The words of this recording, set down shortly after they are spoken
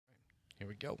Here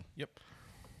we go. Yep.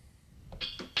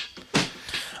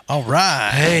 All right.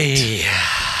 Hey.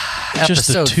 Just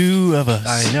the two of us.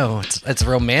 I know. It's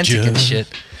romantic and shit.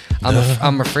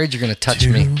 I'm afraid you're going to touch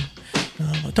me.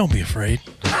 Don't be afraid.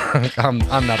 I'm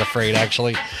not afraid,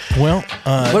 actually. Well,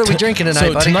 what are we drinking tonight,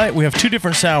 so buddy? Tonight we have two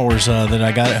different sours that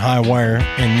I got at High Wire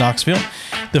in Knoxville.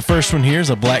 The first one here is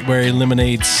a Blackberry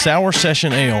Lemonade Sour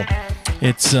Session Ale.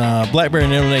 It's Blackberry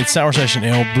Lemonade Sour Session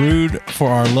Ale brewed for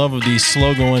our love of these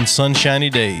slow-going,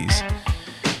 sunshiny days.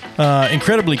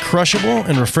 Incredibly crushable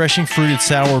and refreshing fruited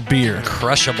sour beer.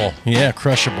 Crushable. Yeah,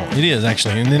 crushable. It is,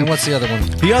 actually. And then what's the other one?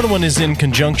 The other one is in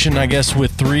conjunction, I guess,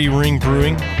 with Three Ring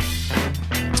Brewing.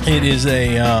 It is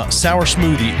a sour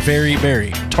smoothie, very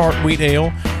berry, tart wheat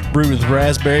ale, brewed with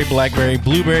raspberry, blackberry,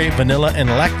 blueberry, vanilla, and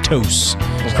lactose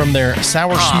from their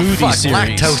sour smoothie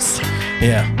series. Lactose.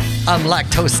 Yeah. I'm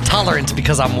lactose tolerant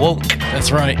because I'm woke.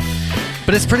 That's right.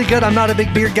 But it's pretty good. I'm not a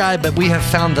big beer guy, but we have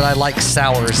found that I like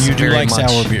sours. You do very like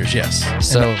much. sour beers, yes.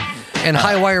 So, and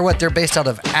High Wire, they're based out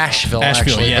of Asheville,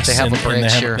 actually, yes. but they have a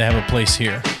branch here. They have a place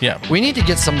here. Yeah. We need to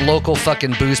get some local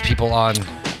fucking booze people on.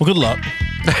 Well, good luck.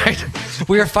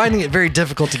 We are finding it very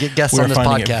difficult to get guests on this We're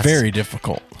finding podcast. it very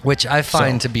difficult. Which I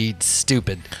find to be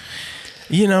stupid.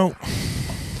 You know,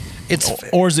 it's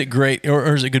or is it great,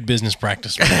 or is it good business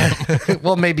practice for them?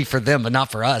 Well, maybe for them, but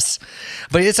not for us.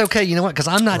 But it's okay. You know what? Because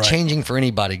I'm not changing for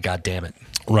anybody, God damn it.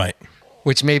 Right.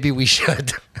 Which maybe we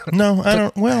should. No, I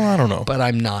don't. Well, I don't know. But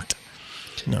I'm not.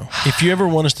 No. If you ever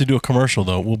want us to do a commercial,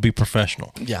 though, we'll be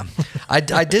professional. Yeah. I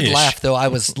did laugh, though. I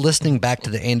was listening back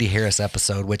to the Andy Harris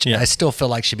episode, which I still feel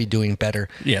like should be doing better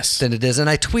than it is. And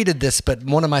I tweeted this, but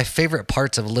one of my favorite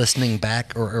parts of listening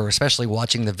back, or especially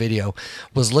watching the video,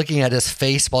 was looking at his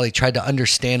face while he tried to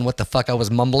understand what the fuck I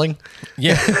was mumbling.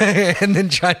 Yeah. And then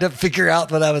trying to figure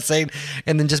out what I was saying.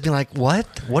 And then just being like, what?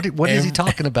 What is he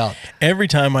talking about? Every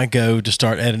time I go to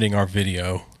start editing our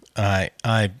video, I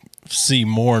see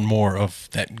more and more of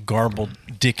that garbled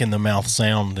dick in the mouth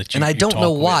sound that you And I don't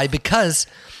know why, with. because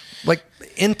like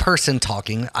in person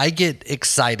talking, I get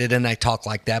excited and I talk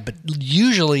like that, but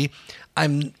usually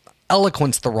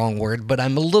eloquent's the wrong word, but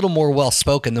I'm a little more well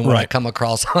spoken than what I come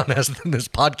across on this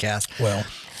podcast. Well,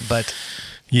 but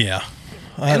yeah.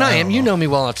 And I am. You know me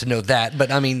well enough to know that,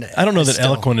 but I mean, I don't know that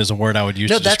eloquent is a word I would use.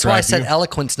 No, to that's why I describe said you.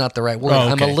 eloquent's not the right word.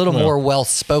 Oh, okay. I'm a little more well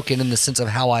spoken in the sense of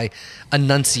how I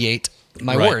enunciate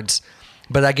my words.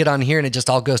 But I get on here and it just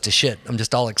all goes to shit. I'm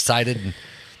just all excited. And,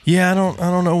 yeah, I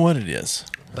don't know what it is.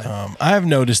 But I've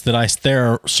noticed that there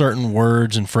are certain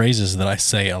words and phrases that I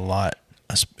say a lot,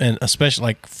 and especially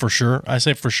like for sure. I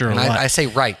say for sure a lot. I say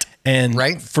right. And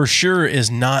right? For sure is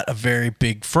not a very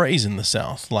big phrase in the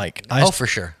South. Like for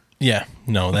sure. Yeah,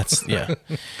 no, that's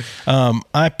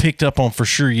I picked up on for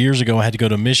sure years ago. I had to go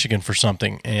to Michigan for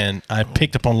something, and I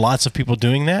picked up on lots of people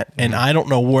doing that, and I don't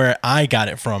know where I got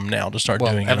it from now to start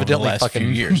doing it over the last few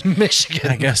years. Michigan,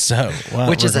 I guess so. Well,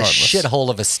 which is a regardless. shithole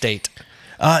of a state.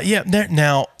 Yeah.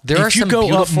 If you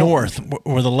go up north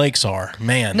where the lakes are,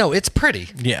 man. No, it's pretty.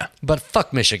 Yeah, but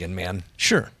fuck Michigan, man.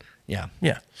 Sure. Yeah.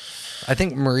 Yeah. I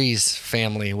think Marie's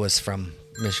family was from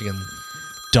Michigan.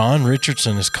 Don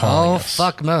Richardson is calling us. Oh,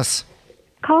 fuck Moss.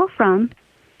 Call from.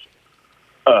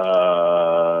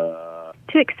 To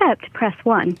accept, press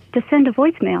 1. To send a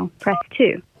voicemail, press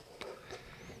 2.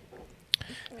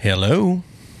 Hello.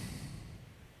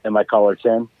 Am I caller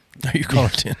 10? Are you caller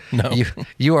 10? No.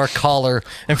 You are caller.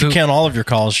 If you count all of your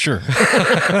calls, sure.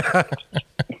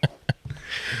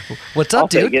 What's up,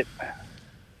 dude? Take it.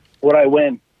 What I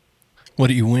win? What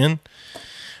do you win?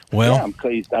 Well, yeah, I'm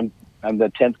pleased. I'm the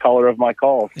 10th caller of my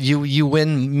calls. You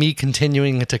win me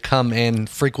continuing to come and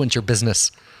frequent your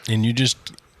business. And you just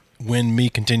win me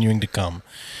continuing to come.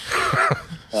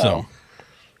 So.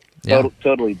 Yeah.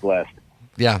 Totally blessed.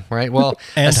 Yeah, right. Well,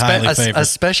 and highly favored.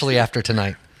 Especially after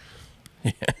tonight.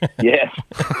 Yes.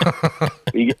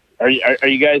 Are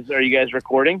you guys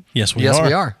recording? Yes, we are. Yes,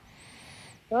 we are.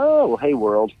 Oh, well, hey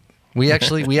world. We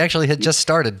actually had just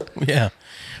started. Yeah.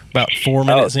 About 4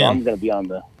 minutes in. I'm going to be on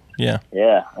the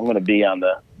Yeah, I'm going to be on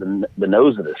the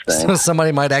nose of this thing. So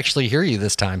somebody might actually hear you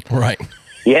this time. Right.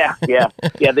 Yeah.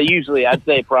 They usually, I'd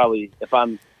say probably,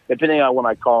 depending on when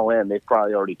I call in, they've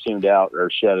probably already tuned out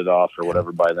or shut it off or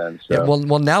whatever by then. So. Yeah,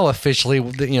 well, now officially,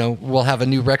 we'll have a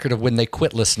new record of when they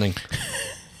quit listening.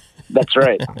 That's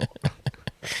right.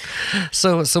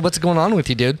 So what's going on with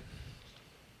you, dude?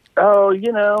 Oh,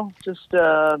 just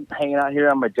hanging out here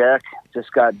on my deck.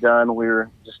 Just got done. We were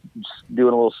just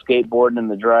doing a little skateboarding in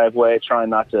the driveway, trying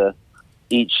not to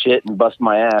eat shit and bust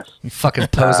my ass. You fucking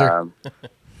poser.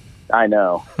 I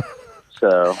know.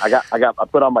 So I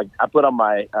put on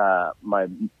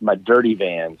my dirty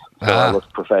Vans, so I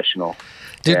looked professional.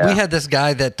 Dude, we had this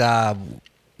guy that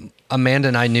Amanda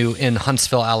and I knew in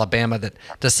Huntsville, Alabama, that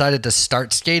decided to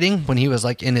start skating when he was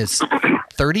like in his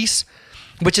 30s,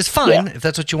 which is fine if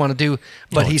that's what you want to do.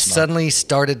 But he suddenly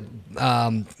started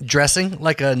dressing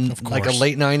like a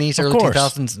late 90s, early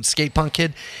 2000s skate punk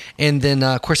kid. And then,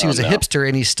 of course, he was a hipster,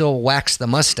 and he still waxed the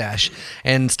mustache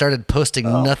and started posting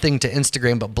nothing to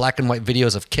Instagram but black and white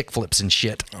videos of kickflips and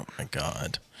shit. Oh, my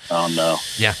God. Oh, no.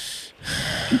 Yeah.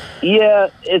 Yeah,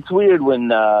 it's weird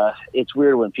when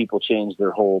people change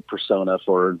their whole persona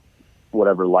for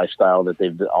whatever lifestyle that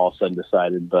they've all of a sudden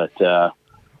decided. But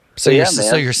so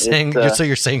you're saying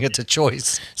it's a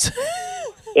choice.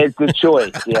 It's a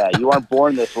choice. Yeah, you aren't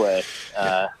born this way.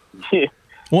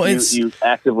 You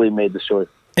actively made the choice.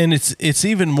 And it's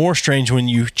even more strange when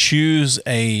you choose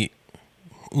a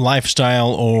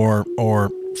lifestyle or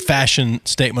fashion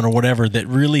statement or whatever that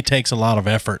really takes a lot of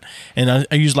effort. And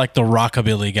I use like the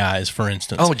rockabilly guys, for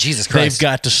instance. Oh, Jesus Christ. They've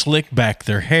got to slick back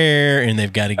their hair, and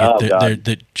they've got to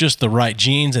get just the right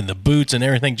jeans and the boots and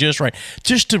everything just right,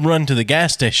 just to run to the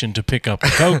gas station to pick up a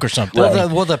Coke or something.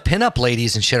 Well, the pinup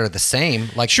ladies and shit are the same.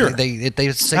 Like, sure. They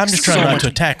I'm just trying not to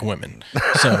attack women.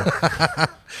 So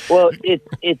well,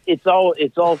 it's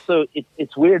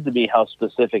weird to me how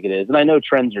specific it is. And I know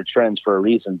trends are trends for a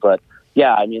reason, but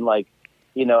yeah, I mean, like,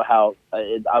 you know how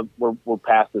we're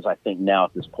past this, I think, now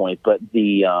at this point. But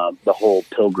the whole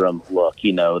pilgrim look,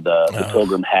 you know, the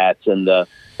pilgrim hats and the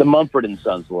Mumford and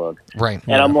Sons look, right?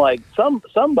 And I'm like,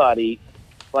 somebody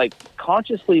like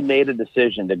consciously made a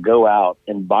decision to go out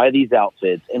and buy these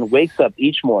outfits and wakes up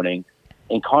each morning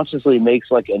and consciously makes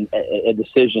like a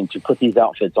decision to put these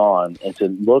outfits on and to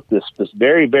look this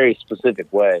very, very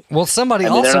specific way. Well, somebody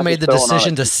also made the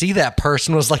decision to see that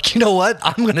person, was like, you know what?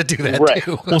 I'm going to do that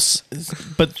too. Well,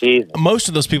 but most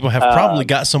of those people have probably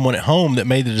got someone at home that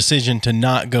made the decision to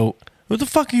not go, what the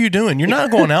fuck are you doing? You're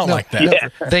not going out like that. Yeah.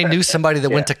 They knew somebody that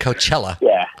went to Coachella.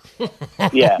 Yeah.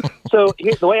 Yeah. So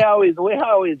here's the way I always look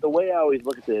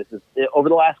at this is over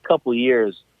the last couple of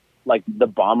years, like the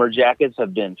bomber jackets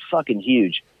have been fucking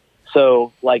huge.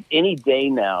 So like any day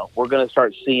now, we're going to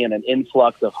start seeing an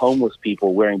influx of homeless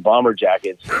people wearing bomber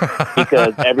jackets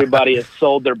because everybody has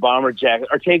sold their bomber jackets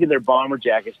or taken their bomber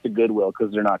jackets to Goodwill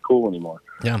because they're not cool anymore.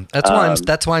 Yeah,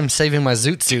 that's why I'm saving my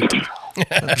zoot suit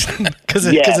because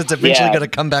it's eventually going to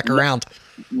come back around.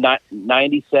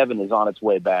 97 is on its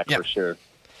way back for sure.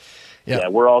 Yeah,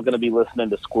 we're all going to be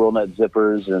listening to Squirrel Nut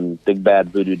Zippers and Big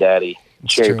Bad Voodoo Daddy,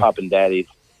 Cherry Poppin' Daddies.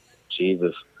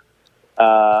 Jesus.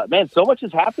 Man, so much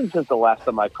has happened since the last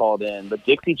time I called in. The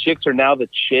Dixie Chicks are now the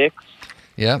Chicks.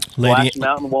 Yeah. Splash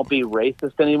Mountain won't be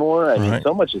racist anymore. I mean,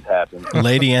 so much has happened.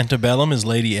 Lady Antebellum is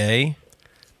Lady A.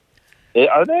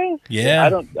 Are they? Yeah. I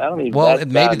don't even. Well,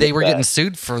 maybe they were getting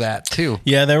sued for that too.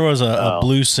 Yeah, there was a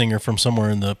blues singer from somewhere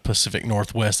in the Pacific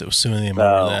Northwest that was suing them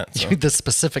over that. So. The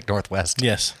Pacific Northwest.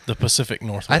 Yes, the Pacific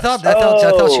Northwest. I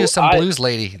thought she was some blues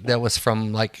lady that was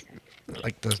from like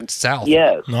the South.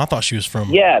 Yes. No, I thought she was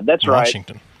from that's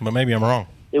Washington, but maybe I'm wrong.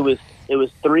 It was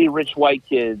 3 rich white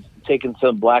kids taking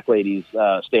some black lady's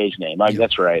stage name.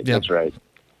 That's right. Yep. That's right.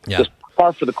 Yeah. Just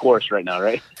par for the course right now,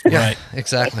 right? Yeah, right.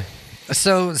 Exactly.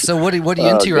 So what are you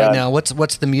into right now?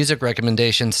 What's the music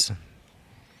recommendations?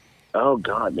 Oh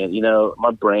God, man! You know,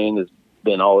 my brain has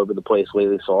been all over the place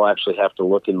lately, so I'll actually have to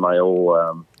look in my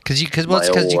old. Because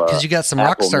you got some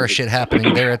rock star shit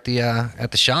happening there at the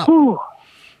shop. Whew.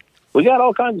 We got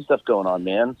all kinds of stuff going on,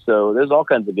 man. So there's all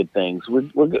kinds of good things. We're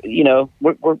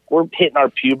hitting our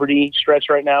puberty stretch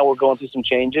right now. We're going through some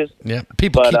changes. Yeah,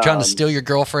 people keep trying to steal your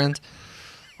girlfriend.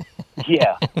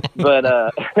 Yeah,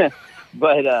 but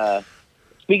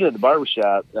speaking of the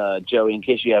barbershop, Joey, in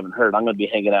case you haven't heard, I'm going to be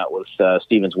hanging out with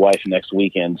Steven's wife next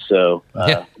weekend. So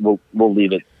we'll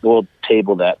leave it. We'll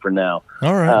table that for now.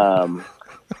 All right.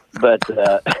 But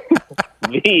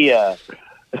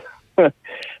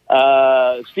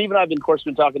Steve and I have of course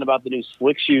been talking about the new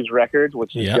Slick Shoes record,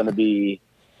 which is going to be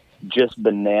just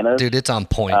bananas. Dude, it's on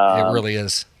point. It really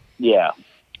is. Yeah.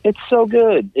 It's so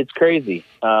good. It's crazy.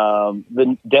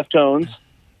 The Deftones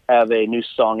have a new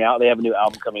song out. They have a new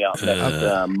album coming out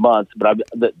next month. But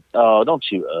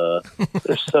don't you?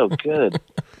 They're so good.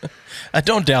 I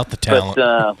don't doubt the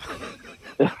talent.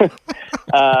 But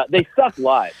they suck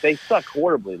live. They suck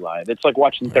horribly live. It's like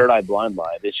watching Third Eye Blind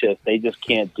live. It's just they just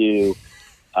can't do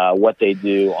what they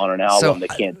do on an album. They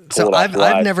can't pull it off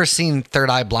live. I've never seen Third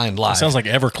Eye Blind live. It sounds like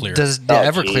Everclear.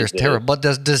 Everclear is terrible. But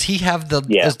does he have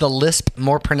is the lisp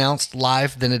more pronounced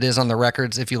live than it is on the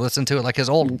records? If you listen to it, like his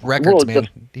old records, man,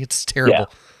 it's terrible.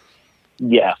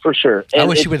 Yeah, for sure. And I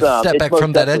wish you would step back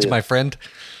from that edge, my friend.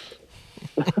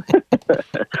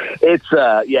 It's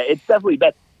it's definitely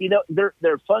bad. You know,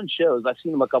 they're fun shows. I've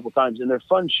seen them a couple times, and they're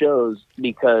fun shows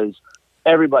because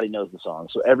everybody knows the song,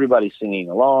 so everybody's singing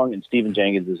along. And Stephen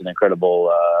Jenkins is an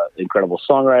incredible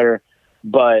songwriter.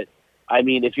 But I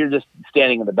mean, if you're just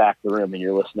standing in the back of the room and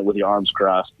you're listening with your arms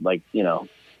crossed, like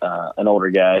an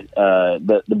older guy,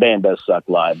 the band does suck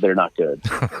live. They're not good.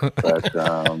 But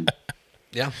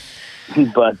yeah.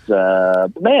 But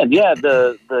man, yeah,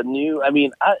 the new. I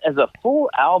mean, as a full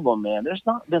album, man, there's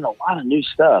not been a lot of new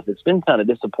stuff. It's been kind of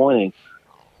disappointing.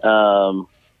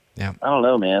 Yeah, I don't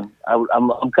know, man.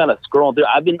 I'm kind of scrolling through.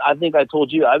 I think I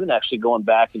told you I've been actually going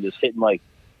back and just hitting like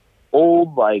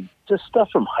old, like just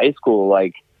stuff from high school,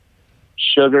 like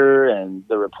Sugar and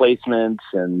the Replacements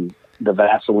and the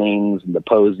Vaselines and the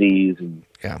Posies and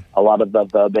a lot of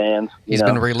the bands. He's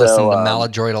been re-listening to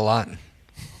Maladroit a lot.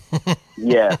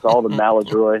 Yes, all the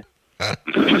Maladroit,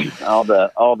 all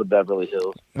the Beverly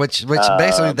Hills. Which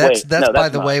basically that's by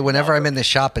the way. Whenever I'm in the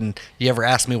shop and you ever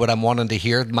ask me what I'm wanting to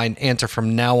hear, my answer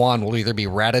from now on will either be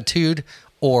Ratitude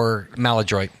or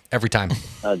Maladroit every time.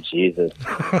 Oh Jesus!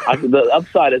 The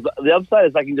upside is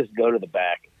I can just go to the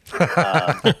back.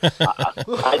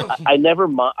 I never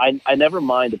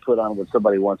mind to put on what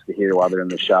somebody wants to hear while they're in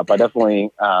the shop. I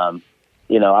definitely.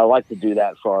 I like to do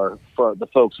that for the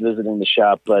folks visiting the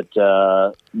shop, but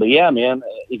yeah, man,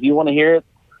 if you want to hear it,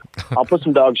 I'll put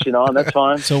some dog shit on. That's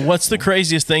fine. So what's the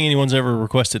craziest thing anyone's ever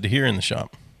requested to hear in the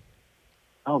shop?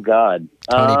 Oh God.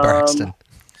 Tony Braxton.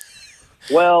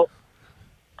 Well,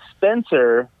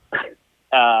 Spencer,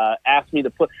 asked me to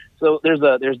put, so there's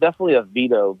definitely a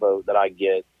veto vote that I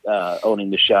get,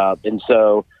 owning the shop. And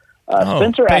so,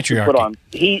 Spencer asked me to put on,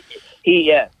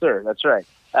 yes, sir. That's right.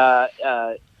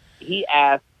 He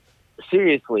asked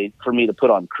seriously for me to put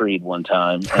on Creed one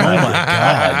time.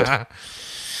 And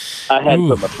I had to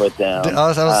put my foot down. I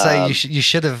was say you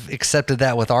should have accepted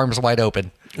that with arms wide open.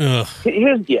 So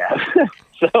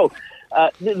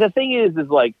the thing is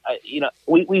like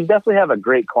we definitely have a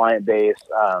great client base.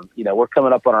 We're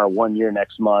coming up on our 1 year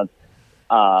next month,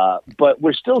 but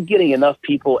we're still getting enough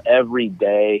people every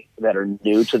day that are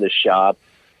new to the shop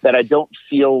that I don't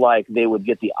feel like they would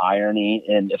get the irony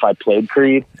in if I played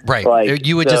Creed. Right. Like,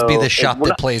 you would just be the shop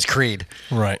that plays Creed.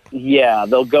 Right. Yeah.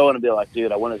 They'll go in and be like,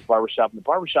 dude, I went to this barbershop, and the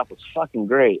barbershop was fucking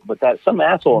great, but some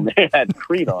asshole in there had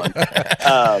Creed on.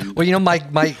 Well,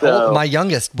 my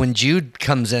youngest, when Jude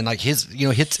comes in, like his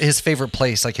favorite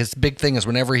place, like his big thing is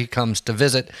whenever he comes to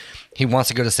visit, he wants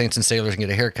to go to Saints and Sailors and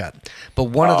get a haircut. But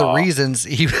one of the reasons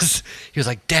he was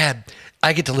like, Dad,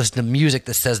 I get to listen to music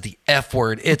that says the F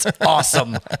word. It's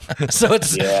awesome. So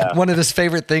it's one of his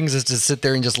favorite things is to sit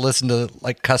there and just listen to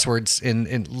like cuss words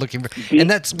and looking for, and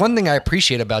that's one thing I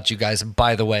appreciate about you guys,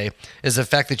 by the way, is the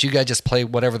fact that you guys just play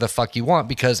whatever the fuck you want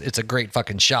because it's a great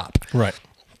fucking shop. Right.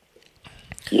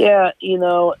 Yeah.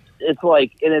 It's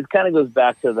like, and it kind of goes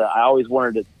back to I always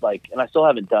wanted to like, and I still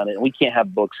haven't done it, and we can't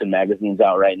have books and magazines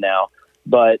out right now,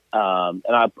 but, and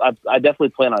I definitely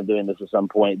plan on doing this at some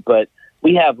point, but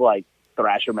we have like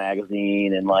Thrasher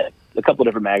magazine and like a couple of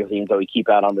different magazines that we keep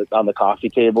out on the coffee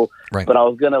table. Right. But I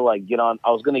was gonna get on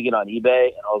eBay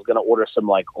and I was gonna order some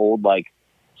like old like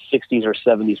 60s or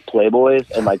 70s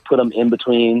Playboys and like put them in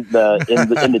between in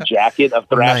the jacket of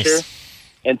Thrasher. Nice.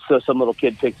 And so some little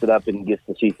kid picks it up and gets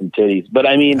to see some titties. But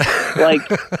I mean, like,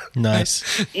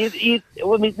 nice.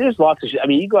 There's lots of shit. I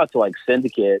mean, you go out to like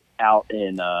Syndicate out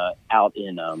in LA,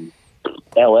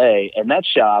 and that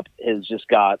shop has just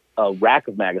got a rack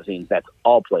of magazines that's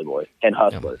all Playboy and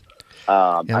Hustler.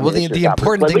 The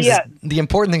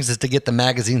important things is to get the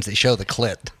magazines that show the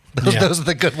clit. Those are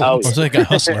the good ones. Oh, like a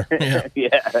Hustler. Yeah.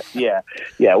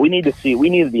 We needed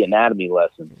the anatomy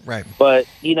lesson. Right. But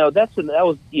being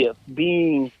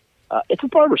it's a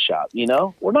barbershop.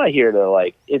 We're not here to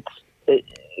like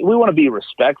we want to be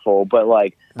respectful, but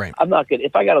like, right. I'm not gonna.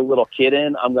 If I got a little kid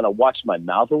in, I'm gonna watch my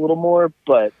mouth a little more,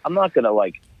 but I'm not gonna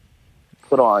like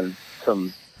put on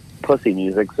some pussy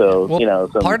music. So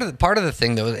part of the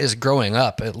thing though is growing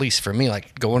up, at least for me,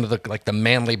 like going to the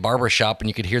manly barbershop and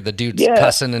you could hear the dudes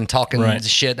cussing and talking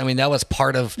shit. I mean, that was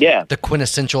part of the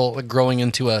quintessential growing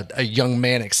into a young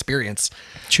man experience.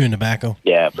 Chewing tobacco.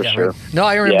 Yeah, for sure. Right. No,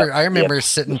 I remember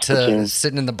sitting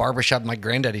in the barbershop my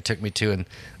granddaddy took me to, and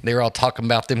they were all talking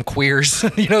about them queers,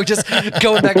 just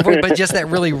going back and forth, but just that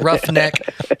really rough neck.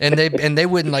 And they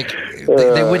wouldn't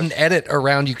they wouldn't edit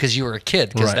around you because you were a kid,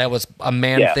 because that was a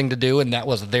man thing to do, and that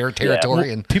was their territory.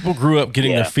 Well, and people grew up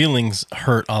getting their feelings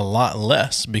hurt a lot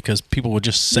less because people would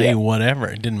just say whatever.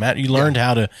 It didn't matter. You learned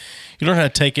how to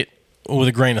take it with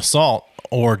a grain of salt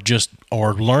or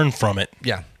learn from it.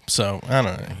 Yeah. So I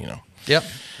don't know, Yep.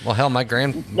 Well, hell, my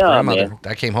grandmother, man.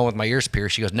 I came home with my ears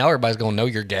pierced. She goes, now everybody's going to know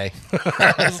you're gay.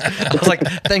 I was like,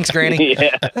 thanks, Granny.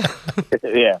 Yeah.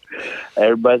 Yeah.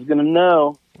 Everybody's going to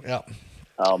know. Yeah.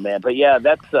 Oh, man. But yeah,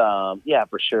 that's,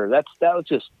 for sure. That was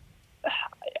just,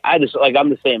 I'm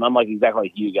the same. I'm like exactly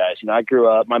like you guys. You know, I grew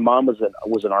up, my mom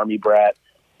was an Army brat,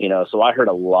 you know, so I heard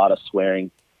a lot of swearing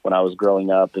when I was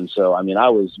growing up. And so, I mean,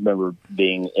 remember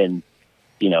being in,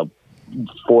 you know,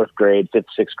 4th grade, 5th,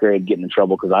 6th grade, getting in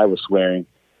trouble because I was swearing.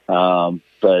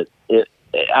 But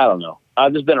I don't know.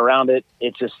 I've just been around it.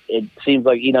 It seems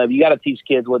like, you know, you got to teach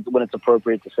kids when it's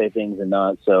appropriate to say things and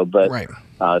not. So, but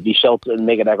be sheltered and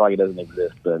make it act like it doesn't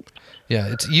exist. But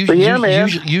yeah, it's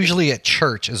usually at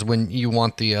church is when you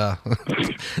want the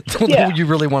you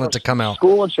really want it to come out.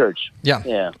 School and church. Yeah.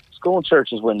 Yeah. School and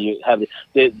church is when you have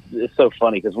it's so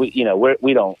funny because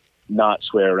we don't not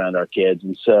swear around our kids.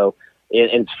 And so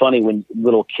it's funny when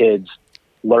little kids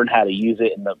learn how to use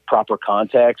it in the proper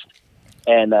context.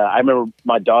 And I remember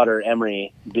my daughter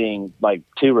Emery being like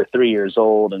 2 or 3 years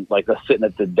old, and like us sitting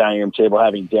at the dining room table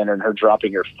having dinner, and her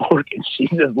dropping her fork, and she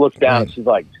just looks down and she's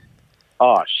like,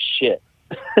 "Oh shit!"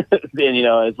 Then you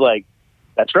know, it's like,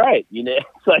 that's right. You know,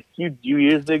 it's like you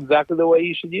use it exactly the way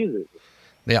you should use it.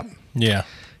 Yeah, yeah,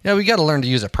 yeah. We got to learn to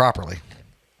use it properly.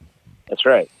 That's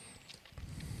right.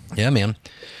 Yeah, man.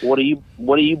 What do you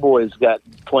boys got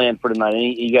planned for tonight?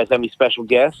 You guys have any special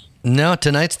guests? No,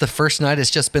 tonight's the first night.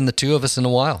 It's just been the two of us in a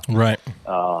while. Right.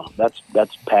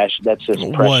 That's passion. That's just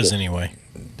it precious. Was anyway.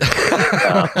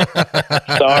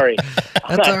 Sorry.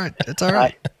 That's all right. It's all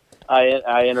right.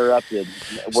 I interrupted.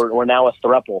 We're now a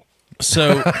throuple.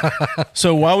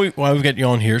 So while we've got you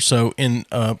on here, so in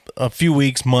a few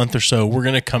weeks, month or so, we're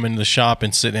going to come into the shop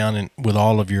and sit down with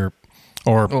all of your,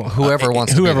 or whoever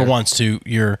wants to.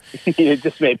 Your it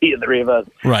just may be the three of us.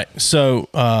 Right. So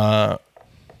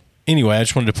anyway, I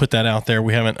just wanted to put that out there.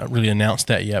 We haven't really announced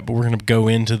that yet, but we're going to go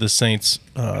into the Saints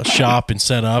shop and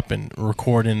set up and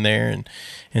record in there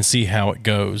and see how it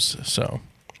goes. So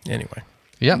anyway.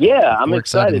 Yeah, I'm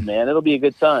excited, man. It'll be a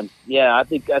good time. Yeah, I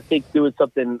think doing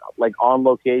something like on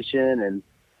location and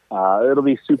it'll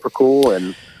be super cool,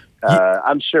 and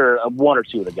I'm sure one or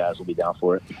two of the guys will be down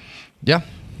for it. Yeah.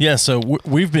 Yeah, so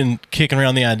we've been kicking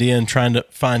around the idea and trying to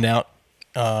find out,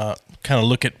 kind of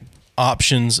look at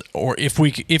options, or if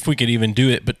we could even do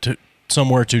it, but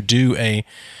somewhere to do a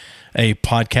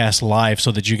podcast live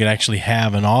so that you could actually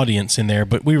have an audience in there.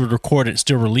 But we would record it and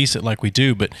still release it like we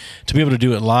do. But to be able to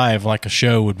do it live like a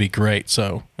show would be great.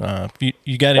 So if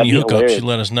you got any hookups, you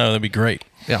let us know. That'd be great.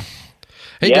 Yeah.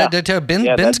 Hey,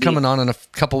 Ben's coming on in a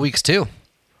couple weeks too.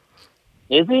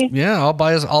 Is he? Yeah, I'll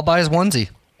buy his onesie.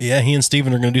 Yeah, he and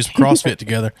Steven are going to do some CrossFit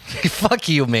together. Fuck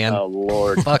you, man. Oh,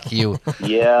 Lord. Fuck you.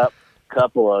 Yeah,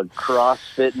 couple of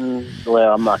CrossFitting.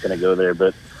 Well, I'm not going to go there,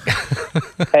 but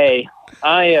hey,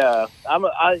 I'm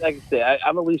like I say,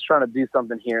 I'm at least trying to do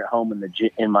something here at home in the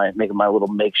gym, making my little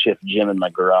makeshift gym in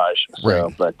my garage. So,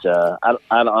 right. But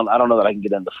I don't know that I can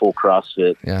get into full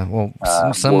CrossFit. Yeah, well,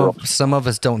 some of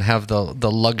us don't have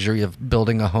the luxury of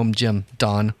building a home gym,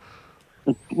 Don.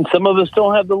 Some of us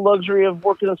don't have the luxury of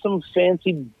working at some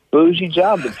fancy bougie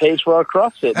job that pays for our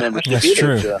CrossFit membership. That's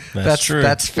true. That's true.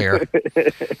 That's fair.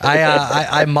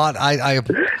 I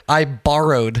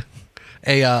borrowed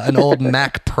an old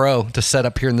Mac Pro to set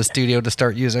up here in the studio to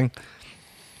start using.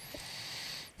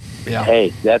 Yeah. Hey,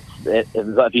 that's it.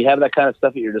 If you have that kind of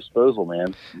stuff at your disposal,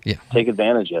 man, take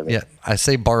advantage of it. Yeah, I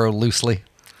say borrow loosely.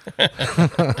 Hey,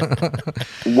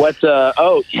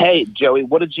 Joey,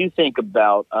 what did you think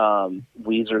about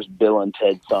Weezer's Bill and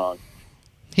Ted song?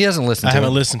 He hasn't listened to it. I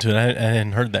haven't listened to it. I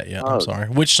hadn't heard that yet. I'm sorry.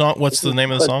 Which song? What's the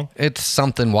name of the song? It's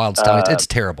something Wild Style. It's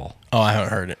terrible. Oh, I haven't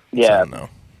heard it. Yeah. So I don't know.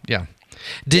 Yeah.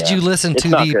 Did you listen to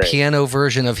the piano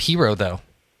version of Hero, though?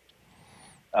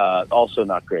 Also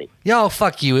not great. Yeah,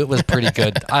 fuck you. It was pretty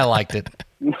good. I liked it.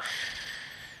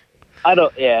 I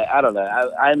don't know.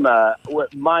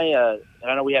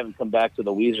 I know we haven't come back to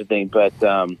the Weezer thing, but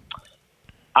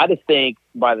I just think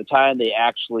by the time they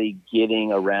actually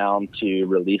getting around to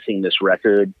releasing this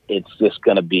record, it's just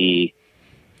going to be,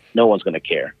 no one's going to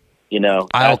care. You know,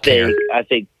 I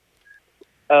think.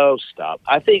 Oh, stop!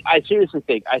 I seriously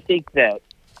think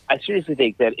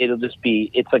that it'll just be.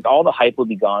 It's like all the hype will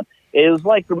be gone. It was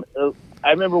like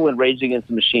I remember when Rage Against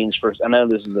the Machine's first. I know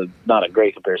this is not a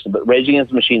great comparison, but Rage Against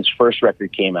the Machine's first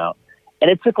record came out, and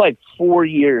it took like 4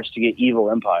 years to get Evil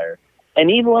Empire.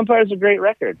 And Evil Empire is a great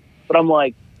record, but I'm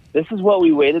like, this is what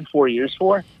we waited 4 years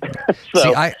for. So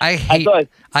see,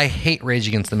 I hate Rage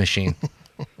Against the Machine.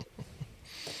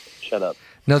 Shut up.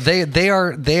 No, they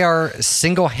are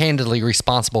single-handedly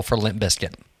responsible for Limp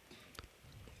Bizkit.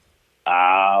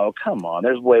 No, come on.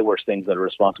 There's way worse things that are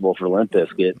responsible for Limp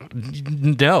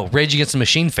Bizkit. No, Rage Against the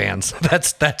Machine fans.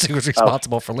 That's who's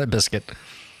responsible for Limp Bizkit.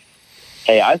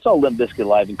 Hey, I saw Limp Bizkit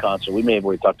live in concert. We may have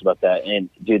already talked about that. And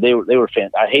dude, they were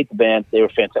fans. I hate the band. They were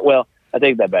fantastic. Well, I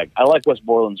take that back. I like Wes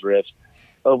Borland's riffs.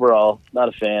 Overall, not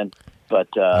a fan, but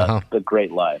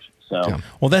great live. So. Yeah.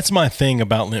 Well, that's my thing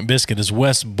about Limp Bizkit is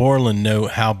Wes Borland knew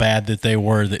how bad that they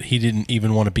were that he didn't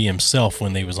even want to be himself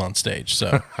when he was on stage.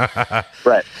 So,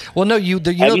 right. Well, no,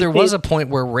 there was a point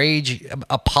where Rage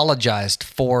apologized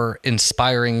for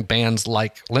inspiring bands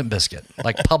like Limp Bizkit,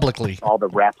 like publicly. All the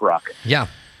rap rock. Yeah.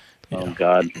 Oh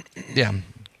God. Yeah.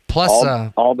 Plus,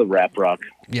 all the rap rock.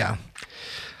 Yeah.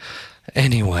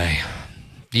 Anyway.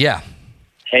 Yeah.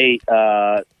 Hey,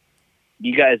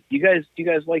 you guys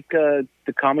like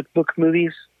the comic book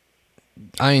movies?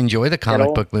 I enjoy the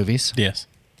comic book movies. Yes.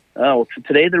 Oh, well,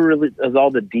 today they're there's all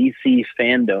the DC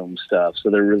fandom stuff, so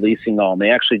they're releasing all. And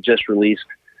they actually just released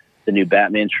the new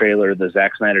Batman trailer, the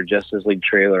Zack Snyder Justice League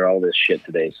trailer, all this shit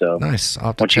today. So nice.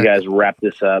 Once you guys wrap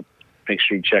this up, make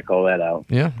sure you check all that out.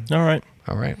 Yeah. All right.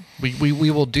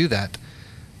 We will do that.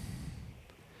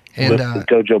 And let's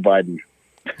go, Joe Biden.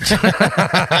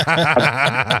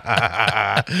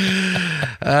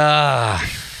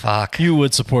 Fuck. You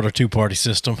would support a two-party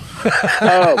system.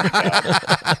 Oh,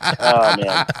 God. Oh,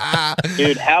 man.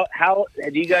 Dude, how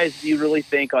do you really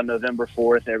think on November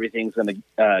 4th everything's going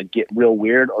to get real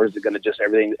weird, or is it going to just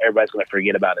everybody's going to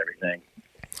forget about everything?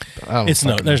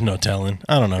 There's no telling.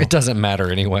 I don't know. It doesn't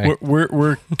matter anyway.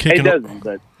 We're kicking. It doesn't,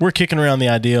 but we're kicking around the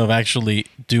idea of actually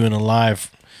doing a live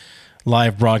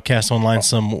broadcast online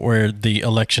somewhere the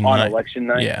election night. Election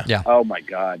night? Yeah. Oh my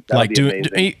God. That'd be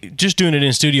amazing. Just doing it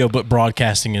in studio, but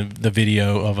broadcasting the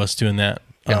video of us doing that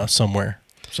somewhere.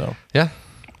 So yeah,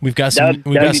 we've got some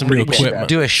real equipment.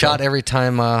 Do a shot every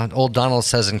time old Donald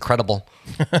says "incredible."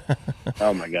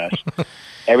 Oh my gosh!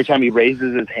 Every time he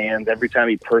raises his hands, every time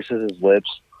he purses his lips.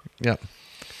 Yeah.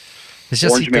 It's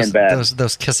just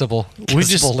those kissable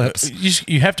lips.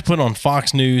 You have to put on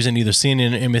Fox News and either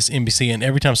CNN or MSNBC, and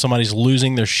every time somebody's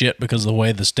losing their shit because of the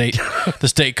way the state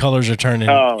colors are turning,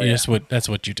 that's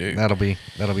what you do. That'll be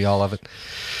all of it.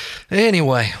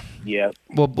 Anyway. Yeah.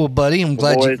 Well, buddy, I'm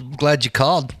glad you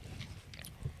called.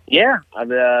 Yeah, I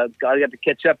got to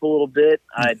catch up a little bit.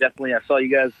 I saw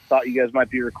you guys, thought you guys might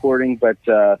be recording, but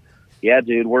yeah,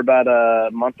 dude, we're about a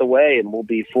month away, and we'll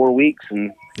be 4 weeks,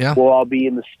 and we'll all be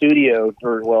in the studio,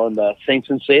 in the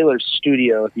Saints and Sailors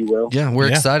studio, if you will. Yeah, we're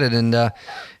excited, and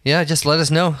just let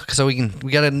us know so we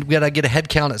gotta get a head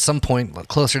count at some point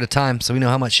closer to time, so we know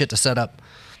how much shit to set up.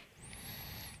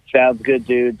 Sounds good,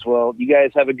 dudes. Well, you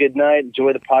guys have a good night.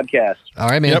 Enjoy the podcast. All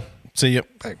right, man. Yep. See you.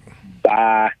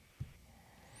 Bye.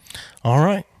 All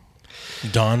right.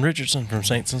 Don Richardson from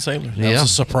Saints and Sailors. That was a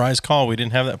surprise call. We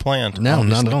didn't have that planned. No,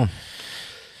 obviously. Not at all.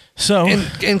 So,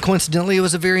 and coincidentally, it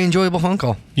was a very enjoyable phone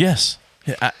call. Yes.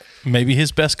 Maybe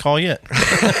his best call yet.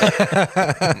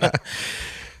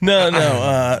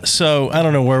 No. So, I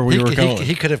don't know where we were going.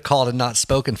 He could have called and not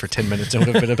spoken for 10 minutes. It would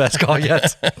have been the best call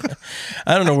yet.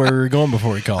 I don't know where we were going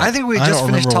before he called. I think we just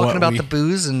finished talking about the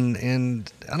booze,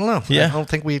 and I don't know. Yeah. I don't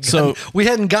think we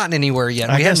hadn't gotten anywhere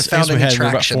yet. We hadn't found any traction. We're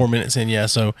about 4 minutes in, yeah.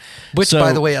 Which,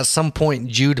 by the way, at some point,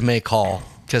 Jude may call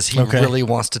because he really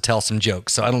wants to tell some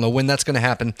jokes. So I don't know when that's going to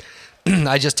happen.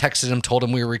 I just texted him, told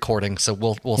him we were recording, so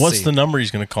we'll see. What's the number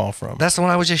he's going to call from? That's the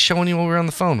one I was just showing you when we were on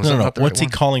the phone. No. What's he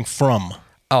calling from?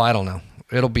 Oh, I don't know.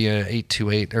 It'll be a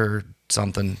 828 or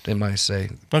something. It might say.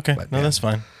 Okay, that's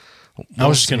fine. I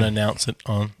was just going to announce it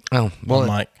on.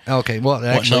 Mike. Okay, well,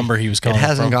 actually, what number he was calling from? It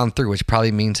hasn't gone through, which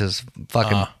probably means his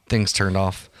fucking thing's turned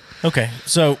off. Okay,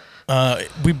 so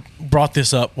we brought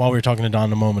this up while we were talking to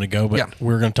Don a moment ago, but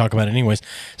we're going to talk about it anyways. This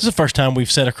is the first time we've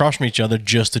sat across from each other,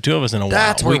 just the two of us, in a while.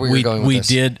 That's where we were going with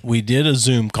this. We did a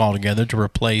Zoom call together to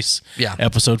replace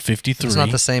episode 53. It's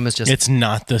not the same as just It's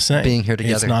not the same. being here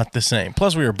together. It's not the same.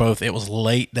 Plus, we were both, it was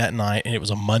late that night, and it was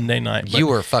a Monday night. You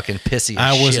were fucking pissy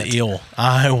as shit. I was ill.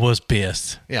 I was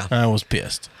pissed. Yeah. I was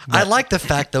pissed. I like the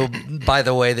fact, though, by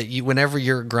the way, that whenever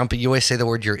you're grumpy, you always say the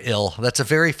word "you're ill." That's a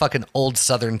very fucking old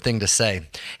Southern thing to say.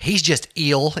 He's just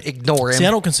ill. Ignore him. See,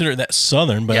 I don't consider it that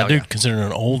Southern, but I do consider it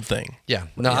an old thing. Yeah.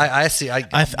 No, I see. I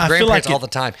feel like all the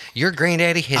time. Your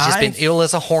granddaddy has just been ill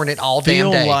as a hornet all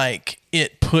damn day. I feel like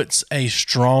it puts a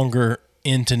stronger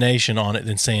intonation on it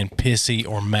than saying pissy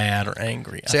or mad or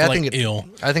angry. See, I think ill.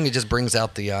 I think it just brings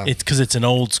out the. It's because it's an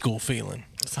old school feeling.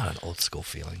 It's not an old school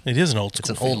feeling. It is an old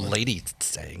school feeling. It's an old lady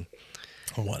saying.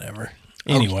 Whatever.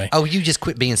 Anyway. Oh, you just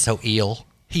quit being so ill.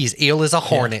 He's ill as a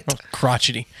hornet.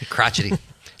 Crotchety. Crotchety.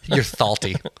 You're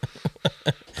salty.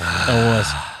 I was.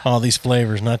 All these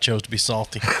flavors, and I chose to be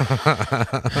salty.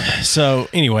 So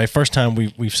anyway, first time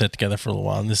we've sat together for a little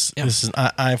while, and this is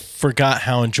I forgot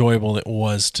how enjoyable it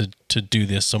was to do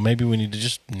this. So maybe we need to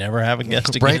just never have a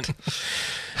guest again. Right.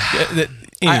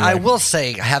 Anyway. I will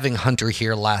say, having Hunter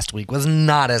here last week was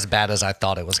not as bad as I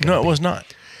thought it was going to be. No, it was not.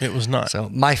 It was not. So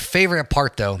my favorite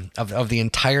part, though, of the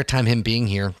entire time him being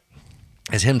here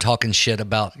is him talking shit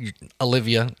about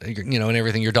Olivia, and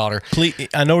everything, your daughter. Please,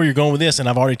 I know where you're going with this, and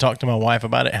I've already talked to my wife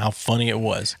about it, how funny it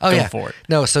was. Oh, Go for it.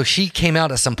 No, so she came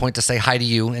out at some point to say hi to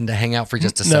you and to hang out for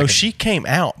just a second. No, she came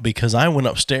out because I went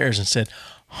upstairs and said,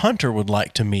 Hunter would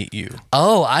like to meet you.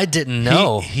 Oh, I didn't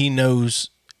know. He knows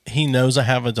I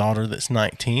have a daughter that's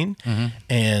 19,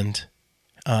 and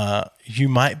you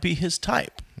might be his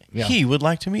type. Yeah. He would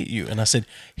like to meet you. And I said,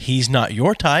 he's not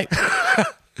your type.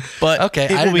 But okay,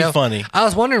 it will be funny. I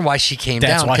was wondering why she came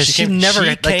down, because she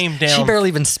came down. She barely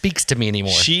even speaks to me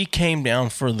anymore. She came down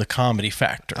for the comedy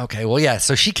factor. Okay, well, yeah.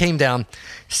 So she came down,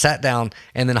 sat down,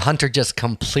 and then Hunter just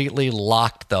completely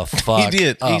locked the fuck. He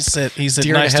did. Up. He said,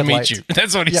 "Nice to meet you."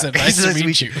 That's what he said. Nice to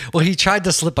meet you. Well, he tried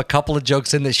to slip a couple of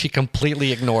jokes in that she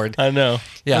completely ignored. I know.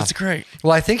 Yeah, that's great.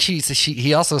 Well, I think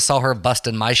he also saw her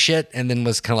busting my shit, and then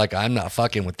was kind of like, "I'm not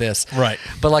fucking with this." Right.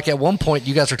 But like at one point,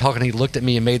 you guys were talking. He looked at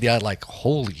me and made the eye like,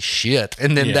 "Holy shit!"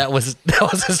 And then that was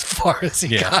as far as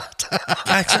he got.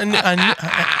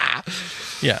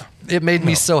 Yeah. It made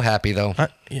me so happy, though.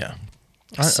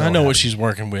 I know what she's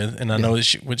working with, and I know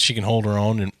that she can hold her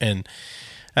own, and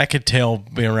I could tell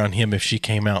being around him if she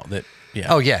came out that. Yeah.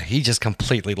 Oh yeah, he just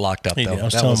completely locked up. Though.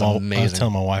 That was amazing. I was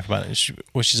telling my wife about it. She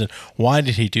said, "Why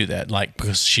did he do that? Like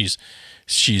because she's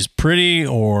pretty,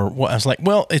 or what?" I was like,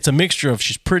 "Well, it's a mixture of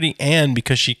she's pretty and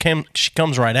because she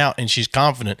comes right out and she's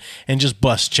confident and just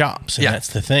busts chops, and that's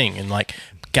the thing. And like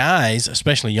guys,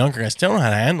 especially younger guys, don't know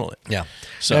how to handle it. Yeah.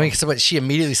 So what she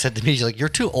immediately said to me, she's like, "You're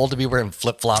too old to be wearing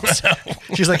flip flops."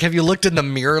 She's like, "Have you looked in the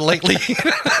mirror lately?"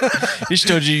 He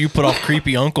told you put off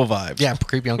creepy uncle vibes. Yeah,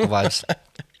 creepy uncle vibes.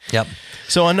 Yep.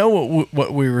 So I know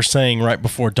what we were saying right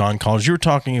before Don called. You were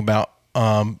talking about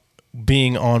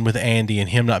being on with Andy and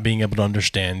him not being able to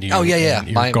understand you. Oh yeah.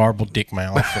 Your garbled dick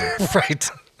mouth. Right.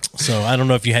 So I don't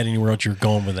know if you had anywhere else you were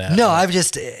going with that. No,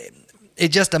 it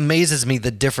just amazes me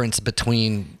the difference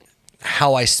between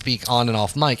how I speak on and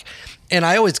off mic. And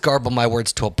I always garble my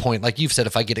words to a point. Like you've said,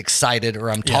 if I get excited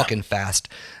or I'm talking fast.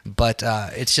 But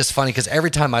it's just funny because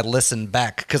every time I listen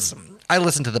back, because I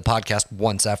listen to the podcast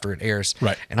once after it airs.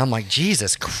 Right. And I'm like,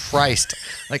 Jesus Christ.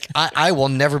 Like, I will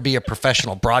never be a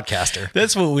professional broadcaster.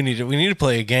 That's what we need to. We need to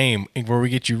play a game where we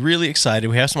get you really excited.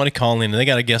 We have somebody call in and they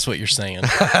got to guess what you're saying.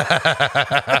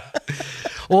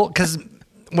 Well, because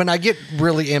when I get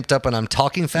really amped up and I'm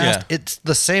talking fast, it's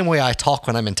the same way I talk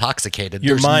when I'm intoxicated.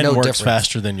 Your mind works difference.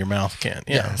 Faster than your mouth can.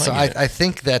 Yeah. So I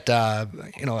think that,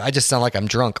 I just sound like I'm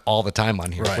drunk all the time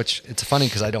on here, which it's funny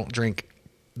because I don't drink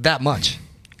that much.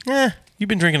 Yeah. You've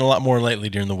been drinking a lot more lately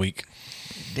during the week.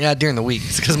 Yeah, during the week.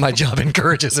 It's because my job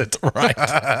encourages it. Right.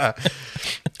 I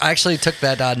actually took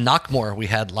that Knockmore we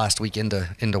had last week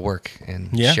into work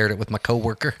and shared it with my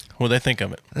coworker. What did they think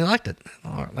of it? They liked it.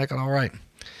 Like it all right.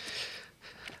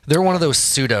 They're one of those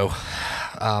pseudo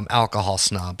alcohol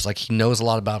snobs. Like he knows a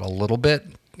lot about a little bit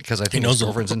because I think his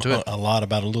girlfriend's into it. A lot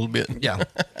about a little bit. Yeah.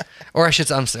 Or I should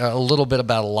say a little bit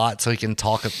about a lot so he can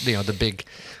talk, the big,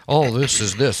 oh, this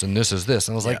is this and this is this.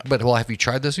 And I was like, but have you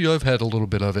tried this? Yeah, I've had a little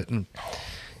bit of it. And,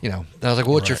 and I was like,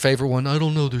 well, what's your favorite one? I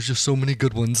don't know. There's just so many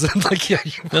good ones. Like,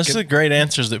 Those are the great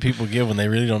answers that people give when they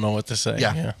really don't know what to say.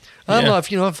 Yeah. I don't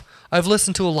know if, I've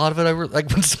listened to a lot of it. Like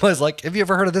when somebody's like, have you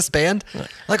ever heard of this band?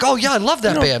 Like, oh yeah, I love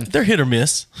that band. They're hit or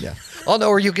miss. Yeah. Oh no,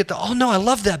 or you get oh no, I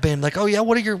love that band. Like, oh yeah,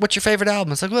 what's your favorite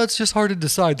album? It's like, well, it's just hard to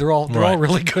decide. They're all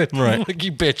really good. Right. Like,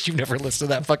 you bitch, you've never listened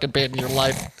to that fucking band in your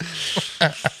life.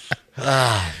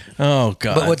 Oh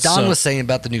god. But what Don was saying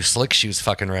about the new Slick Shoes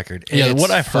fucking record.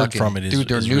 What I've heard from it is, dude,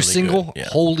 their new really single, good. Yeah.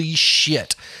 holy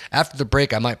shit. After the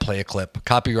break, I might play a clip,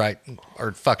 copyright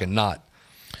or fucking not.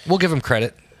 We'll give them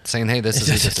credit. Saying, hey, this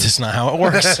is not how it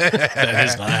works. That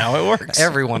is not how it works.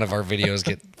 Every one of our videos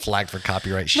get flagged for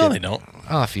copyright shit. No, they don't.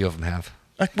 Oh, a few of them have.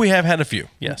 We have had a few,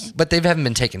 yes. But they haven't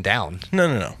been taken down.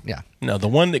 No. Yeah. No, the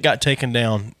one that got taken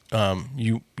down,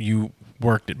 you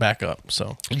worked it back up.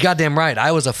 So you goddamn right.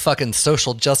 I was a fucking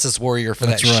social justice warrior for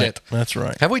that shit. That's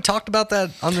right. Have we talked about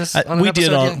that on this?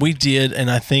 We did,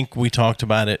 and I think we talked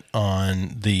about it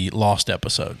on the Lost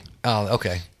episode. Oh,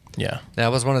 okay. Yeah. That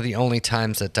was one of the only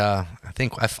times that I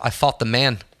think I fought the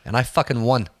man, and I fucking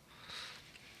won.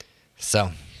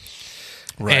 So,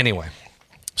 anyway.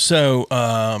 So,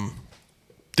 earlier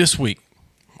this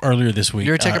week.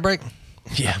 You ready to take a break?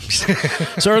 Yeah.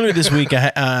 So earlier this week,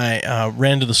 I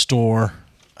ran to the store.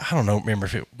 I don't know, remember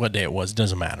what day it was. It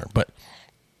doesn't matter. But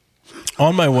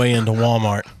on my way into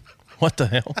Walmart, what the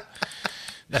hell?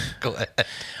 Go ahead.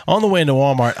 On the way into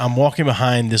Walmart, I'm walking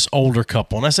behind this older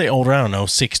couple. And I say older, I don't know,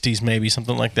 60s maybe,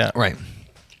 something like that. Right.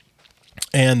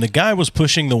 And the guy was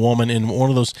pushing the woman in one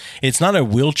of those. It's not a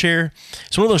wheelchair.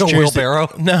 It's one of those chairs. Wheelbarrow?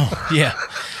 No, yeah.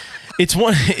 It's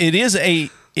one.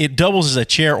 It doubles as a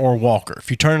chair or walker. If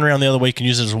you turn it around the other way, you can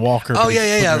use it as a walker. Oh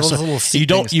yeah. Those little seat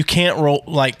things. You can't roll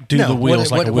do the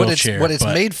wheels like a wheelchair. What it's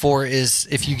made for is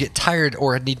if you get tired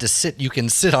or need to sit, you can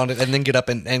sit on it and then get up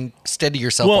and steady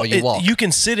yourself while you walk. You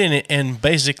can sit in it and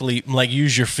basically like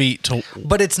use your feet to.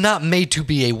 But it's not made to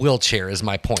be a wheelchair. Is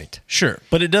my point. Sure,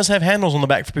 but it does have handles on the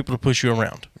back for people to push you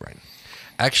around. Right.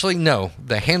 Actually, no.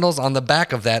 The handles on the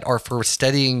back of that are for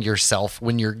steadying yourself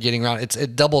when you're getting around.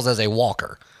 It doubles as a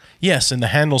walker. Yes, and the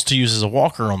handles to use as a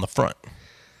walker on the front.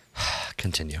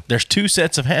 Continue. There's 2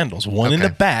 sets of handles, one in the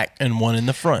back and one in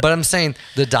the front. But I'm saying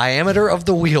the diameter of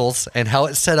the wheels and how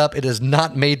it's set up, it is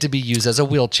not made to be used as a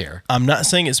wheelchair. I'm not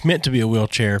saying it's meant to be a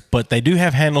wheelchair, but they do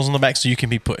have handles on the back so you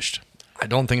can be pushed. I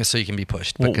don't think it's so you can be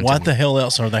pushed. But well, what the hell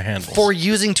else are there handles? For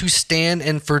using to stand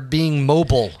and for being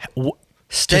mobile.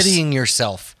 Steadying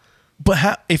yourself. But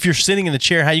how, if you're sitting in the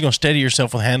chair, how are you going to steady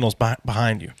yourself with handles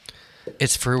behind you?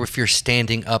 It's for if you're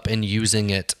standing up and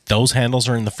using it. Those handles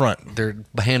are in the front. They're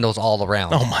handles all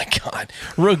around. Oh, my God.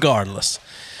 Regardless.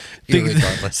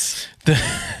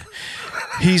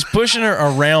 He's pushing her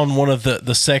around one of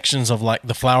the sections of like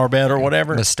the flower bed or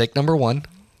whatever. Mistake number 1.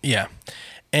 Yeah.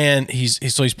 And he's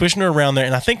pushing her around there,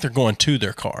 and I think they're going to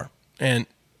their car. And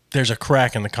there's a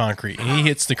crack in the concrete, and he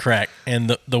hits the crack,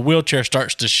 and the wheelchair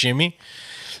starts to shimmy,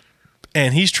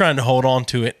 and he's trying to hold on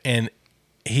to it, and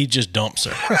he just dumps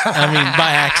her. I mean,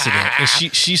 by accident. And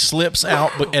she slips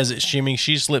out, but as it's shimmying,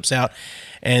 she slips out,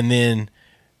 and then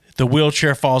the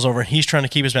wheelchair falls over, and he's trying to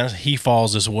keep his balance. He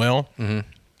falls as well. Mm-hmm.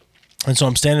 And so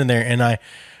I'm standing there, and I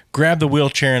grab the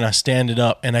wheelchair, and I stand it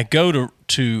up, and I go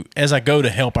to as I go to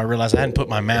help, I realize I hadn't put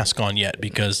my mask on yet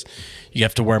because you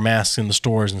have to wear masks in the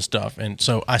stores and stuff. And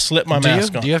so I slip my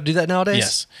mask on. Do you have to do that nowadays?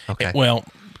 Yes. Okay. Well,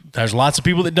 there's lots of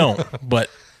people that don't, but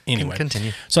anyway.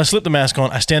 Continue. So I slip the mask on.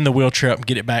 I stand the wheelchair up and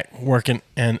get it back working,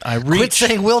 and I reach. Quit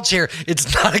saying wheelchair.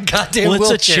 It's not a goddamn wheelchair.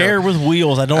 Well, it's a chair with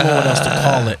wheels. I don't know what else to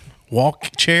call it.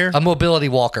 Walk chair? A mobility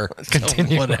walker.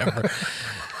 Continue. Whatever.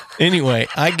 Anyway,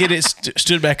 I get it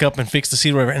stood back up and fixed the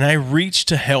seat or whatever, and I reach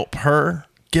to help her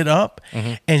get up,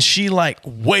 and she like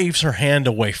waves her hand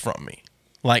away from me.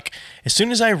 Like as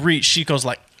soon as I reach, she goes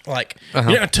like you're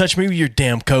not gonna touch me with your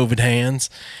damn COVID hands.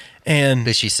 And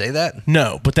did she say that?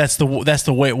 No, but that's the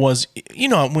way it was. You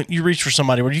know, when you reach for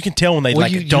somebody, where you can tell when they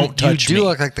don't touch me. You do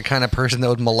look like the kind of person that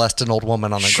would molest an old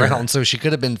woman on the ground, so she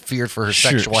could have been feared for her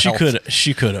sexual health.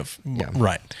 She could have. Yeah.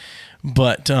 Right.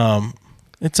 But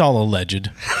it's all alleged.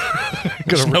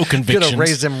 There's no convictions. Gonna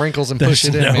raise them wrinkles and push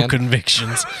it in, man. There's no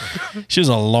convictions. She was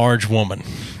a large woman.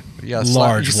 Yeah,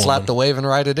 you slapped the wave and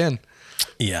ride it in.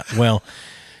 Yeah, well,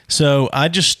 so I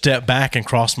just stepped back and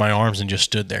crossed my arms and just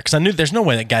stood there because I knew there's no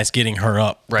way that guy's getting her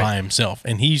up by himself.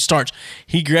 And he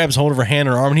grabs hold of her hand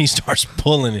or arm and he starts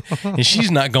pulling it, and she's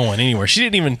not going anywhere. She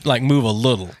didn't even like move a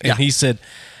little. And he said,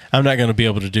 "I'm not going to be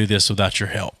able to do this without your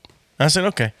help." I said,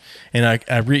 okay. And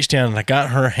I reached down and I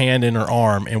got her hand in her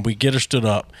arm and we get her stood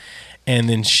up. And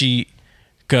then she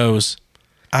goes,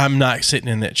 "I'm not sitting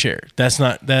in that chair. That's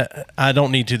not that. I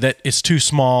don't need to. That it's too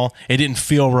small. It didn't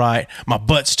feel right. My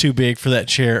butt's too big for that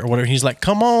chair or whatever." He's like,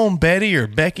 "Come on, Betty or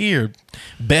Becky or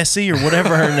Bessie or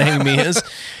whatever her name is.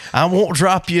 I won't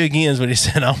drop you again," is what he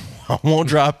said. I won't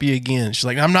drop you again. She's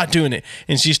like, "I'm not doing it."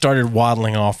 And she started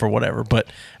waddling off or whatever. But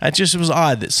it was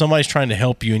odd that somebody's trying to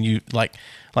help you and you like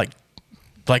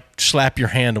slap your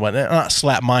hand away. Not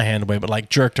slap my hand away, but like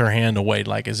jerked her hand away,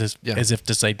 like as if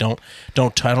to say, I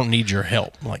don't need your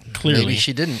help. Like clearly, maybe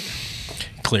she didn't.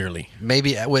 Clearly,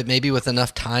 maybe with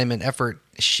enough time and effort,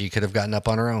 she could have gotten up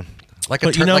on her own, like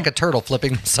a turtle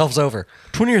flipping themselves over.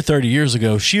 20 or 30 years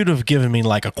ago, she would have given me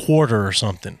like a quarter or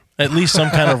something, at least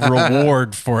some kind of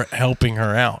reward for helping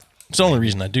her out. It's the only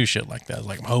reason I do shit like that.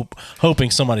 Like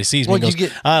hoping somebody sees me and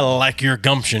goes, "I like your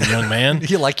gumption, young man."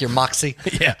 You like your moxie.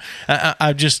 Yeah.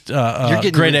 I just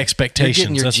great expectations. You're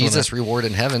getting your Jesus reward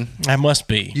in heaven. I must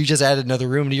be. You just added another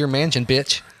room to your mansion,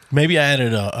 bitch. Maybe I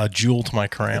added a jewel to my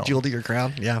crown. A jewel to your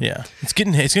crown? Yeah. Yeah. It's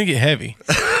gonna get heavy.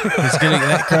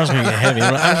 That crown's gonna get heavy.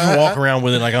 I just walk around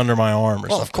with it like under my arm or something.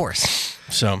 Well, of course.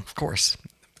 So. Of course.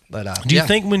 But do you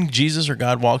think when Jesus or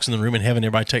God walks in the room in heaven,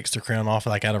 everybody takes their crown off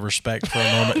like out of respect for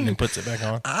a moment and then puts it back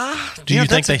on? Do you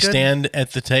think they stand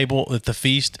at the table at the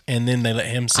feast and then they let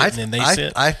him sit and then they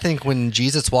sit? I think when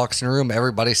Jesus walks in the room,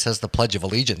 everybody says the Pledge of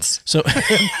Allegiance. So,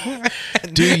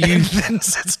 do you then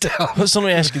sits down? So let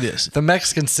me ask you this: the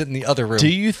Mexicans sit in the other room. Do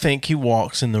you think he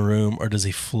walks in the room or does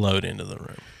he float into the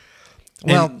room?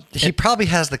 Well, he probably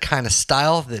has the kind of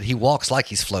style that he walks like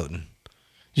he's floating.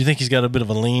 Do you think he's got a bit of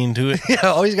a lean to it?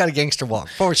 Yeah, he's got a gangster walk,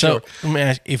 for sure. So, let me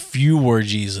ask, if you were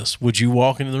Jesus, would you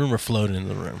walk into the room or float into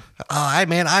the room? I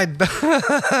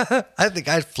think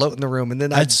I'd float in the room, and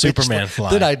then I'd Superman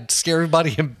fly. Then I'd scare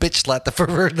everybody and bitch slap the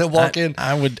pervert that walk in.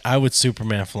 I would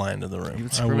Superman fly into the room. You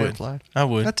would Superman fly? I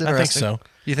would. That's interesting. I think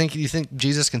so. You think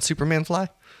Jesus can Superman fly?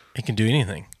 He can do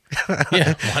anything.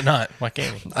 Yeah, why not? Why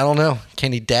can't he? I don't know.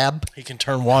 Can he dab? He can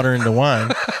turn water into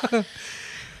wine.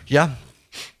 Yeah.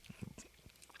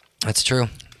 That's true.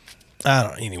 I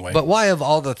don't. Anyway, but why of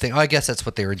all the things? I guess that's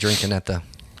what they were drinking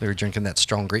They were drinking that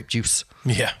strong grape juice.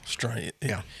 Yeah, strong.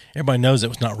 Yeah. Everybody knows it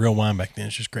was not real wine back then.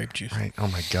 It's just grape juice. Right. Oh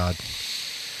my God.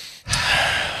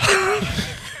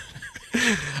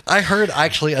 I heard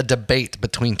actually a debate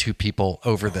between two people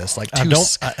over this, like I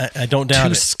don't doubt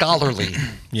two it. scholarly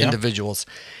individuals,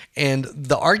 and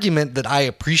the argument that I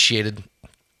appreciated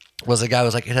was a guy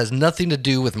was like, it has nothing to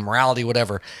do with morality,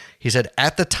 whatever. He said,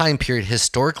 at the time period,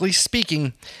 historically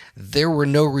speaking, there were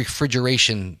no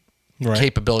refrigeration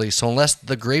capabilities. So unless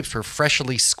the grapes were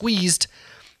freshly squeezed,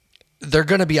 they're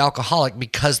going to be alcoholic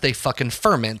because they fucking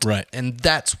ferment. Right. And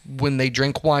that's when they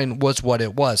drink wine was what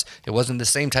it was. It wasn't the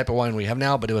same type of wine we have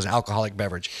now, but it was an alcoholic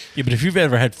beverage. Yeah, but if you've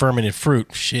ever had fermented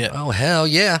fruit, shit. Oh, hell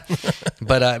yeah.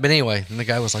 But anyway, and the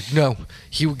guy was like, no,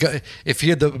 if he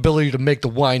had the ability to make the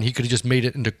wine, he could have just made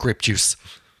it into grape juice.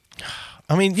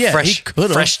 I mean, yeah, he could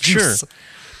have. Fresh juice. Sure.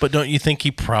 But don't you think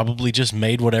he probably just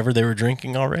made whatever they were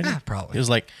drinking already? Yeah, probably. He was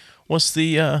like, what's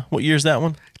the, what year's that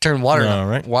one? Turned water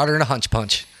into hunch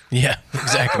punch. Yeah,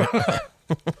 exactly.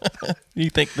 You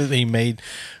think that he made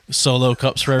solo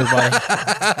cups for everybody?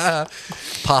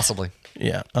 Possibly.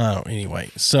 Yeah.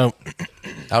 Anyway, so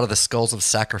out of the skulls of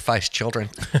sacrificed children.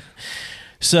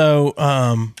 So,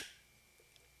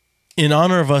 in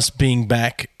honor of us being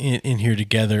back in here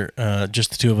together,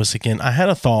 just the two of us again, I had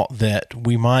a thought that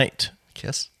we might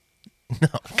kiss. No,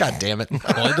 God damn it! No,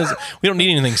 it doesn't. We don't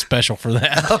need anything special for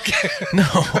that. Okay. No,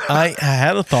 I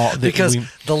had a thought that because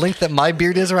the length that my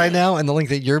beard is right now and the length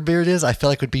that your beard is, I feel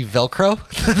like would be Velcro.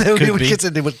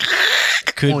 They would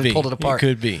could be pulled it apart. It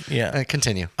could be. Yeah.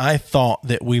 Continue. I thought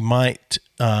that we might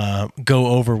go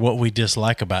over what we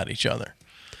dislike about each other.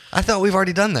 I thought we've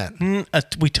already done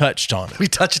that. We touched on it. We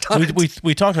touched on it.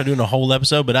 We talked about doing a whole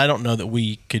episode, but I don't know that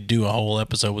we could do a whole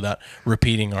episode without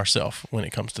repeating ourselves when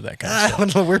it comes to that kind of stuff. I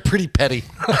don't know. We're pretty petty.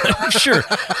 Sure.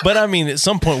 But I mean, at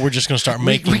some point, we're just going to start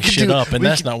making shit up, and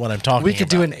that's not what I'm talking about. We could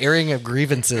do an airing of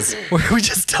grievances where we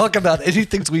just talk about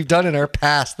anything we've done in our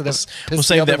past. We'll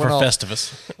save that for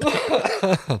Festivus.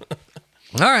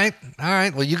 All right.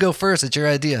 Well, you go first. It's your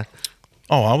idea.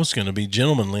 Oh, I was going to be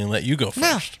gentlemanly and let you go first.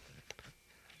 No.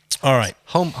 All right.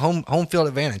 Home field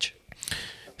advantage.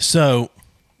 So,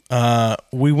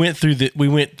 we went through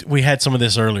we had some of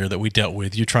this earlier that we dealt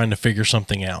with. You're trying to figure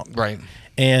something out. Right.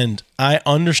 And I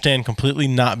understand completely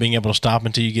not being able to stop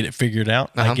until you get it figured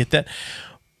out. I get that.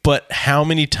 But how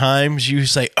many times you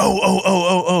say,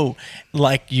 oh,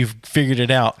 like you've figured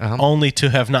it out, only to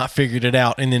have not figured it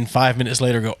out, and then 5 minutes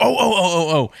later go,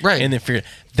 oh, right, and then figure it.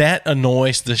 That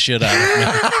annoys the shit out of me.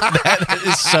 That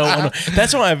is so annoying.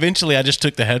 That's why eventually I just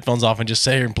took the headphones off and just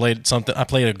sat here and played something. I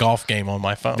played a golf game on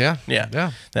my phone. Yeah.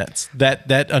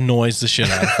 That annoys the shit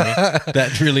out of me.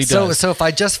 That really does. So if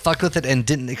I just fucked with it and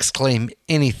didn't exclaim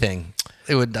anything,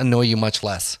 it would annoy you much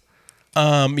less.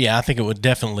 Yeah, I think it would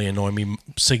definitely annoy me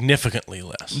significantly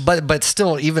less. But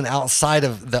still, even outside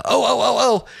of the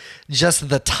just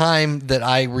the time that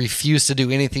I refuse to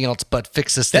do anything else but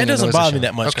fix this thing. That doesn't bother me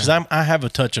that much because I have a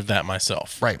touch of that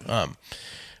myself. Right.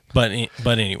 But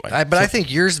anyway. I think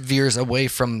yours veers away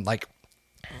from like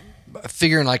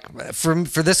figuring like for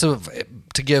this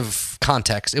to give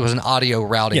context, it was an audio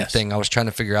routing thing I was trying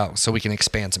to figure out so we can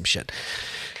expand some shit.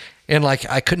 And like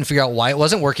I couldn't figure out why it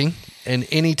wasn't working. And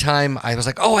anytime I was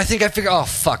like, I think I figured, oh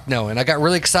fuck no. And I got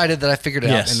really excited that I figured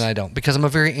it out, and then I don't, because I'm a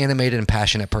very animated and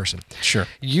passionate person. Sure.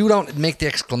 You don't make the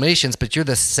exclamations, but you're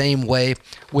the same way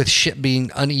with shit being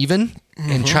uneven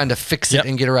and trying to fix it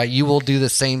and get it right. You will do the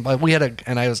same. We had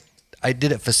I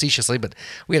did it facetiously, but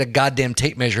we had a goddamn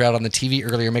tape measure out on the TV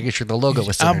earlier, making sure the logo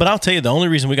was centered. But I'll tell you, the only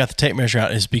reason we got the tape measure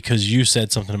out is because you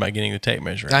said something about getting the tape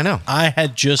measure out. I know. I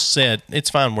had just said it's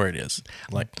fine where it is.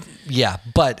 Like, yeah,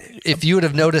 but if you would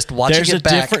have noticed watching it back,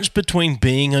 there's a difference between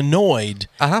being annoyed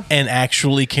and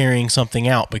actually carrying something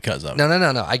out because of it.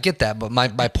 No. I get that, but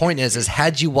my point is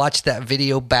had you watched that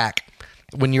video back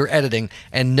when you're editing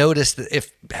and noticed that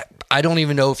if I don't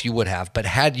even know if you would have, but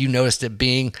had you noticed it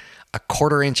being a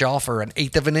 1/4 inch off or an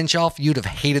 1/8 of an inch off, you'd have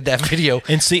hated that video.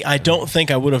 And see, I don't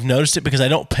think I would have noticed it because I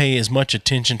don't pay as much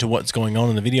attention to what's going on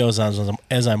in the videos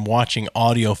as I'm watching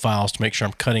audio files to make sure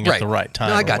I'm cutting at the right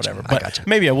time. No, I got whatever. You. But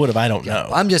maybe I would have. I don't know.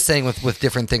 I'm just saying with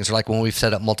different things, like when we've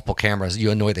set up multiple cameras,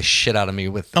 you annoy the shit out of me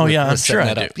with. Oh with, yeah, with I'm sure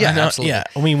I do. Yeah, absolutely. Yeah,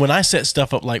 I mean when I set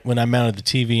stuff up, like when I mounted the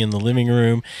TV in the living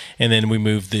room, and then we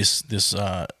moved this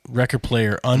record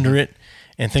player under it,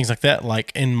 and things like that.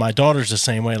 Like, and my daughter's the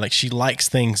same way. Like she likes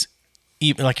things.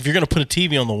 Even like if you're going to put a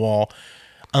TV on the wall,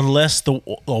 unless the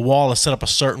wall is set up a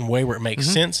certain way where it makes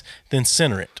sense, then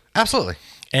center it. Absolutely.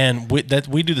 And we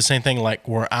do the same thing, like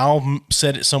where I'll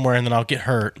set it somewhere and then I'll get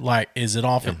her. Like, is it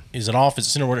off? Is it off? Is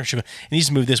it center? Where it needs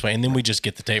to move this way, and then we just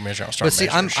get the tape measure. I'll start. But see,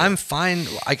 I'm fine.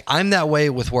 Like I'm that way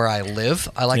with where I live.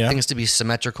 I like things to be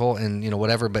symmetrical and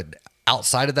whatever. But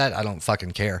outside of that, I don't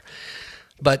fucking care.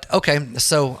 But okay,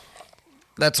 so.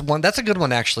 That's a good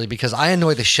one actually, because I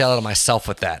annoy the shit out of myself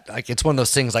with that. Like it's one of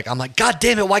those things. Like I'm like, God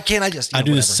damn it, why can't I just? I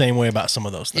do the same way about some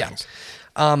of those things.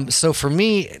 Yeah. So for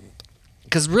me,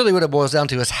 because really what it boils down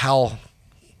to is how.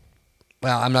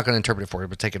 Well, I'm not going to interpret it for you,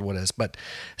 but take it what it is. But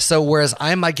so whereas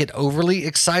I might get overly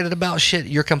excited about shit,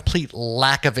 your complete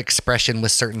lack of expression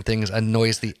with certain things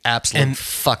annoys the absolute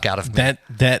fuck out of me.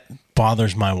 That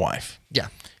bothers my wife. Yeah.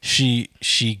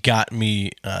 She got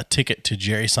me a ticket to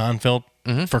Jerry Seinfeld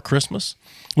for Christmas,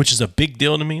 which is a big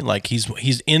deal to me. Like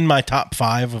he's in my top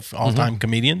 5 of all time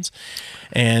comedians,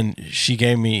 and she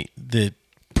gave me the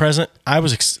present. I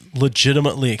was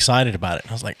legitimately excited about it.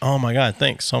 I was like, "Oh my god,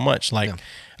 thanks so much!" Like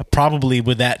probably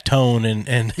with that tone and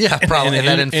probably and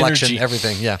that inflection, energy.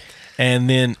 Everything, yeah. And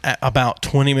then about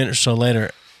 20 minutes or so later,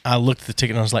 I looked at the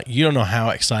ticket and I was like, "You don't know how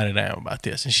excited I am about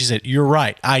this." And she said, "You're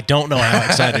right. I don't know how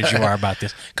excited you are about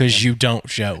this because you don't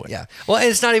show it." Yeah. Well,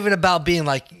 it's not even about being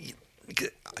like,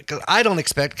 because I don't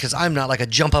expect, because I'm not like a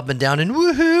jump up and down and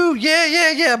woohoo,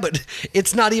 yeah. But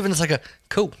it's not even, it's like a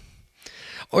cool.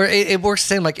 Or it works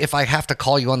the same like if I have to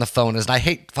call you on the phone, and I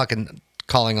hate fucking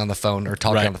calling on the phone or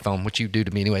talking on the phone, which you do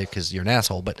to me anyway because you're an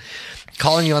asshole, but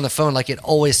calling you on the phone, like it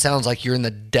always sounds like you're in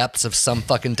the depths of some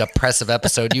fucking depressive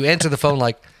episode. You answer the phone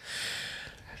like,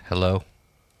 hello?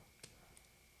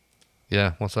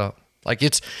 Yeah, what's up? Like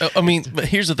it's... I mean, but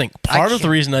here's the thing. Part of the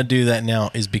reason I do that now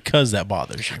is because that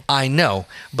bothers you. I know,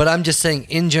 but I'm just saying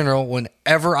in general,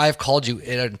 whenever I've called you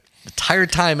in an entire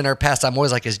time in our past, I'm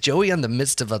always like, is Joey in the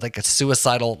midst of a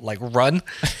suicidal run?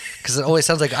 Because it always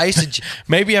sounds like I used to...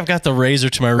 Maybe I've got the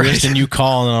razor to my wrist and you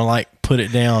call and I put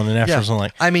it down and afterwards I'm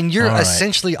like... I mean, you're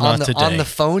essentially on the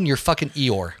phone, you're fucking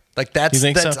Eeyore. Like that's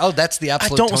the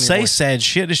absolute... I don't say sad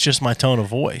shit, it's just my tone of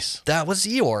voice. That was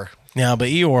Eeyore. Yeah, but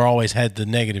Eeyore always had the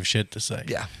negative shit to say.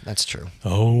 Yeah, that's true.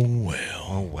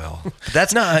 Oh well. But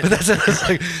that's not. But that's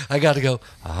like, I got to go.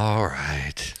 All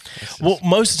right. Well,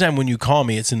 most of the time when you call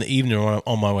me, it's in the evening or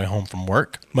on my way home from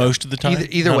work. Most of the time.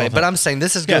 Either way, but I'm saying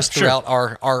this goes throughout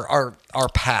our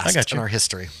past and our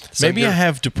history. So maybe I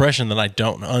have depression that I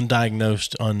don't,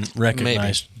 undiagnosed,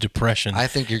 unrecognized depression. I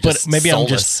think you're just maybe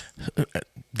soulless.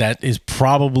 That is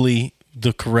probably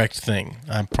the correct thing.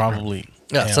 I'm probably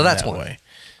so that's one way.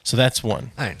 So that's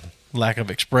one. Right. Lack of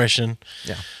expression.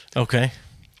 Yeah. Okay.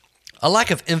 A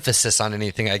lack of emphasis on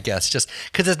anything, I guess, just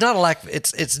because it's not a lack.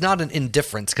 It's not an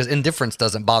indifference, because indifference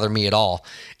doesn't bother me at all.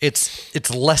 It's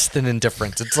less than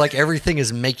indifference. It's like everything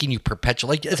is making you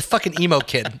perpetual. Like it's a fucking emo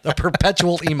kid, a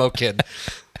perpetual emo kid.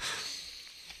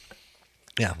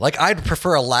 Yeah, like I'd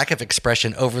prefer a lack of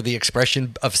expression over the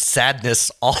expression of sadness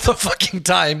all the fucking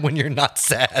time when you're not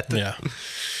sad. Yeah.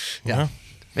 Yeah. Well.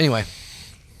 Anyway.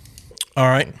 All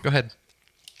right. Go ahead.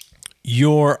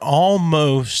 Your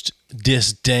almost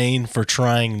disdain for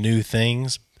trying new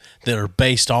things that are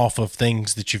based off of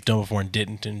things that you've done before and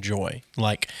didn't enjoy.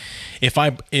 Like if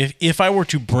I were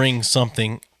to bring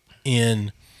something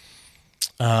in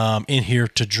here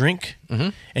to drink,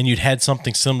 and you'd had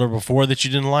something similar before that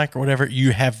you didn't like or whatever,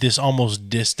 you have this almost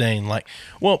disdain. Like,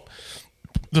 well,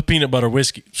 the peanut butter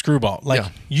whiskey Screwball,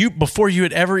 you before you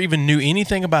had ever even knew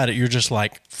anything about it, you're just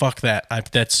like, fuck that,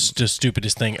 that's the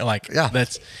stupidest thing. Like,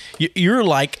 that's you're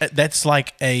like, that's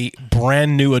like a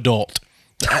brand new adult.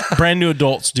 Brand new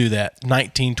adults do that.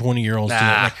 19, 20-year-olds do it.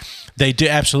 Like, they do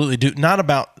absolutely do. Not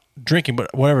about drinking,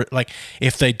 but whatever. Like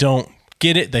if they don't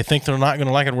get it. They think they're not going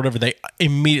to like it or whatever. They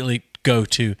immediately go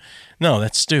to, no,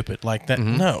 that's stupid. Like that.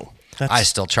 No. I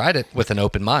still tried it with an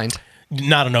open mind.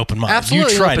 Not an open mind.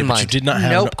 Absolutely you tried it, mind. but you did not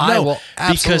have nope, I will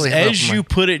because absolutely as you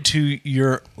put it to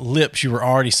your lips, you were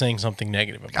already saying something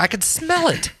negative about it. I could smell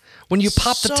it. When you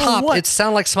pop the top, it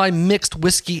sounded like somebody mixed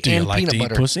whiskey and like peanut to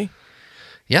butter. Eat pussy?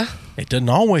 Yeah. It doesn't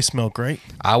always smell great.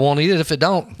 I won't eat it if it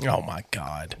don't. Oh my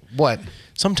God. What?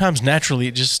 Sometimes naturally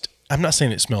it just, I'm not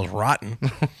saying it smells rotten.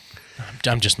 I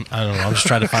don't know. I'm just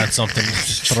trying to find something to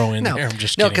throw in there. I'm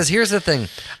just kidding. No, because here's the thing.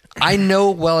 I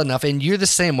know well enough, and you're the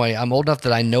same way. I'm old enough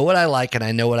that I know what I like and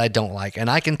I know what I don't like. And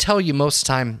I can tell you most of the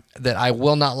time that I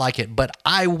will not like it, but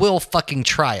I will fucking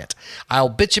try it. I'll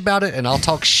bitch about it and I'll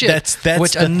talk shit, that's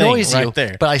which the annoys thing you, right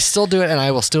there. But I still do it, and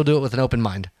I will still do it with an open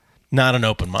mind. Not an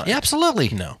open mind. Yeah, absolutely.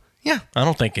 No. Yeah. I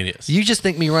don't think it is. You just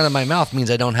think me running my mouth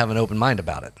means I don't have an open mind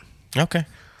about it. Okay.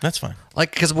 That's fine.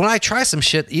 Like, because when I try some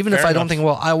shit, even if I don't think,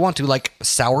 well, I want to, like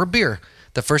sour beer.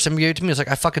 The first time you gave it to me, I was like,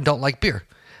 I fucking don't like beer.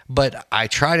 But I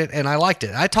tried it and I liked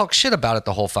it. I talk shit about it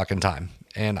the whole fucking time.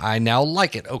 And I now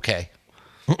like it. Okay.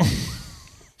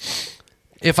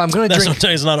 If I'm going to drink... That's what I'm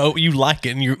saying. It's not, you like it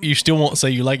and you still won't say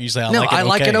you like it. You say, I like it okay. No, I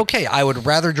like it okay. I would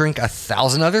rather drink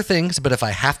 1,000 other things, but if I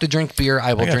have to drink beer,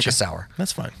 I will drink a sour.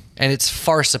 That's fine. And it's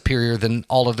far superior than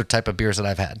all other type of beers that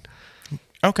I've had.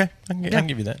 Okay, I can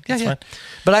give you that. That's fine.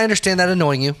 But I understand that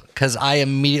annoying you because I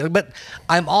immediately. But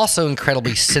I'm also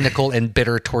incredibly cynical and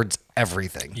bitter towards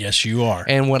everything. Yes, you are.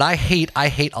 And when I hate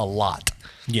a lot.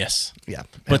 Yes. Yeah.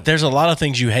 But there's a lot of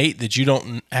things you hate that you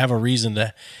don't have a reason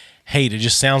to hate. It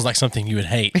just sounds like something you would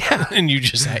hate. Yeah. And you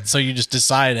just hate. So you just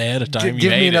decide ahead of time.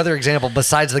 Give me another example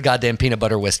besides the goddamn peanut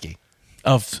butter whiskey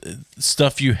of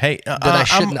stuff you hate. That I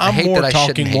shouldn't. I'm more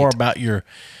talking more about your.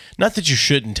 Not that you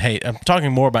shouldn't hate. I'm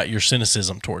talking more about your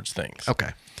cynicism towards things.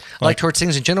 Okay. Like towards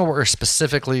things in general or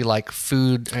specifically like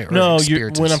food or no,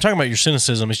 when I'm talking about your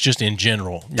cynicism, it's just in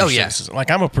general. Cynicism. Like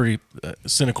I'm a pretty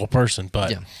cynical person,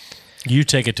 but you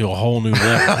take it to a whole new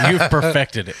level. You've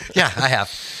perfected it. Yeah, I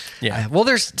have. Yeah. Well,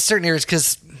 there's certain areas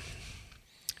because,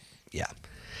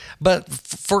 But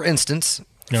for instance...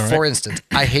 Right. For instance,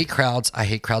 I hate crowds. I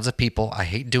hate crowds of people. I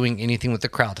hate doing anything with the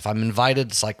crowd. If I'm invited,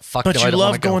 it's like, fuck no, I don't want to go. But you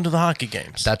love going to the hockey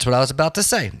games. That's what I was about to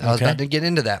say. I was about to get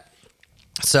into that.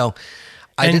 So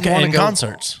I didn't want to go.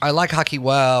 Concerts. I like hockey.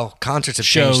 Well, concerts have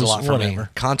changed a lot for me.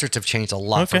 Concerts have changed a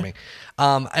lot for me.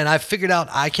 And I figured out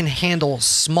I can handle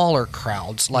smaller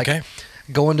crowds. Like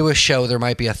going to a show, there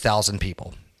might be 1,000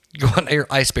 people. Going to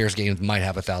Ice Bears games might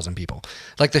have 1,000 people.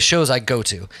 Like the shows I go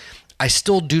to. I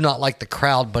still do not like the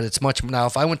crowd, but it's much... Now,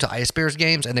 if I went to Ice Bears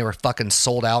games and they were fucking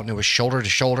sold out and it was shoulder to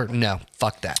shoulder, no,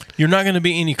 fuck that. You're not going to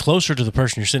be any closer to the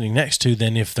person you're sitting next to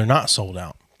than if they're not sold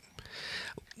out.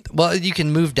 Well, you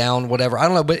can move down, whatever. I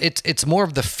don't know, but it's more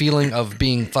of the feeling of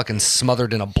being fucking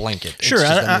smothered in a blanket. Sure,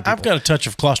 I've got a touch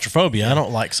of claustrophobia. I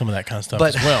don't like some of that kind of stuff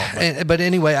as well. But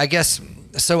anyway, I guess...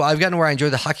 So I've gotten where I enjoy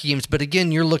the hockey games, but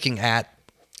again, you're looking at...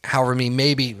 However,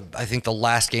 maybe I think the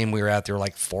last game we were at, there were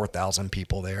like 4,000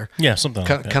 people there. Yeah, something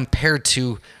like that. Compared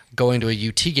to going to a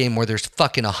UT game where there's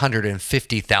fucking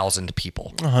 150,000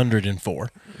 people.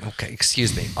 104. Okay,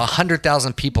 excuse me.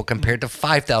 100,000 people compared to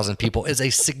 5,000 people is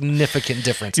a significant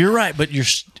difference. You're right, but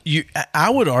I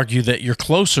would argue that you're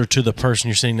closer to the person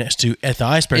you're sitting next to at the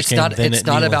Ice Bears game than at Neyland Stadium. It's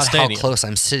not about how close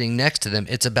I'm sitting next to them.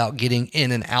 It's about getting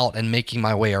in and out and making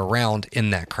my way around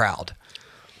in that crowd.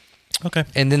 Okay.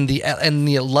 And then the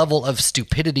level of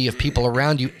stupidity of people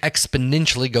around you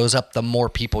exponentially goes up the more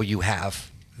people you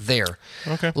have there.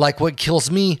 Okay. Like what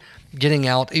kills me getting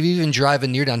out, even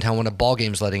driving near downtown when a ball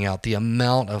game's letting out, the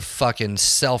amount of fucking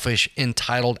selfish,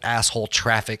 entitled asshole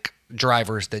traffic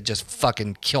drivers that just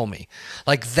fucking kill me.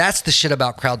 Like that's the shit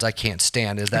about crowds I can't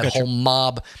stand is that whole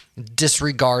mob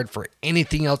disregard for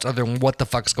anything else other than what the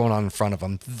fuck's going on in front of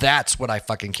them. That's what I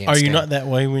fucking can't stand. Are you not that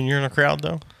way when you're in a crowd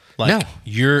though? Like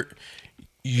no.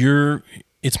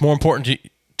 It's more important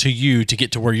to you to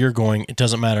get to where you're going. It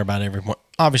doesn't matter about everyone.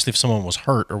 Obviously, if someone was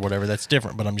hurt or whatever, that's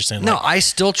different. But I'm just saying. No, I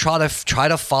still try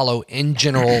to follow in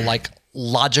general like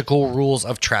logical rules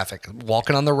of traffic.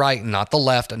 Walking on the right, not the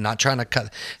left, and not trying to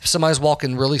cut. If somebody's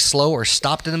walking really slow or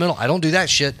stopped in the middle, I don't do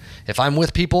that shit. If I'm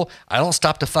with people, I don't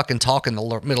stop to fucking talk in the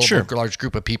middle of a large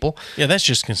group of people. Yeah, that's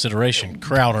just consideration,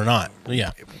 crowd or not.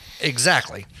 Yeah,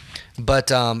 exactly.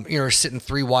 But you're sitting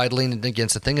three wide leaning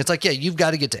against the thing. It's like, yeah, you've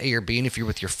got to get to A or B, and if you're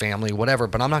with your family, whatever.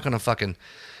 But I'm not going to fucking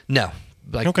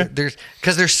like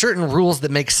there's certain rules that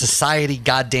make society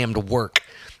goddamned work,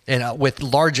 and with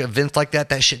large events like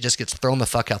that shit just gets thrown the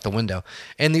fuck out the window.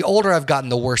 And the older I've gotten,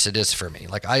 the worse it is for me.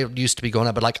 Like I used to be going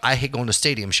up, but like I hate going to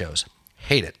stadium shows.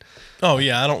 Hate it. Oh,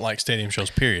 yeah, I don't like stadium shows,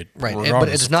 period. Right, but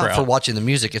it's not for watching the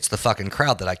music. It's the fucking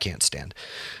crowd that I can't stand.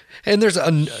 And there's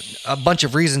a bunch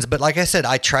of reasons, but like I said,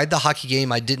 I tried the hockey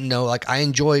game. I didn't know, like, I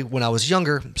enjoy when I was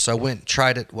younger, so I went,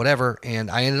 tried it, whatever,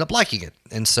 and I ended up liking it.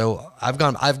 And so I've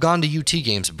gone to UT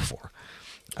games before.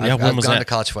 Yeah, when was that? I've gone to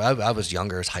college football. I was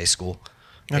younger, as high school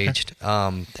aged,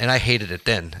 and I hated it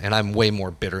then, and I'm way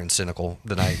more bitter and cynical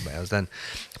than I was then.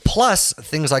 Plus,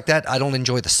 things like that, I don't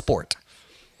enjoy the sport.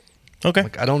 Okay.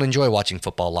 Like, I don't enjoy watching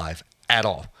football live at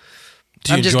all.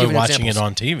 Do you enjoy watching it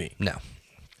on TV? No.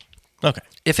 Okay.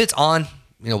 If it's on,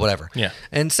 whatever. Yeah.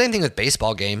 And same thing with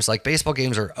baseball games. Like, baseball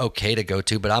games are okay to go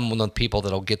to, but I'm one of the people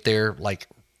that'll get there, like,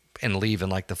 and leave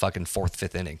in, like, the fucking 4th,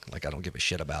 5th inning. Like, I don't give a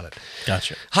shit about it.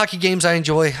 Gotcha. Hockey games I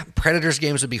enjoy. Predators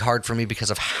games would be hard for me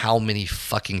because of how many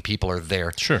fucking people are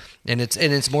there. Sure. And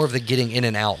it's more of the getting in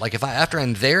and out. Like, after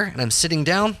I'm there and I'm sitting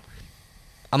down,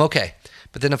 I'm okay.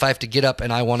 But then if I have to get up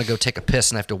and I want to go take a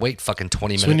piss and I have to wait fucking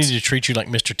 20 minutes. So we need to treat you like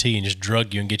Mr. T and just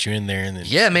drug you and get you in there. And then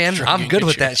yeah, man, I'm good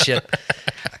with that shit.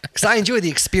 Because I enjoy the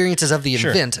experiences of the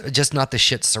event, just not the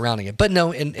shit surrounding it. But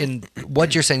no, in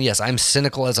what you're saying, yes, I'm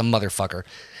cynical as a motherfucker.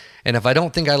 And if I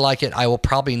don't think I like it, I will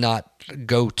probably not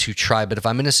go to try. But if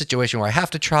I'm in a situation where I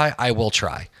have to try, I will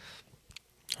try.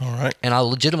 All right. And I'll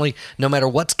legitimately, no matter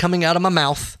what's coming out of my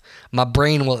mouth, my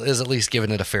brain is at least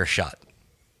giving it a fair shot.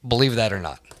 Believe that or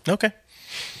not.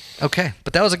 Okay,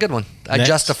 but that was a good one. I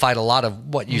justified a lot of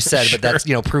what you said, but that's,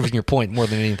 proving your point more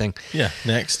than anything. Yeah,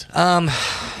 next.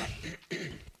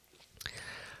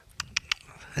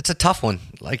 It's a tough one.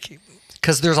 Like,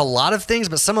 because there's a lot of things,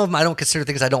 but some of them I don't consider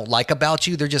things I don't like about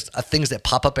you. They're just things that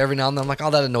pop up every now and then. I'm like, oh,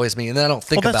 that annoys me, and then I don't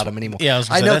think about them anymore. Yeah,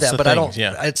 I know that, but I don't.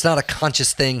 Yeah. It's not a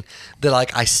conscious thing that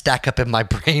like I stack up in my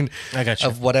brain. I got you.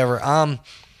 Of whatever.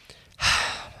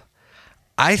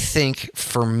 I think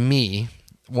for me,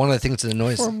 one of the things that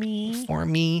annoys one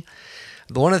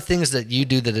of the things that you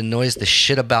do that annoys the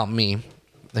shit about me.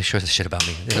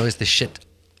 It annoys the shit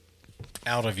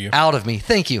out of you. Out of me.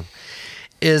 Thank you.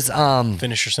 Is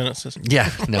finish your sentences?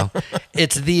 Yeah, no.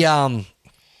 It's the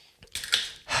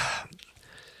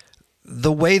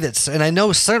way that's, and I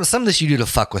know some of this you do to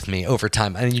fuck with me over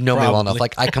time, and you know me well enough.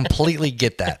 Like, I completely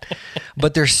get that.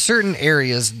 But there's certain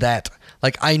areas that,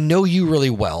 like, I know you really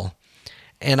well,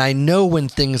 and I know when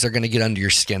things are going to get under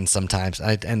your skin sometimes,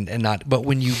 and not. But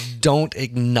when you don't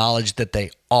acknowledge that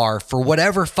they are, for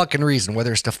whatever fucking reason,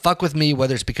 whether it's to fuck with me,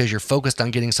 whether it's because you're focused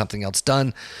on getting something else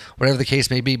done, whatever the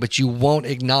case may be, but you won't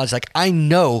acknowledge, like, I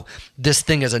know this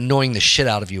thing is annoying the shit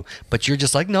out of you, but you're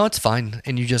just like, no, it's fine,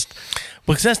 and you just...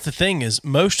 Because that's the thing is,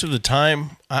 most of the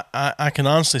time, I can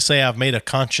honestly say I've made a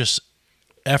conscious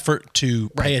effort to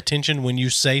pay attention when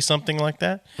you say something like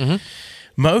that. Mm-hmm.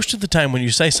 Most of the time when you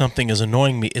say something is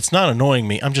annoying me, it's not annoying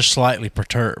me. I'm just slightly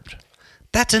perturbed.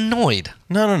 That's annoyed.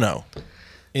 No.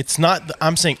 It's not.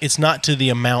 I'm saying it's not to the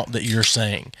amount that you're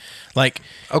saying. Like,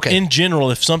 okay. In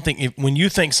general, when you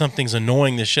think something's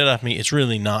annoying the shit out of me, it's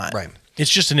really not. Right.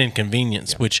 It's just an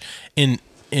inconvenience, which in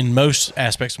most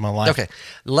aspects of my life. Okay.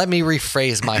 Let me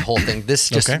rephrase my whole thing.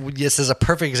 This is a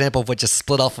perfect example of what just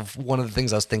split off of one of the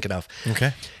things I was thinking of.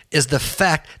 Okay. Is the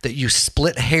fact that you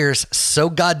split hairs so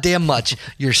goddamn much,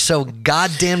 you're so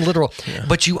goddamn literal,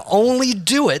 but you only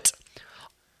do it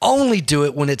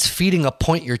when it's feeding a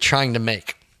point you're trying to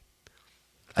make.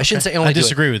 I shouldn't say only. I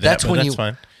disagree with that. That's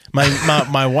fine.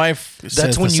 My wife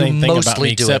says the same thing about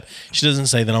me, except she doesn't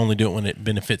say that I only do it when it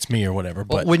benefits me or whatever.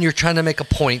 But when you're trying to make a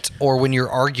point, or when you're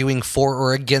arguing for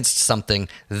or against something,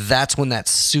 that's when that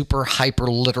super hyper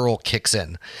literal kicks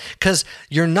in. Because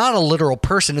you're not a literal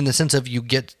person in the sense of you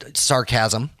get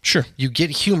sarcasm, sure, you get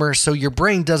humor, so your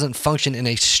brain doesn't function in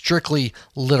a strictly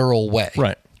literal way,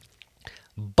 right?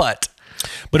 But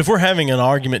if we're having an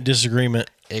argument, disagreement,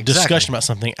 discussion about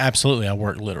something, absolutely, I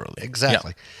work literally.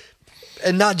 Exactly. Yep.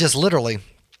 And not just literally,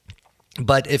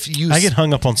 but if you... I get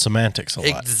hung up on semantics a lot.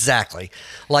 Exactly.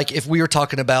 Like if we were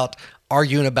talking about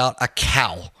arguing about a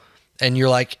cow, and you're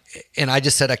like, and I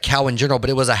just said a cow in general,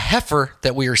 but it was a heifer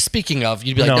that we were speaking of,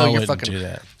 you'd be like, no, you're fucking... do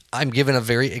that. I'm giving a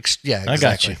very... exactly. I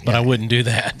got you, but I wouldn't do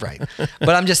that. Right. But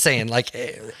I'm just saying, like,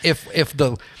 if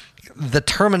the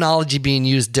terminology being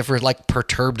used differs, like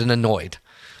perturbed and annoyed.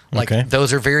 Like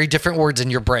those are very different words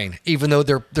in your brain, even though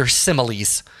they're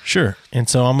similes. Sure. And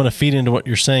so I'm going to feed into what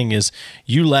you're saying is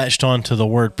you latched on to the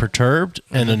word perturbed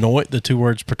and annoyed, the two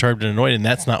words perturbed and annoyed, and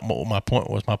that's not what my point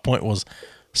was. My point was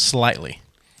slightly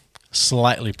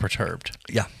perturbed.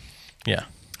 Yeah. Yeah.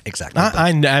 Exactly.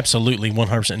 I absolutely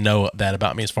 100% know that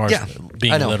about me as far as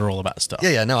being literal about stuff.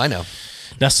 Yeah, no, I know.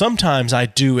 Now, sometimes I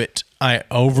do it, I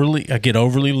get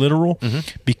overly literal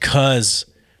because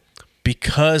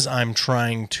I'm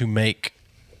trying to make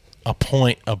a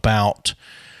point about,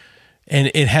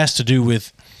 and it has to do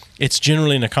with, it's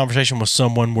generally in a conversation with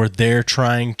someone where they're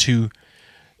trying to,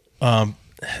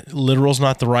 literal's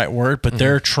not the right word, but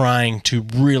they're trying to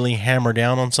really hammer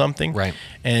down on something. Right.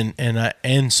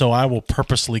 And so I will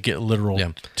purposely get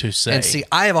literal to say. And see,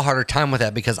 I have a harder time with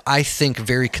that because I think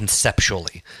very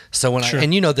conceptually. So when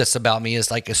and you know this about me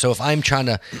is like, so if I'm trying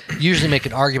to usually make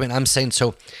an argument, I'm saying,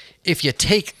 so if you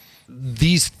take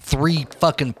these 3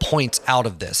 fucking points out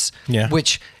of this,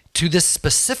 which to this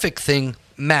specific thing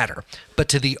matter, but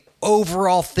to the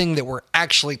overall thing that we're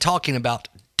actually talking about,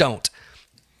 don't.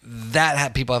 That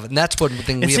have people have, and that's one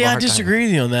thing. And see, I disagree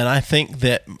with you on that. I think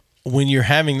that when you're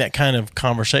having that kind of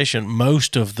conversation,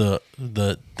 most of the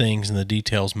things and the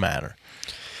details matter.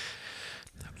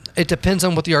 It depends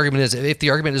on what the argument is. If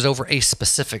the argument is over a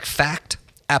specific fact,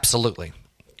 absolutely.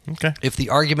 Okay. If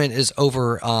the argument is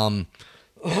over,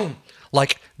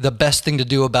 like the best thing to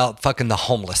do about fucking the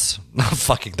homeless,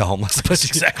 fucking the homeless. That's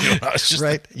exactly what I was just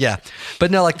right. Yeah. But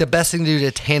no, like the best thing to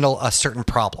do to handle a certain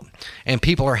problem. And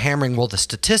people are hammering, well, the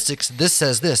statistics, this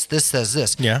says this says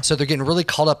this. Yeah. So they're getting really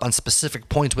caught up on specific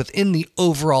points within the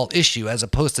overall issue, as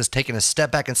opposed to taking a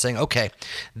step back and saying, okay,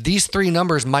 these 3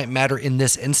 numbers might matter in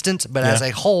this instance, but as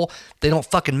a whole, they don't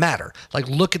fucking matter. Like,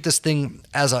 look at this thing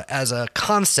as a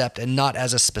concept and not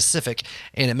as a specific,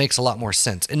 and it makes a lot more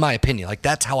sense, in my opinion. Like,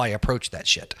 that's how I approach that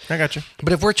shit. I got you.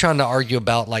 But if we're trying to argue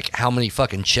about like how many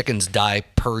fucking chickens die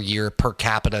per year per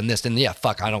capita and this, then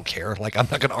fuck, I don't care. Like, I'm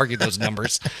not going to argue those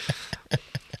numbers.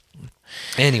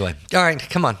 Anyway, all right,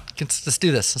 come on, let's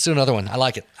do this. Let's do another one. I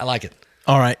like it.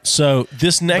 All right, so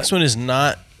this next one is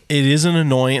not. It is an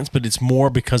annoyance, but it's more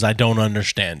because I don't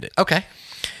understand it. Okay.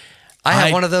 I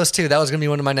have one of those too. That was going to be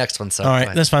one of my next ones. So all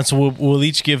right, that's fine. So we'll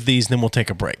each give these, then we'll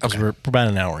take a break because we're about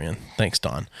an hour in. Thanks,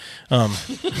 Don.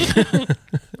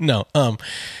 No,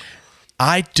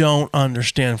 I don't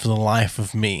understand for the life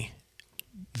of me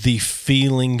the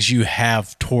feelings you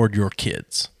have toward your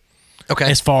kids. Okay.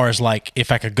 As far as like,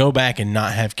 if I could go back and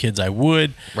not have kids, I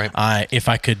would. Right. If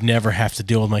I could never have to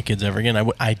deal with my kids ever again, I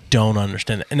would. I don't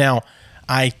understand it. Now,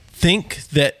 I think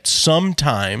that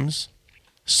sometimes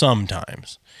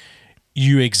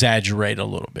you exaggerate a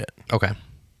little bit. Okay.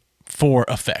 For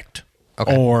effect.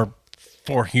 Okay. Or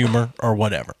for humor or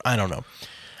whatever. I don't know.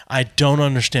 I don't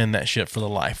understand that shit for the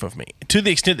life of me. To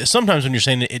the extent that sometimes when you're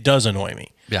saying it does annoy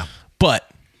me. Yeah. But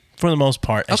for the most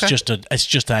part, it's just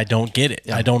that I don't get it.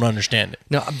 Yeah. I don't understand it.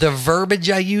 No, the verbiage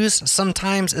I use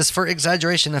sometimes is for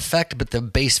exaggeration effect, but the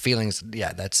base feelings,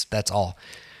 that's all.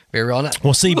 Very real.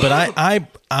 Well, see, but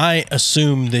I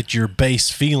assume that your base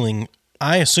feeling.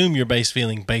 I assume your base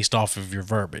feeling based off of your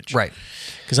verbiage, right?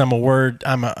 Because I'm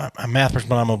a math person,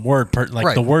 but I'm a word person.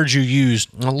 Like the words you use,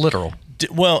 literal.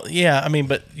 Well, yeah, I mean,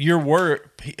 but your word,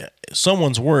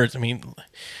 someone's words. I mean,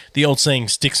 the old saying,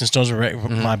 "Sticks and stones will break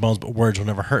my bones, but words will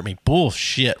never hurt me."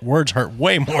 Bullshit. Words hurt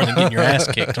way more than getting your ass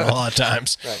kicked a lot of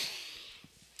times. Right.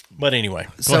 But anyway,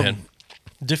 go ahead.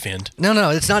 Defend.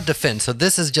 No, it's not defend. So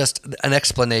this is just an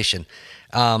explanation.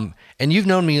 And you've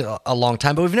known me a long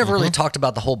time, but we've never really talked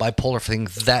about the whole bipolar thing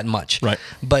that much. Right.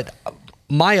 But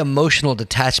my emotional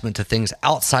detachment to things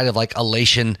outside of like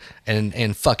elation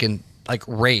and fucking like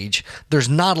rage, there's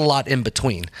not a lot in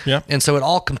between. Yeah. And so it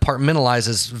all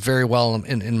compartmentalizes very well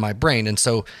in my brain. And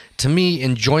so to me,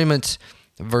 enjoyment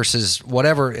versus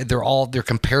whatever, they're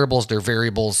comparables, they're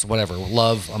variables, whatever,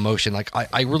 love, emotion. Like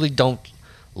I really don't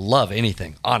love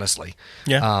anything, honestly.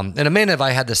 Yeah. And Amanda and I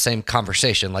had the same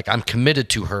conversation. Like, I'm committed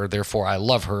to her, therefore I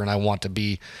love her and I want to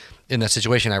be in that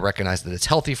situation. I recognize that it's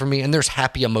healthy for me and there's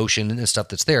happy emotion and stuff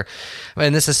that's there.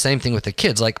 And this is the same thing with the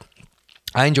kids. Like,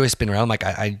 I enjoy spinning around. Like,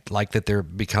 I like that they're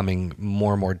becoming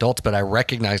more and more adults, but I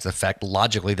recognize the fact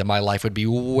logically that my life would be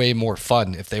way more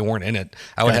fun if they weren't in it.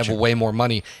 I would have way more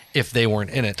money if they weren't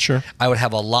in it. Sure. I would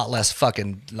have a lot less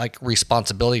fucking like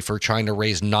responsibility for trying to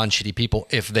raise non-shitty people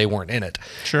if they weren't in it.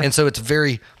 Sure. And so it's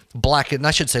very black, and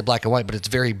I should say black and white, but it's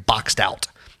very boxed out.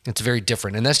 It's very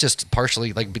different. And that's just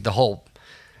partially like the whole,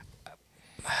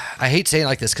 I hate saying it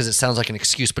like this because it sounds like an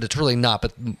excuse, but it's really not.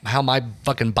 But how my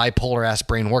fucking bipolar ass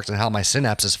brain works and how my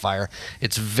synapses fire,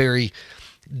 it's very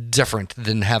different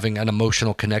than having an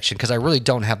emotional connection, because I really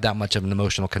don't have that much of an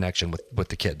emotional connection with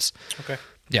the kids. Okay.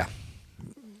 Yeah.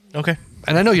 Okay.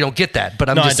 And I know you don't get that, but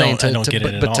I'm just saying to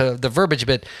the verbiage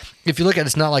bit, if you look at it,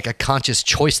 it's not like a conscious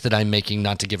choice that I'm making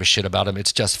not to give a shit about them.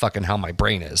 It's just fucking how my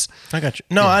brain is. I got you.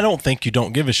 No, I don't think you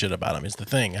don't give a shit about them is the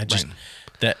thing. I just,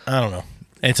 I don't know.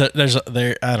 I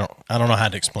don't know how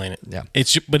to explain it. Yeah.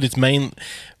 It's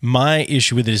my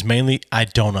issue with it is mainly I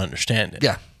don't understand it.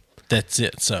 Yeah. That's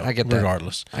it. So I get that.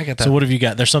 Regardless. I get that. So what have you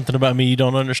got? There's something about me you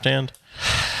don't understand?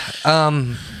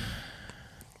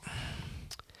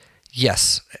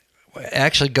 yes, it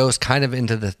actually goes kind of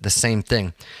into the same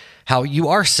thing. How you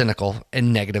are cynical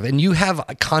and negative, and you have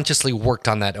consciously worked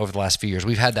on that over the last few years.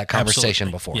 We've had that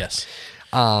conversation before. Yes.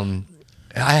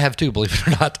 I have too, believe it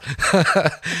or not.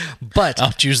 But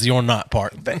I'll choose the or not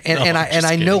part. And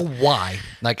I know why.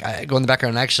 Like, I go in the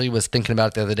background, I actually was thinking about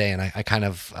it the other day, and I kind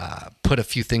of put a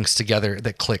few things together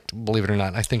that clicked, believe it or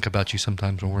not. I think about you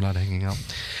sometimes when we're not hanging out.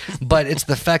 But it's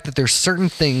the fact that there's certain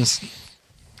things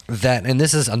that, and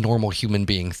this is a normal human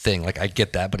being thing, like I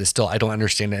get that, but it's still, I don't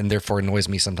understand it, and therefore annoys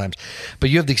me sometimes. But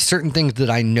you have these certain things that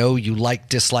I know you like,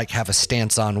 dislike, have a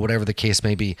stance on, whatever the case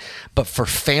may be. But for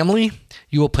family,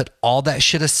 you will put all that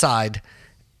shit aside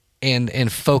and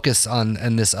focus on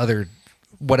this other,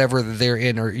 whatever they're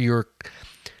in, or your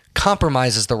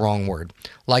compromise is the wrong word.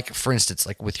 Like, for instance,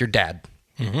 like with your dad,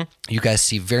 you guys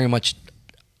see very much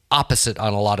opposite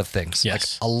on a lot of things.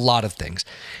 Yes. Like a lot of things.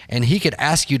 And he could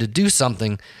ask you to do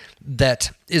something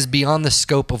that is beyond the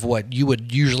scope of what you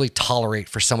would usually tolerate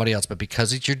for somebody else. But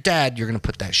because it's your dad, you're going to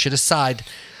put that shit aside.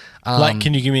 Like,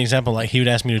 can you give me an example? Like, he would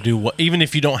ask me to do what, even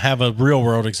if you don't have a real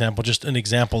world example, just an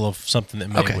example of something that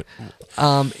may. Okay.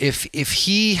 If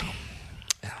he,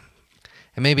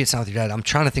 and maybe it's not with your dad, I'm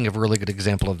trying to think of a really good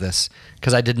example of this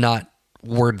because I did not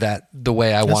word that the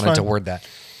way I wanted to word that.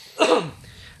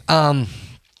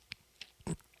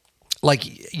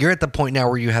 Like, you're at the point now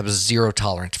where you have zero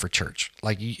tolerance for church.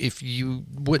 Like, if you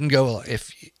wouldn't go,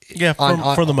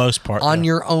 for the most part, on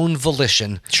your own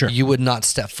volition, sure, you would not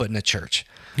step foot in a church.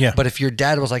 Yeah. But if your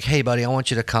dad was like, hey, buddy, I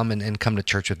want you to come and come to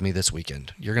church with me this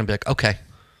weekend, you're going to be like, okay.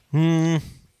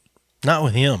 Not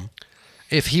with him.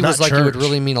 If he was like, it would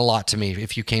really mean a lot to me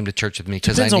if you came to church with me.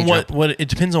 Because depends on what it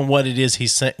depends on what it is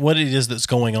he's saying, what it is that's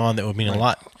going on that would mean a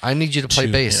lot. I need you to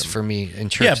play bass for me in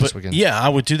church this weekend. Yeah, I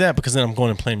would do that because then I'm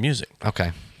going and playing music.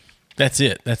 Okay. That's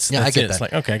it. That's I get it. that. It's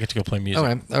like, okay, I get to go play music. All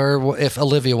right. Or if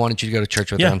Olivia wanted you to go to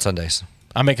church with her on Sundays.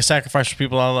 I make a sacrifice for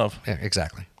people I love. Yeah,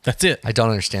 exactly. That's it. I don't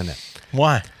understand that.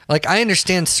 Why? Like, I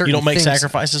understand certain things. You don't make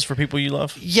sacrifices for people you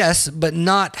love? Yes, but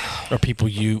not... Or people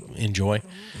you enjoy?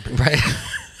 Right.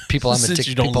 People I'm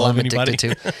addicted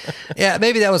to. Yeah,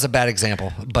 maybe that was a bad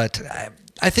example, but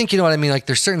I think you know what I mean. Like,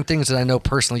 there's certain things that I know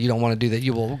personally you don't want to do that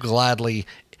you will gladly...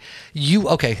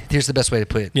 Okay, here's the best way to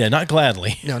put it. Yeah, not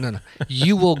gladly. No.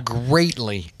 You will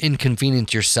greatly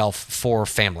inconvenience yourself for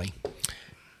family.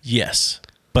 Yes,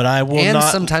 but I will and not...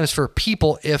 And sometimes for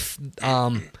people if...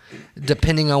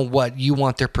 depending on what you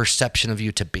want their perception of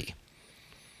you to be.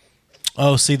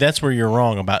 Oh, see, that's where you're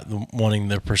wrong about wanting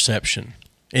their perception.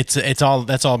 That's all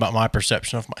about my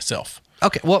perception of myself.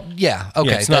 Okay, well, yeah, okay,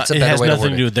 yeah, that's a better way to word it. It has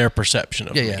nothing to do with their perception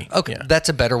of me. Yeah, okay, that's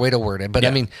a better way to word it. But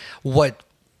I mean,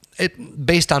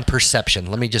 based on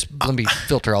perception, let me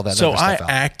filter all that. So other stuff out.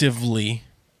 Actively,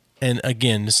 and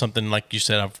again, this is something like you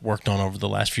said I've worked on over the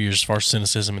last few years as far as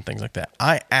cynicism and things like that.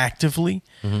 I actively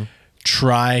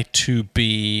try to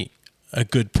be a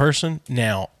good person.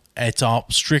 Now, it's all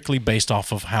strictly based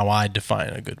off of how I define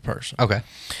a good person. Okay.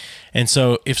 And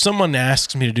so if someone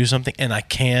asks me to do something and I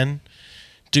can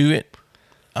do it,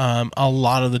 a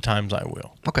lot of the times I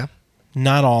will. Okay.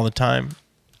 Not all the time.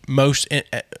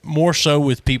 More so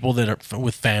with people that are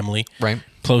with family. Right.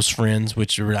 Close friends,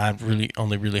 which I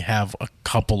only really have a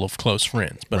couple of close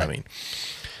friends. But right.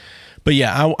 But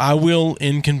yeah, I will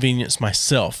inconvenience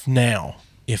myself. Now,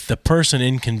 if the person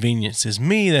inconveniences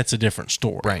me, that's a different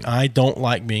story. Right. I don't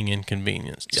like being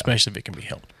inconvenienced, especially if it can be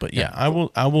helped. But yeah, I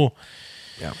will.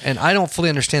 Yeah. And I don't fully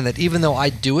understand that. Even though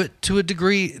I do it to a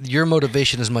degree, your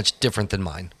motivation is much different than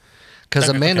mine. Because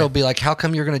Amanda will be like, how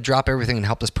come you're going to drop everything and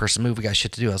help this person move? We got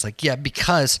shit to do. I was like, yeah,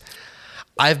 because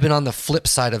I've been on the flip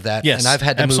side of that. Yes, and I've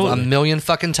had to move a million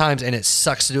fucking times, and it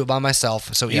sucks to do it by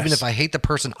myself. So even if I hate the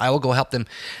person, I will go help them.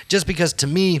 Just because to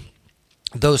me,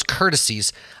 those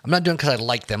courtesies, I'm not doing it because I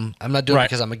like them. I'm not doing it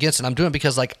because I'm against it. I'm doing it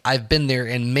because like I've been there,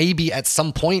 and maybe at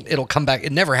some point it'll come back.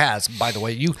 It never has, by the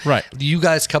way. You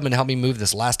guys come and help me move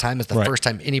this last time is the first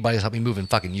time anybody's helped me move in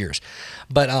fucking years.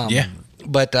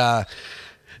 But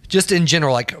just in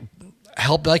general, like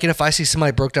help. Like, and if I see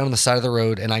somebody broke down on the side of the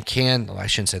road, and I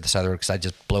shouldn't say the side of the road because I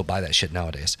just blow by that shit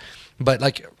nowadays. But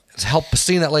like, help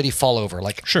seeing that lady fall over.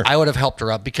 Like, sure, I would have helped her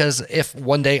up because if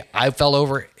one day I fell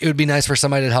over, it would be nice for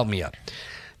somebody to help me up.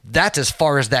 That's as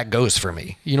far as that goes for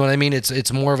me. You know what I mean?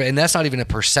 It's more of and that's not even a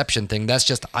perception thing. That's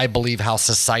just I believe how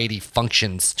society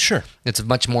functions. Sure, it's a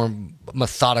much more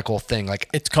methodical thing. Like,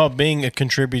 it's called being a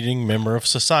contributing member of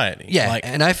society. Yeah, like,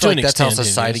 and I feel like that's how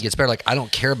society gets better. Like, I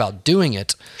don't care about doing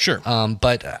it. Sure,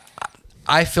 but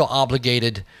I feel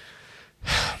obligated.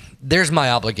 There's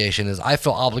my obligation is I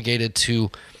feel obligated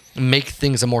to make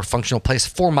things a more functional place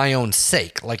for my own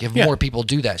sake. Like, if more people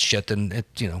do that shit, then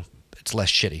it's less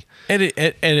shitty. And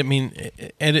I mean,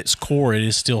 at its core, it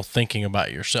is still thinking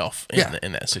about yourself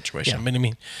in that situation. Yeah. But I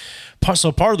mean, part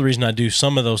of the reason I do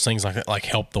some of those things like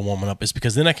help the woman up is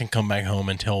because then I can come back home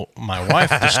and tell my wife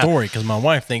the story, because my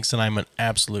wife thinks that I'm an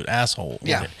absolute asshole.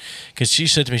 Yeah. Because she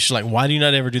said to me, she's like, "Why do you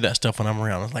not ever do that stuff when I'm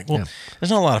around?" I was like, "Well,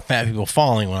 there's not a lot of fat people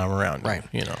falling when I'm around, right?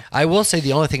 You know." I will say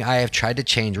the only thing I have tried to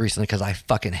change recently, because I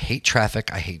fucking hate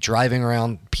traffic. I hate driving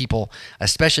around people,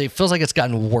 especially. It feels like it's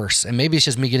gotten worse, and maybe it's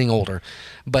just me getting older.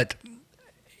 But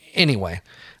anyway,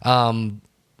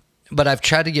 but I've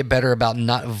tried to get better about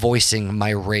not voicing my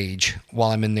rage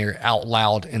while I'm in there out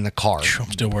loud in the car.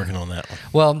 I'm still working on that one.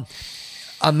 Well,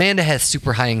 Amanda has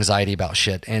super high anxiety about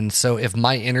shit. And so if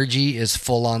my energy is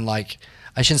full on, like,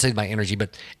 I shouldn't say my energy,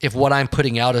 but if what I'm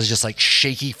putting out is just like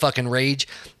shaky fucking rage,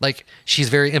 like, she's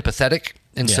very empathetic.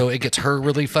 And so it gets her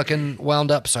really fucking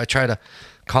wound up. So I try to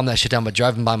calm that shit down. But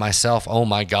driving by myself, oh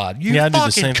my God, you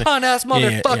fucking cunt-ass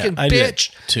motherfucking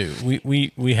bitch. Too.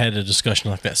 We had a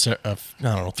discussion like that, I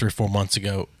don't know, 3 or 4 months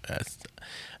ago.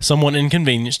 Someone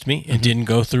inconvenienced me and didn't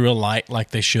go through a light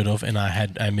like they should have, and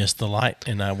I missed the light,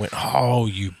 and I went, "Oh,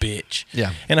 you bitch!"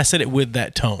 Yeah, and I said it with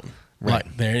that tone, right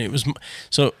there. It was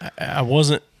so I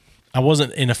wasn't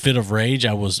in a fit of rage.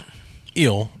 I was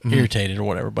ill, irritated, or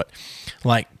whatever. But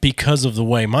like, because of the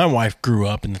way my wife grew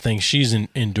up and the things she's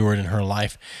endured in her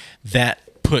life,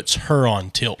 that puts her on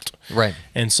tilt, right?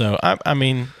 And so I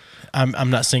mean, I'm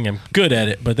not saying I'm good at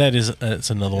it, but it's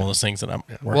another one of those things that I'm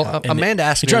working on. Amanda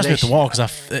asked me. It drives me at the wall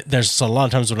because there's a lot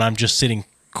of times when I'm just sitting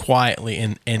quietly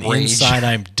and inside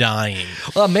I'm dying.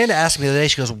 Well, Amanda asked me the other day,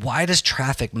 she goes, "Why does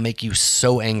traffic make you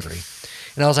so angry?"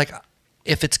 And I was like,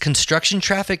 if it's construction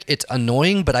traffic, it's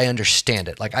annoying, but I understand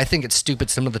it. Like, I think it's stupid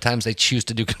some of the times they choose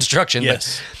to do construction.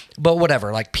 Yes. But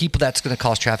whatever, like, people, that's going to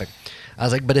cause traffic. I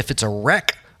was like, but if it's a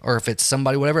wreck, or if it's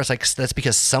somebody, whatever, it's like, that's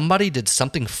because somebody did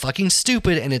something fucking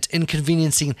stupid and it's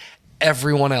inconveniencing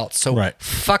everyone else. So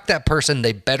fuck that person.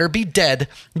 They better be dead,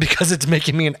 because it's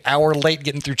making me an hour late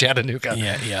getting through Chattanooga.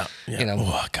 Yeah. You know?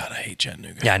 Oh God, I hate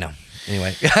Chattanooga. Yeah, I know.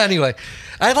 Anyway,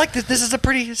 I like this. This is a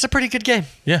pretty good game.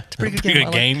 Yeah, it's a pretty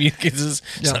good game. It's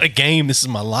not a game. This is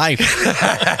my life.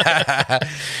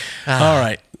 All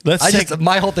right,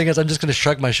 my whole thing is I'm just going to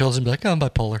shrug my shoulders and be like, oh, I'm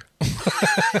bipolar.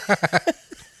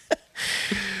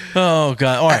 Oh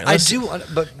God! All right, I do,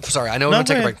 but sorry, I know we're gonna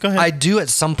take a break. Go ahead. I do at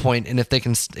some point, and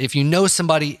if you know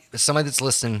somebody that's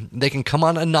listening, they can come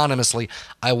on anonymously.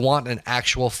 I want an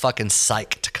actual fucking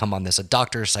psych to come on this, a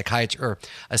doctor, a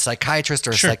psychiatrist,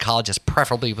 or a psychologist,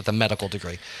 preferably with a medical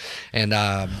degree, and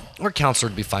or counselor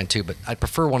would be fine too. But I'd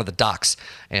prefer one of the docs,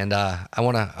 and I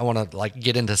wanna like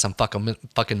get into some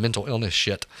fucking mental illness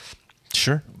shit.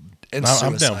 Sure. And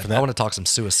I'm down for that. I want to talk some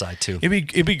suicide too.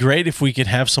 It'd be great if we could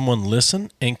have someone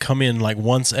listen and come in like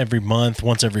once every month,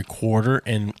 once every quarter,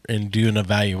 and do an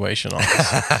evaluation on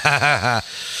this.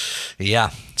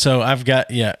 Yeah. So I've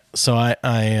got So I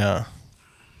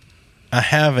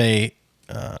have a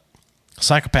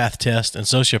psychopath test and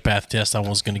sociopath test I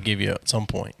was going to give you at some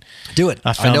point. Do it.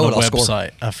 I found a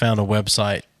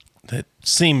website that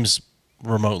seems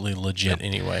remotely legit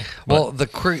anyway. Well,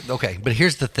 okay, but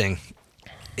here's the thing.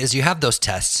 Is you have those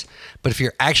tests, but if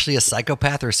you're actually a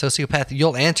psychopath or a sociopath,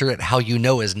 you'll answer it how you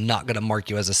know is not going to mark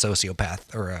you as a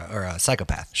sociopath or a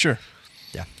psychopath. Sure.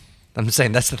 Yeah. I'm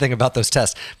saying that's the thing about those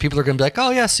tests. People are going to be like,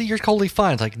 oh, yeah, see, you're totally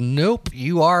fine. It's like, nope,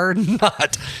 you are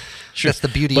not. Sure. That's the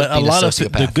beauty of being a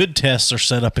sociopath. But a lot of the good tests are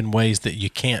set up in ways that you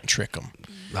can't trick them.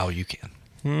 Oh, you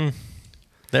can.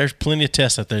 There's plenty of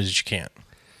tests out there that you can't.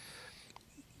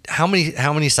 How many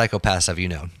psychopaths have you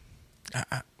known?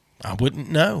 I wouldn't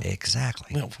know.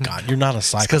 Exactly. Oh, God, you're not a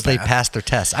psychopath. Because they passed their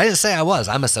test. I didn't say I was.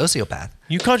 I'm a sociopath.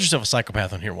 You called yourself a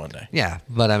psychopath on here one day. Yeah,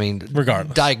 but I mean,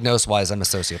 regardless. Diagnosed-wise, I'm a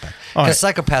sociopath. Because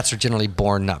psychopaths are generally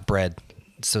born, not bred.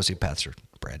 Sociopaths are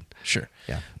bred. Sure.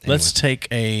 Yeah. Anyway. Let's take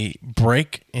a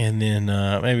break, and then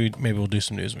maybe we'll do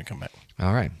some news when we come back.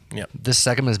 All right. Yep. This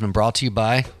segment has been brought to you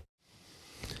by...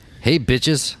 Hey,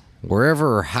 bitches.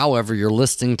 Wherever or however you're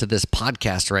listening to this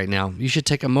podcast right now, you should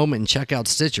take a moment and check out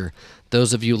Stitcher.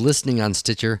 Those of you listening on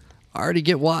Stitcher already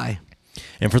get why.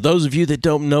 And for those of you that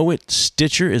don't know it,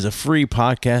 Stitcher is a free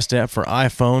podcast app for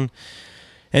iPhone,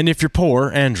 and if you're poor,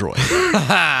 Android.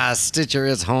 Stitcher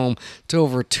is home to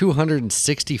over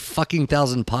 260 fucking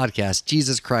thousand podcasts.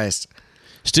 Jesus Christ.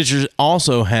 Stitcher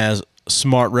also has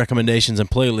smart recommendations and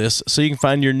playlists, so you can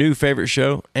find your new favorite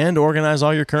show and organize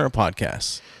all your current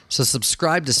podcasts. So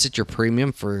subscribe to Stitcher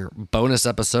Premium for bonus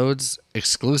episodes,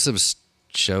 exclusive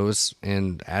shows,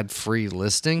 and ad-free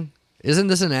listing. Isn't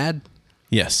this an ad?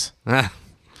 Yes.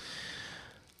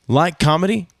 Like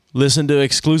comedy? Listen to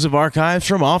exclusive archives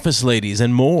from Office Ladies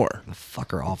and more.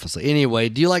 Fucker Office. Anyway,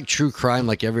 do you like true crime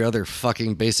like every other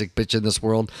fucking basic bitch in this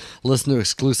world? Listen to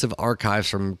exclusive archives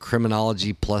from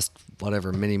Criminology plus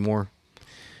whatever, many more.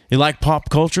 You like pop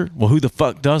culture? Well, who the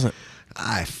fuck doesn't?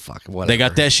 Whatever. They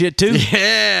got that shit too?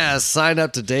 Yeah, sign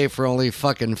up today for only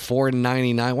fucking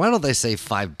 $4.99. Why don't they say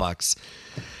 $5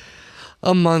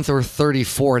 a month or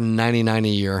 $34.99 a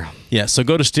year? Yeah, so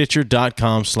go to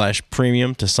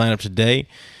Stitcher.com/premium to sign up today.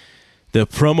 The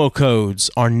promo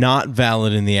codes are not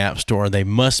valid in the App Store. They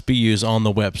must be used on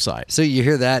the website. So you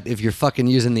hear that? If you're fucking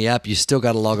using the app, you still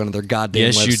got to log onto their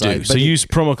goddamn website. Yes, you do. So use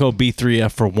promo code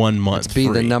B3F for 1 month free.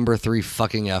 Be the number 3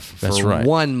 fucking F for That's right.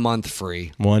 1 month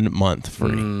free. 1 month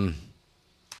free.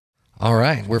 All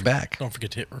right, we're back. Don't forget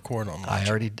to hit record on that. I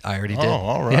already did. Oh,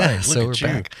 all right. Yeah, Look so we're at you.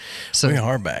 back. So we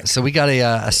are back. So we got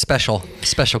a special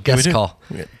guest call.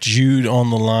 We got Jude on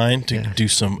the line to do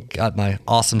some Got my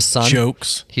awesome son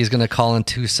jokes. He's gonna call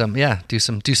into some do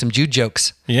some Jude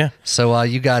jokes. Yeah. So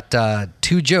you got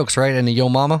 2 jokes, right? And a yo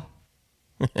mama.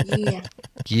 Yeah.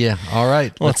 Yeah. All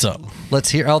right. What's up?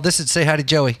 Let's hear. Oh, this is say hi to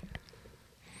Joey.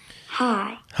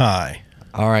 Hi. Hi.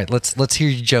 All right. Let's hear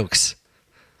your jokes.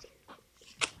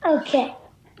 Okay.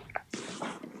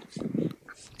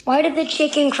 Why did the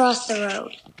chicken cross the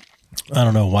road? I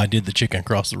don't know. Why did the chicken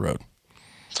cross the road?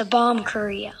 To bomb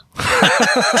Korea.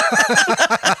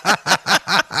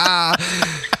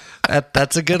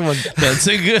 That's a good one. That's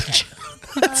a good joke.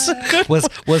 That's a good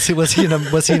Was he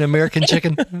an American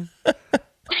chicken?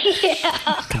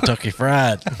 Yeah. Kentucky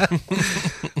Fried.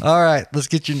 All right. Let's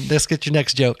get your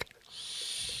next joke.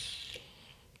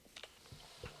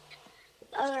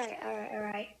 All right.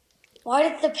 Why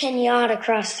did the pinata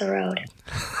cross the road?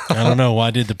 I don't know. Why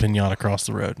did the pinata cross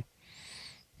the road?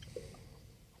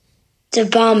 To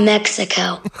bomb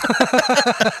Mexico.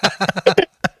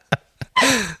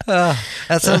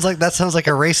 That sounds like a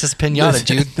racist pinata,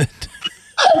 Jude.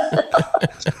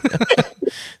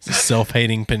 It's a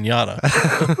self-hating pinata.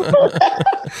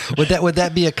 Would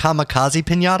that be a kamikaze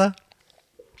pinata?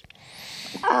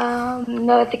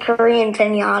 No, it's a Korean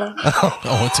pinata.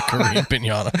 Oh, it's a Korean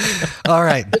pinata. All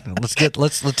right,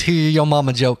 let's hear your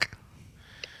mama joke.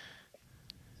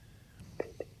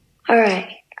 All right.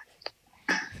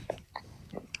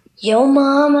 Yo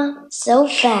mama, so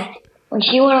fat. When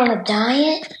she went on a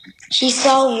diet, she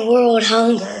solved world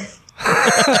hunger.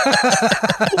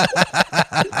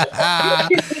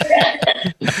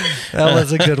 That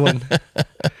was a good one.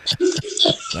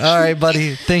 All right,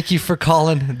 buddy. Thank you for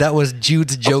calling. That was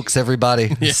Jude's jokes,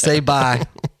 everybody. Yeah. Say bye.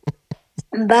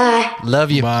 Bye.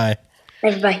 Love you. Bye.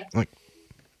 Bye.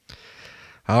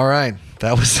 All right.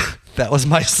 That was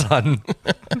my son.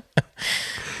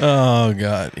 Oh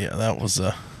God. Yeah,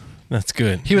 that's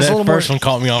good. He was that a little first one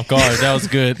caught me off guard. That was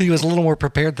good. He was a little more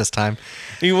prepared this time.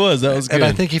 He was. That was good. And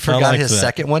I think he forgot his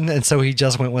second one, and so he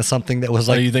just went with something that was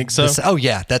like. Oh, you think so? Oh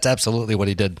yeah, that's absolutely what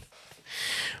he did.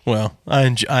 Well,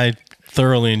 I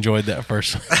thoroughly enjoyed that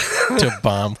first one. To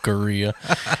bomb Korea.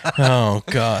 Oh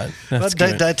God, that's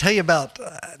good. Did I tell you about?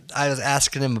 I was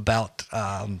asking him about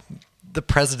the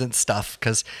president stuff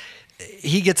because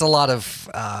he gets a lot of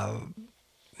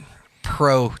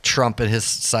pro-Trump at his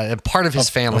side, and part of his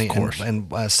family, of course.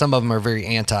 and some of them are very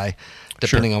anti,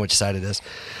 depending on which side it is.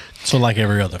 So like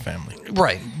every other family,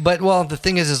 right? But the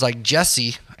thing is like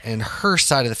Jessie and her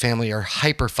side of the family are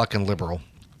hyper fucking liberal.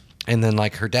 And then,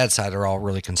 like, her dad's side are all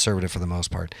really conservative for the most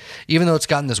part. Even though it's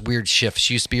gotten this weird shift.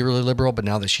 She used to be really liberal, but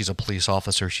now that she's a police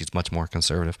officer, she's much more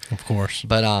conservative. Of course.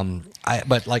 But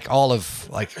but like all of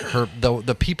like her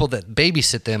the people that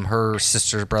babysit them, her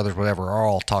sisters, brothers, whatever, are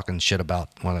all talking shit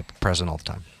about the president all the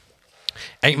time.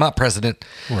 Ain't my president,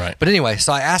 right? But anyway,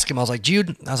 so I asked him. I was like,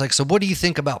 Jude, so what do you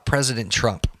think about President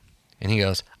Trump? And he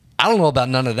goes, I don't know about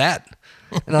none of that.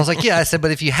 And I was like, yeah. I said,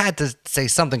 but if you had to say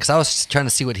something, because I was trying to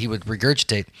see what he would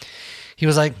regurgitate. He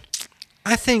was like,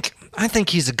 I think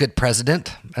he's a good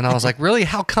president. And I was like, really?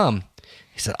 How come?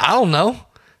 He said, I don't know.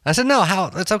 I said, no, how?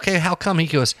 That's okay. How come? He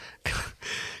goes,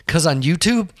 because on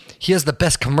YouTube, he has the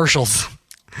best commercials.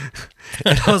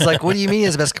 And I was like, what do you mean he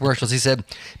has the best commercials? He said,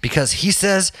 because he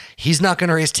says he's not going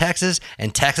to raise taxes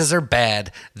and taxes are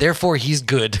bad. Therefore, he's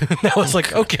good. And I was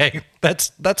like, okay,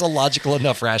 that's a logical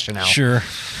enough rationale. Sure.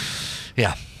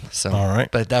 Yeah. So, all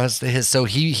right. But that was his. So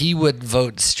he would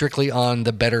vote strictly on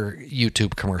the better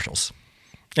YouTube commercials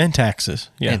and taxes.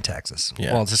 Yeah. And taxes.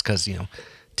 Yeah. Well, just because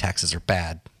taxes are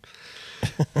bad.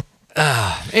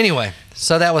 Anyway,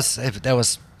 so that was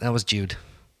Jude.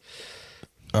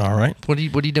 All right. What are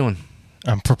you doing?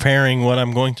 I'm preparing what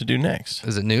I'm going to do next.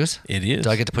 Is it news? It is. Do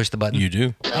I get to push the button? You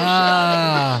do.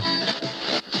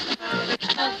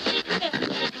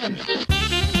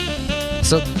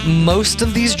 So most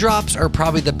of these drops are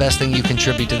probably the best thing you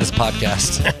contribute to this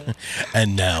podcast.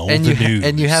 And now and the news.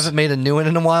 And you haven't made a new one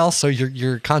in a while, so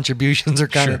your contributions are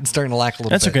kind of starting to lack a little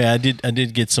bit. That's okay. I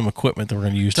did get some equipment that we're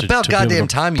going to use. It's about goddamn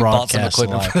time you bought some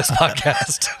equipment for this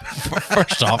podcast.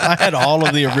 First off, I had all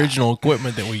of the original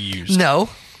equipment that we used. No.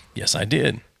 Yes, I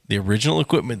did. The original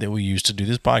equipment that we used to do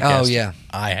this podcast. Oh, yeah.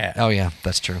 I had. Oh, yeah.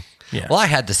 That's true. Yeah. Well, I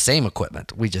had the same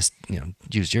equipment. We just,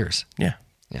 used yours. Yeah.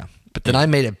 Yeah. But then I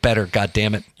made it better,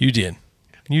 goddammit. You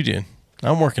did.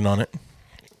 I'm working on it.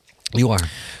 You are.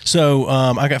 So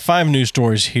I got 5 news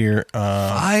stories here.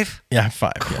 5? Yeah,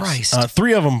 5. Christ. Yes.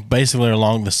 3 of them basically are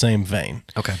along the same vein.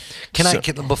 Okay.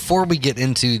 Can before we get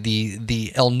into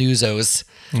the El Newsos,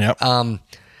 yep.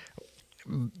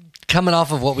 Coming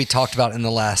off of what we talked about in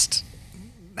the last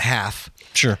half,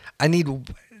 sure. I need to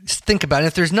think about it.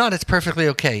 If there's not, it's perfectly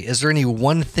okay. Is there any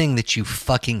one thing that you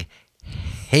fucking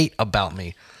hate about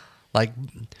me? Like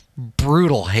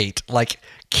brutal hate. Like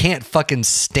can't fucking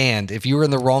stand. If you were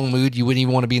in the wrong mood, you wouldn't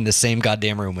even want to be in the same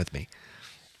goddamn room with me.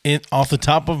 Off the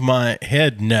top of my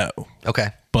head, no. Okay.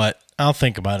 But I'll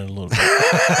think about it a little bit.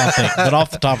 But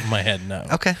off the top of my head, no.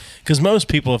 Okay. Because most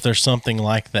people, if there's something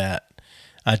like that,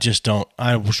 I just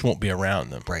won't be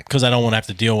around them. Right. Because I don't want to have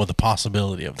to deal with the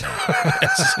possibility of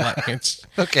that.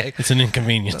 Okay. It's an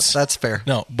inconvenience. That's fair.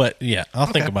 No, but yeah, I'll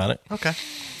think about it. Okay.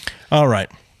 All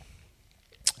right.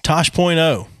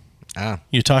 Tosh.0.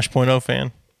 You a Tosh.0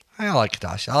 fan? I like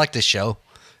Tosh. I like this show.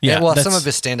 Yeah. Well, some of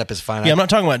his stand-up is fine. Yeah, I'm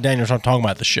not talking about Daniel. I'm talking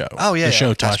about the show. Oh, yeah. The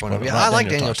show Tosh.0. Yeah, I like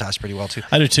Daniel Tosh pretty well, too.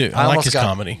 I do, too. I like his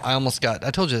comedy. I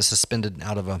told you, suspended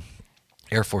out of a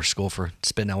Air Force school for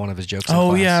spitting out one of his jokes.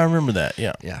 Oh, yeah, I remember that.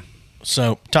 Yeah. Yeah.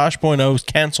 So Tosh.0 was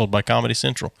canceled by Comedy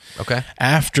Central. Okay.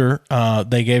 After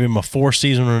they gave him a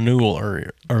 4-season renewal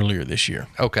earlier this year.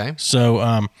 Okay.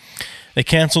 So they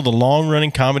canceled the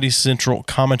long-running Comedy Central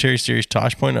commentary series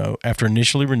Tosh.0 after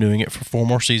initially renewing it for 4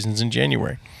 more seasons in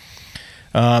January.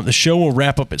 The show will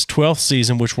wrap up its 12th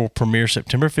season, which will premiere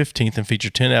September 15th and feature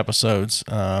 10 episodes,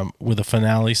 with a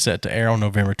finale set to air on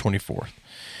November 24th.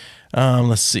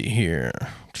 Let's see here.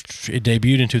 It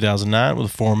debuted in 2009 with a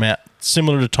format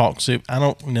similar to Talk Soup. I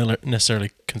don't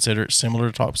necessarily consider it similar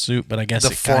to Talk Soup, but I guess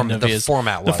it kind of is. The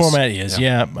format was. The format is,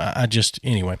 yeah.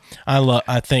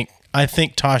 I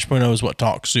think Tosh.0 is what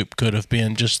Talk Soup could have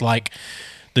been, just like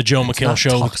the Joe McHale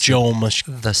show with Joel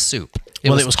The Soup. It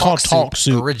was called Talk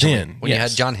Soup originally, then. When you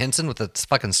had John Henson with the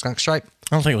fucking skunk stripe.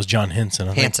 I don't think it was John Henson.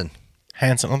 Hanson. I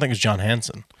don't think it was John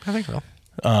Hanson. I think so.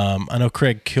 I know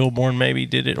Craig Kilborn maybe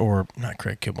did it, or not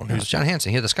Craig Kilborn. It was John Hanson.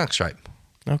 He had the skunk stripe.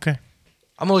 Okay.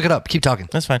 I'm going to look it up. Keep talking.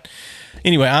 That's fine.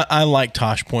 Anyway, I like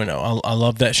Tosh.0. I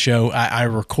love that show. I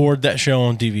record that show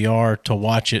on DVR to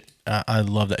watch it. I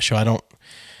love that show. I don't,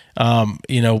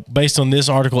 based on this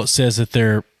article, it says that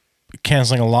they're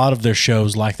canceling a lot of their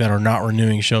shows like that, or not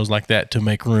renewing shows like that to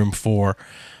make room for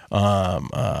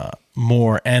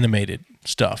more animated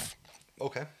stuff.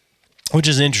 Okay. Which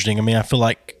is interesting. I mean, I feel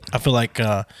like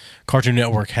Cartoon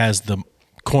Network has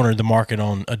cornered the market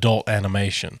on adult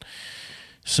animation.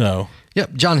 So,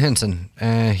 yep, John Henson.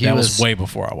 That was way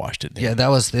before I watched it. Then. Yeah, that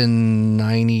was in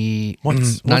 95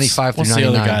 through 99. What's the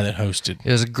other guy that hosted?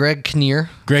 It was Greg Kinnear.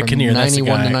 Greg Kinnear, that's the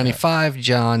guy. 91 to 95.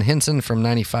 John Henson from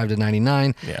 95 to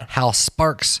 99. Yeah. Hal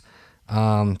Sparks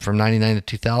from 99 to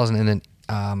 2000, and then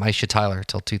Aisha Tyler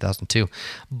till 2002.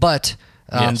 But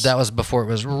that was before it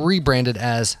was rebranded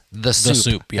as The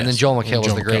Soup. Yes. And then Joel McHale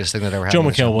was the greatest thing that ever Joel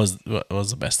happened. Joel McHale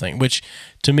was the best thing, which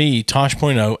to me,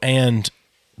 Tosh.0 and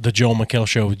the Joel McHale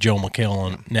show with Joel McHale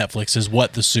on Netflix is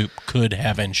what The Soup could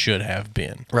have and should have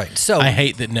been. Right. So I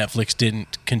hate that Netflix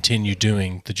didn't continue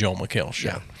doing the Joel McHale show.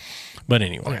 Yeah. But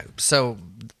anyway. Okay. So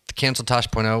cancel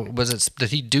Tosh.0. Did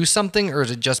he do something, or is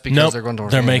it just because they're going to?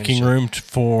 They're making room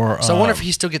for. So I wonder if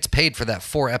he still gets paid for that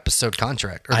 4-episode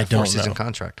contract or the 4-season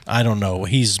contract. I don't know.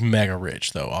 He's mega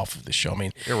rich though off of the show. I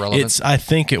mean, irrelevant. I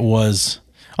think it was.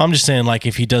 I'm just saying, like,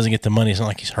 if he doesn't get the money, it's not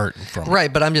like he's hurting from it.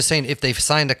 Right, but I'm just saying, if they've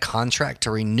signed a contract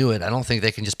to renew it, I don't think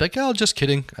they can just be like, oh, just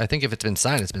kidding. I think if it's been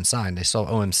signed, it's been signed. They still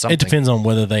owe him something. It depends on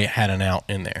whether they had an out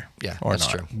in there. Yeah, or that's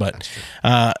not. true. But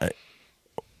that's true.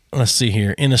 Let's see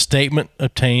here. In a statement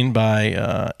obtained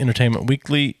by Entertainment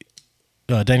Weekly,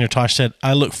 Daniel Tosh said,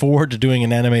 I look forward to doing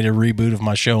an animated reboot of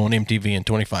my show on MTV in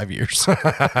 25 years.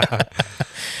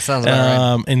 Sounds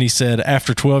about right. And he said,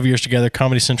 after 12 years together,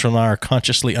 Comedy Central and I are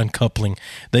consciously uncoupling.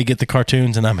 They get the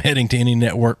cartoons, and I'm heading to any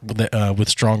network with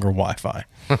stronger Wi-Fi.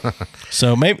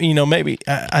 So maybe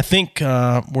I think,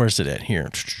 where's it at here?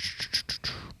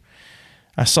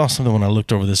 I saw something when I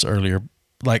looked over this earlier.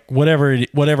 like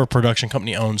whatever production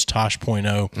company owns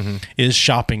Tosh.0 is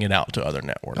shopping it out to other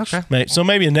networks. Okay. So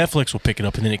maybe a Netflix will pick it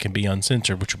up and then it can be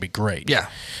uncensored, which would be great. Yeah.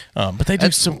 But they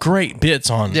do some great bits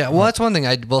on. Yeah. Well, that's one thing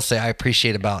I will say I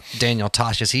appreciate about Daniel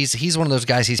Tosh is he's one of those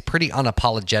guys. He's pretty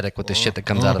unapologetic with the shit that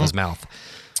comes out of his mouth.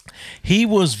 He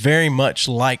was very much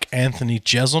like Anthony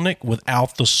Jeselnik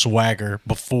without the swagger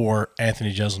before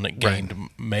Anthony Jeselnik gained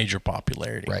major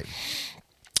popularity. Right.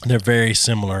 They're very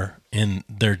similar in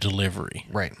their delivery.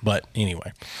 Right. But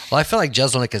anyway. Well, I feel like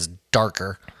Jeselnik is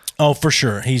darker. Oh, for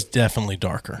sure. He's definitely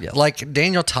darker. Yeah. Like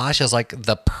Daniel Tosh is like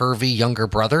the pervy younger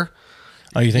brother.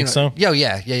 Oh, you think so?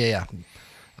 Yeah.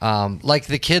 Like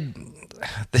the kid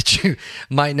that you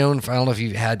might know, I don't know if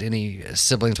you had any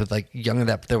siblings with like young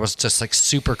that there was just like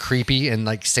super creepy and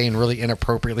like saying really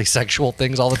inappropriately sexual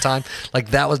things all the time.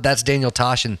 Like that's Daniel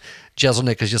Tosh, and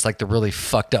Jeselnik is just like the really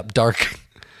fucked up dark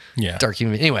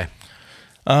human. Anyway.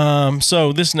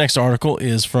 So this next article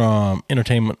is from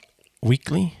Entertainment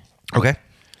Weekly. Okay.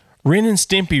 Ren and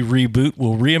Stimpy reboot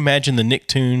will reimagine the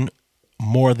Nicktoon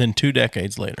more than 2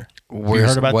 decades later. You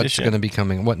heard about what's going to be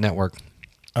coming? What network?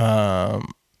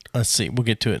 Let's see. We'll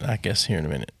get to it, I guess, here in a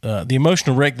minute. The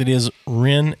emotional wreck that is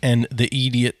Ren and the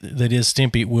idiot that is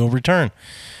Stimpy will return.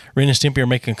 Ren and Stimpy are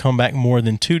making a comeback more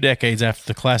than 2 decades after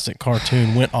the classic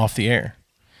cartoon went off the air.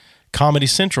 Comedy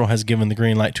Central has given the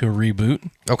green light to a reboot.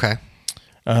 Okay.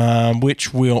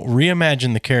 Which will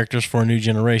reimagine the characters for a new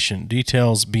generation.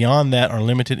 Details beyond that are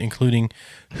limited, including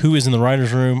who is in the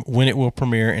writer's room, when it will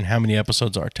premiere, and how many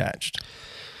episodes are attached.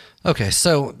 Okay,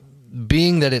 so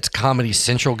being that it's Comedy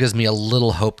Central gives me a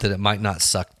little hope that it might not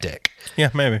suck dick. Yeah,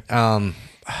 maybe.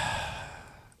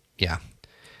 Yeah.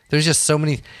 There's just so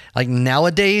many, like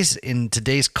nowadays in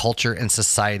today's culture and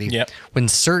society, when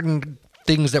certain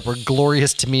things that were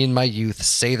glorious to me in my youth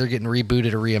say they're getting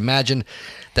rebooted or reimagined,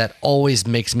 that always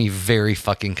makes me very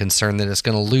fucking concerned that it's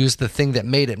going to lose the thing that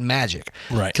made it magic.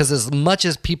 Right. Because as much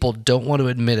as people don't want to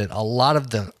admit it, a lot of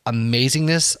the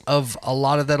amazingness of a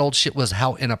lot of that old shit was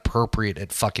how inappropriate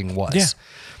it fucking was. Yeah.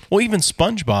 Well, even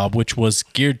SpongeBob, which was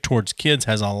geared towards kids,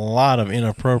 has a lot of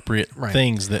inappropriate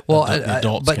things that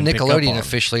adults but can pick up Nickelodeon on.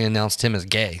 officially announced him as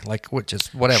gay, like, which is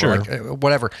whatever, Sure. like,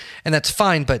 whatever. And that's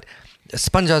fine, but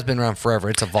SpongeBob's been around forever.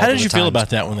 It's evolved. How did you feel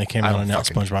about that when they came out and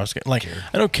announced SpongeBob? Like,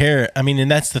 I don't care. I mean,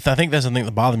 and that's I think that's the thing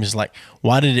that bothered me is like,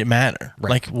 why did it matter?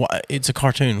 Right. Like, it's a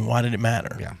cartoon. Why did it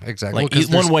matter? Yeah, exactly. Like,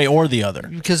 one way or the other.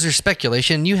 Because there's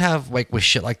speculation. You have, like, with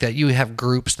shit like that, you have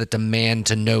groups that demand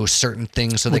to know certain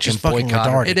things so Which they is can fucking boycott.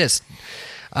 retarded. It is.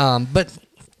 But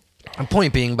the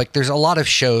point being, like, there's a lot of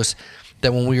shows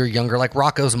that when we were younger, like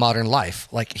Rocko's Modern Life,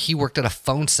 like he worked at a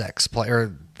phone sex play,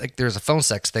 or like there's a phone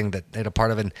sex thing that they had a part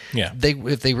of, and if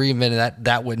they reinvented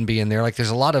that wouldn't be in there. Like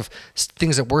there's a lot of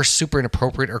things that were super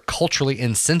inappropriate or culturally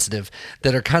insensitive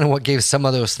that are kind of what gave some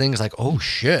of those things like, oh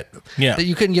shit, that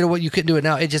you couldn't get what you couldn't do it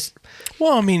now. It just,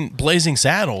 well, I mean, Blazing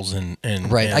Saddles and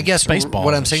right. And I guess Spaceballs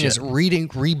what I'm saying shit. is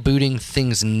rebooting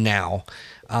things now.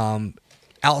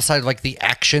 Outside of like the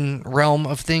action realm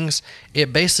of things,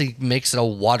 it basically makes it a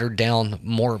watered down,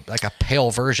 more like a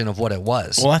pale version of what it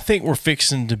was. Well, I think we're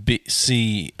fixing to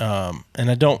see, and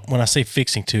I don't, when I say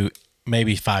fixing to,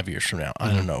 maybe 5 years from now,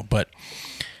 I don't know, but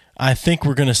I think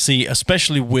we're going to see,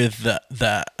 especially with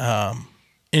the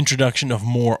introduction of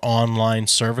more online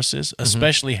services,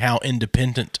 especially how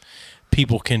independent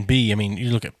people can be. I mean,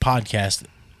 you look at podcasts,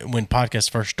 when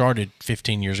podcasts first started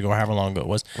 15 years ago, however long ago it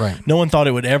was, right. No one thought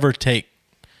it would ever take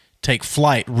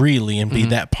flight really and be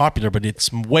that popular, but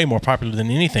it's way more popular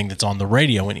than anything that's on the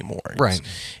radio anymore.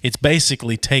 It's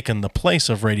basically taken the place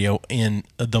of radio in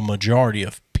the majority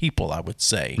of people, I would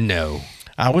say. No.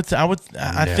 I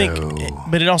think,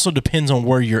 but it also depends on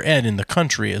where you're at in the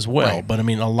country as well. Right. But I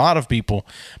mean, a lot of people,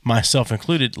 myself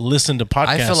included, listen to podcasts.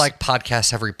 I feel like podcasts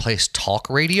have replaced talk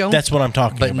radio. That's what I'm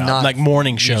talking about, not like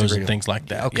morning shows and things like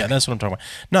that. Okay. Yeah, that's what I'm talking about.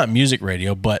 Not music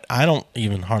radio, but I don't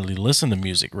even hardly listen to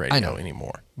music radio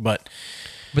anymore. But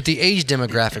the age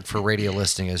demographic for radio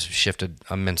listening has shifted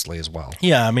immensely as well.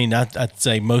 Yeah, I mean, I'd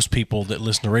say most people that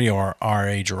listen to radio are our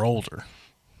age or older.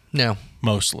 No.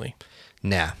 Mostly.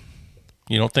 Nah.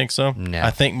 You don't think so? No. I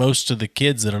think most of the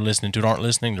kids that are listening to it aren't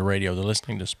listening to radio. They're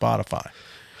listening to Spotify.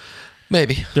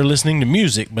 Maybe. They're listening to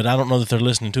music, but I don't know that they're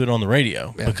listening to it on the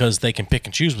radio because they can pick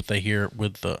and choose what they hear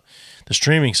with the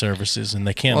streaming services, and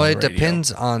they can't on the radio.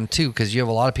 Depends on, too, because you have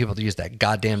a lot of people that use that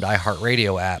goddamn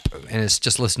iHeartRadio app, and it's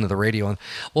just listening to the radio.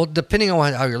 Well, depending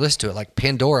on how you're listening to it, like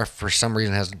Pandora, for some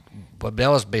reason, has that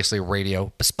was basically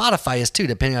radio. But Spotify is too,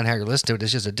 depending on how you're listening to it.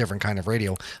 It's just a different kind of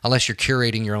radio, unless you're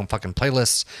curating your own fucking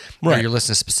playlists or you're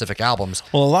listening to specific albums.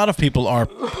 Well, a lot of people are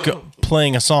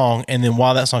playing a song, and then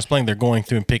while that song's playing, they're going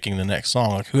through and picking the next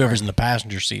song. Like whoever's in the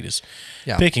passenger seat is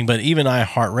picking. But even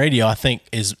iHeartRadio, I think,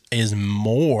 is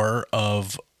more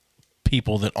of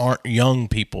people that aren't young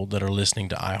people that are listening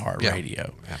to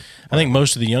iHeartRadio. Yeah. I think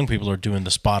most of the young people are doing the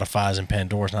Spotifys and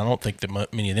Pandoras, and I don't think that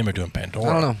many of them are doing Pandora.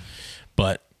 I don't know.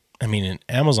 But, I mean, in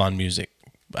Amazon Music,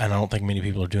 and I don't think many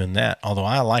people are doing that, although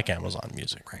I like Amazon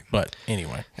Music. Right. But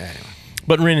anyway.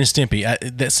 But Ren and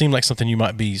Stimpy, that seemed like something you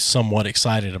might be somewhat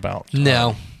excited about.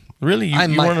 No. Really? You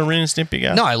weren't a Ren and Stimpy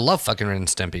guy? No, I love fucking Ren and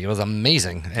Stimpy. It was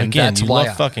amazing. And again, you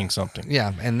love fucking something.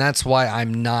 Yeah, and that's why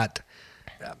I'm not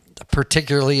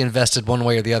particularly invested one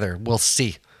way or the other. We'll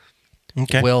see.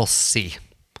 Okay. We'll see.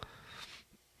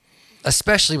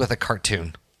 Especially with a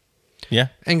cartoon. Yeah.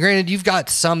 And granted, you've got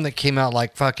some that came out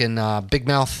like fucking Big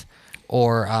Mouth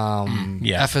or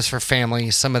F is for Family,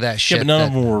 some of that shit. Yeah, but none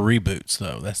of them were reboots,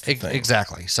 though. That's the thing.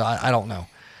 Exactly. So I don't know.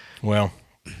 Well,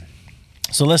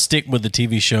 so let's stick with the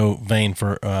TV show vein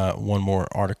for one more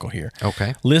article here.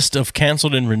 Okay. List of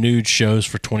canceled and renewed shows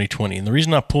for 2020. And the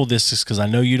reason I pulled this is because I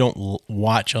know you don't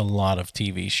watch a lot of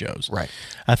TV shows. Right.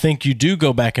 I think you do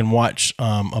go back and watch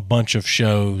a bunch of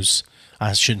shows.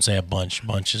 I shouldn't say a bunch.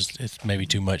 Bunch is it's maybe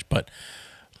too much, but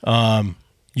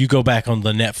you go back on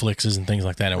the Netflixes and things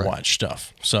like that and watch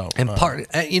stuff. So and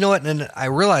you know what? And I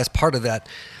realized part of that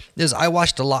is I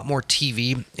watched a lot more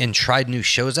TV and tried new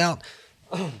shows out.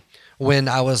 When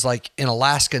I was like in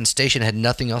Alaska and stationed, had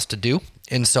nothing else to do.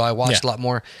 And so I watched a lot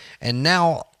more. And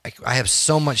now I have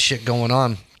so much shit going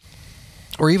on.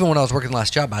 Or even when I was working the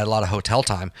last job, I had a lot of hotel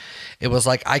time. It was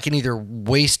like I can either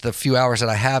waste the few hours that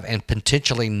I have and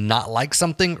potentially not like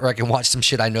something, or I can watch some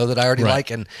shit I know that I already like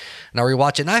and I'll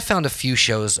rewatch it. And I found a few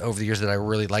shows over the years that I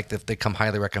really like that they come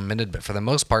highly recommended. But for the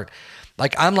most part,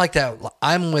 like I'm like that.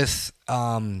 I'm with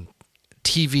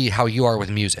TV how you are with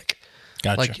music.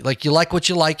 Gotcha. Like you like what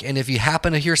you like, and if you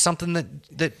happen to hear something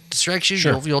that strikes you,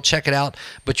 you'll check it out.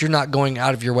 But you're not going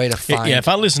out of your way to find. Yeah, if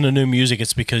I listen to new music,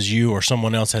 it's because you or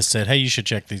someone else has said, "Hey, you should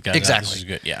check these guys out. This is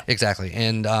good." Yeah, exactly.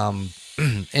 And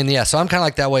and yeah, so I'm kind of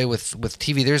like that way with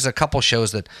TV. There's a couple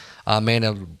shows that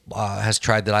Amanda has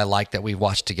tried that I like that we've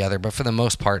watched together, but for the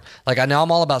most part, like now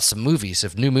I'm all about some movies.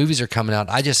 If new movies are coming out,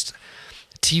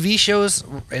 TV shows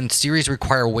and series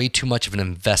require way too much of an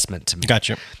investment to me.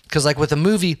 Gotcha. Because like with a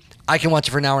movie, I can watch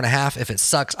it for an hour and a half. If it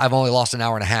sucks, I've only lost an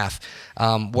hour and a half.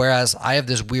 Whereas I have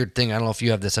this weird thing. I don't know if you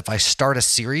have this. If I start a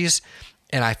series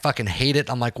and I fucking hate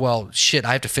it, I'm like, well, shit,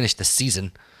 I have to finish the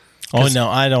season. Oh no,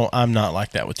 I don't. I'm not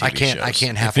like that with TV shows. I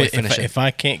can't halfway finish it. If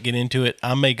I can't get into it,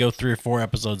 I may go 3 or 4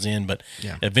 episodes in, but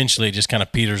eventually it just kind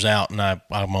of peters out, and I'm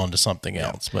on to something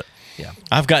else. But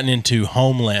I've gotten into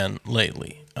Homeland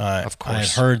lately. Of course, I had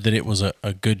heard that it was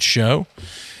a good show,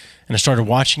 and I started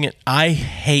watching it. I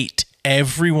hate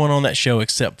everyone on that show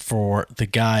except for the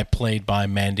guy played by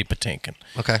Mandy Patinkin.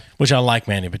 Okay, which I like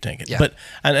Mandy Patinkin. Yeah. But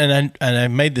and I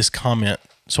made this comment.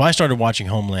 So I started watching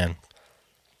Homeland.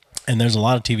 And there's a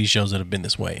lot of TV shows that have been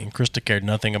this way, and Krista cared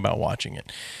nothing about watching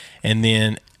it. And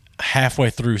then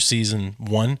halfway through season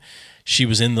 1, she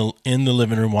was in the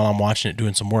living room while I'm watching it,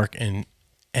 doing some work, and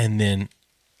then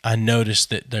I noticed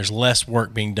that there's less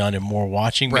work being done and more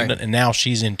watching being done, and now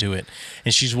she's into it,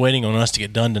 and she's waiting on us to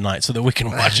get done tonight so that we can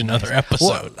watch another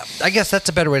episode. Well, I guess that's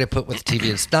a better way to put with TV.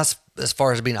 It's not as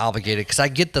far as being obligated, because I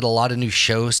get that a lot of new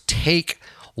shows take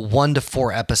 1 to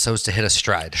 4 episodes to hit a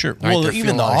stride. Sure. Right? Well,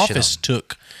 even The Office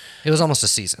took... It was almost a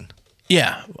season.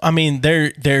 Yeah. I mean,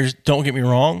 there's don't get me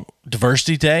wrong,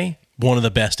 Diversity Day, one of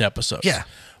the best episodes. Yeah.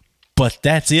 But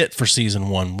that's it for season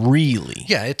 1, really.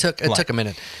 Yeah, it took a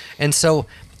minute. And so,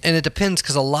 and it depends,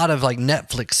 because a lot of like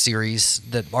Netflix series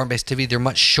that aren't based TV, they're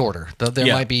much shorter.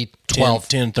 There might be 12.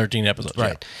 10, 13 episodes.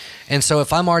 Right. Yeah. And so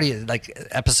if I'm already at like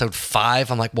episode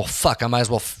 5, I'm like, well, fuck, I might as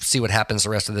well see what happens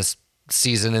the rest of this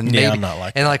season, and maybe, I'm not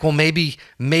like that. Like, well, maybe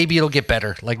it'll get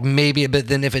better, like maybe, but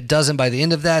then if it doesn't by the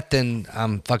end of that, then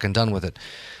I'm fucking done with it.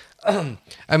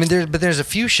 I mean, there's a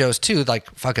few shows too, like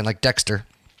fucking like Dexter.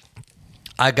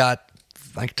 I got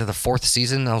like to the 4th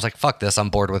season, and I was like, fuck this, I'm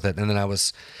bored with it, and then I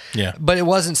was but it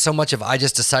wasn't so much of I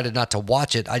just decided not to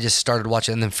watch it. I just started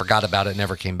watching it and then forgot about it and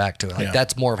never came back to it. Like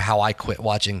that's more of how I quit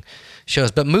watching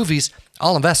shows. But movies,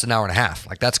 I'll invest an hour and a half.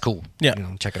 Like that's cool. Yeah,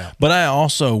 check it out. But I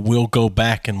also will go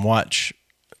back and watch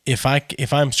if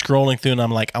I'm scrolling through and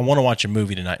I'm like, I want to watch a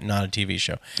movie tonight, not a TV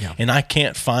show, and I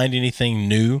can't find anything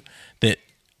new that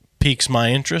piques my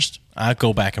interest. I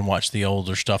go back and watch the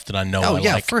older stuff that I know. Oh, I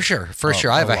like. For sure.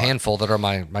 I have a handful that are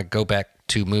my go back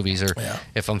to movies, or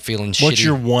if I'm feeling shitty.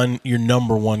 What's your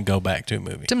number one go back to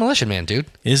movie? Demolition Man, dude.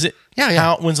 Is it?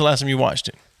 Yeah. When's the last time you watched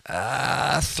it?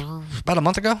 About a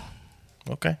month ago.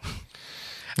 Okay.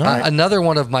 Right. Another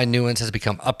one of my new ones has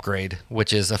become Upgrade,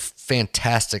 which is a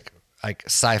fantastic like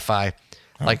sci-fi.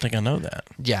 I don't think I know that.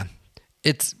 Yeah,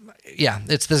 it's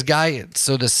this guy.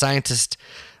 So the scientist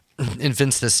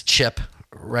invents this chip,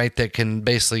 right, that can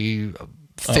basically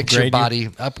fix your body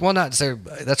up. Well, not so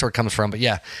that's where it comes from, but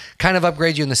yeah, kind of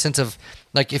upgrade you in the sense of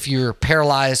like if you're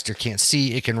paralyzed or can't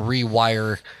see, it can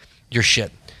rewire your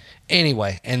shit.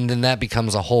 Anyway, and then that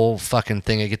becomes a whole fucking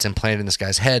thing. It gets implanted in this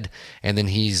guy's head, and then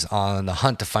he's on the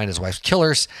hunt to find his wife's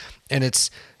killers. And it's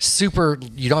super.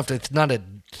 You don't have to. It's not a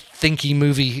thinky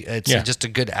movie. It's just a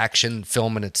good action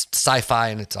film, and it's sci-fi,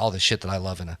 and it's all the shit that I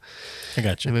love in a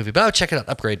movie. But I'll check it out.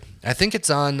 Upgrade. I think it's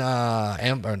on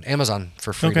Amazon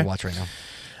for free to watch right now.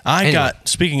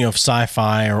 Speaking of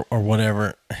sci-fi or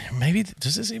whatever, maybe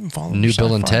does this even fall under New sci-fi?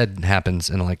 Bill and Ted happens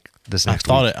in like this next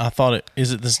week. I thought it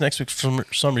is it this next week. For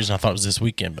some reason I thought it was this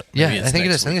weekend, but yeah, I think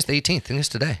it is. I think it's the 18th. I think it's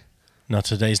today. No,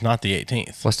 today's not the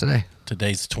 18th. What's today?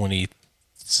 Today's the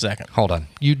 22nd. Hold on.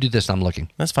 You do this. I'm looking.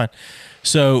 That's fine.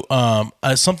 So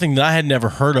something that I had never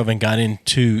heard of and got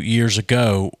into years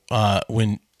ago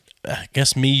when I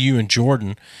guess me, you, and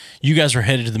Jordan, you guys were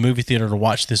headed to the movie theater to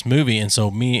watch this movie, and so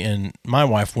me and my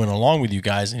wife went along with you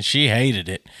guys, and she hated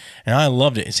it, and I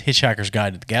loved it. It's Hitchhiker's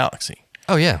Guide to the Galaxy.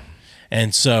 Oh, yeah.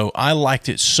 And so I liked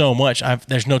it so much.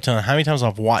 There's no telling how many times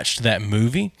I've watched that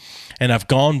movie, and I've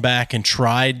gone back and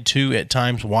tried to, at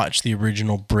times, watch the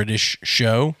original British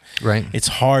show. Right. It's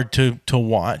hard to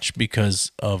watch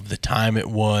because of the time it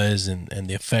was and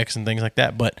the effects and things like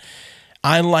that, but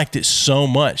I liked it so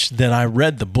much that I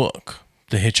read the book,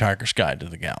 The Hitchhiker's Guide to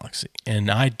the Galaxy,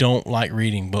 and I don't like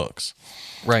reading books.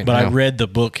 Right. But I read the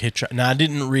book Now I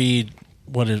didn't read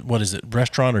what is it,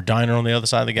 Restaurant or Diner on the Other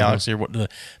Side of the Galaxy, or what the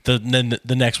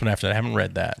next one after that. I haven't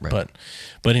read that, right.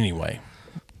 but anyway.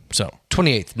 So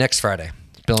 28th, next Friday,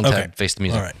 Bill and Ted Face the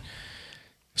Music. All right.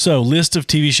 So list of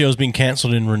TV shows being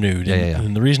canceled and renewed.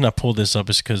 And the reason I pulled this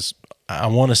up is because I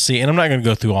want to see, and I'm not going to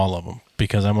go through all of them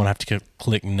because I'm going to have to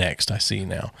click next. I see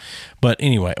now. But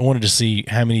anyway, I wanted to see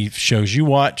how many shows you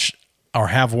watch or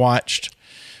have watched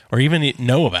or even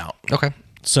know about. Okay.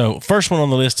 So first one on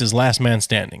the list is Last Man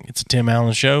Standing. It's a Tim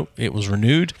Allen show. It was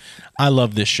renewed. I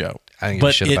love this show. I think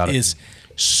but it is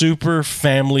super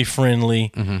family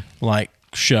friendly, like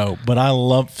show. But I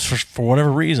love, for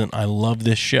whatever reason, I love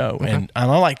this show. Okay. And I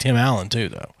like Tim Allen too,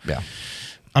 though. Yeah.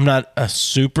 I'm not a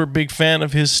super big fan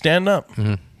of his stand-up,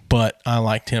 but I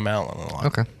like Tim Allen a lot.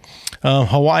 Okay.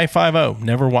 Hawaii Five-0.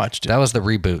 Never watched it. That was the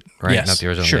reboot, right? Yes, not the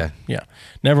original. Sure. Yeah.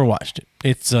 Never watched it.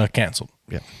 It's canceled.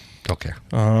 Yeah. Don't care.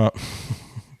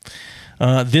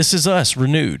 This Is Us,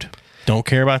 renewed. Don't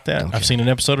care about that. I've seen an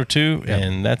episode or two,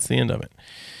 and that's the end of it.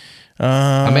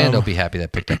 Amanda will be happy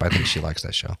that picked up. I think she likes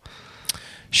that show.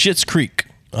 Schitt's Creek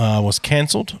was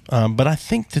canceled, but I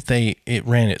think that it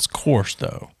ran its course,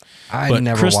 though. I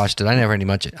never watched it.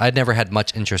 I'd never had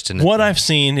much interest in it. What I've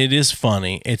seen, it is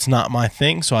funny. It's not my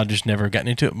thing, so I just never gotten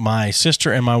into it. My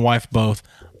sister and my wife both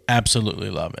absolutely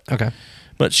love it. Okay.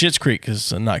 But Schitt's Creek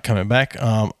is not coming back.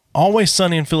 Always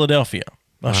Sunny in Philadelphia,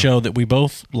 a show that we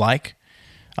both like.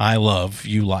 I love,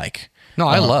 you like. No,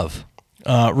 I love.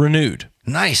 Renewed.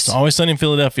 Nice. So Always Sunny in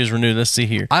Philadelphia is renewed. Let's see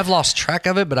here. I've lost track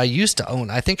of it, but I used to own.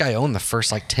 I think I own the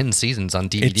first 10 seasons on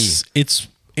DVD.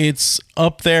 It's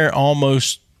up there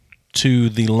almost to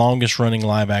the longest running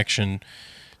live action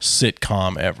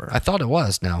sitcom ever. I thought it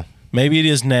was now. Maybe it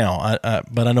is now,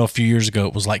 but I know a few years ago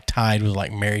it was tied with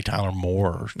Mary Tyler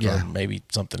Moore or maybe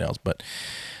something else. But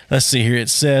let's see here. It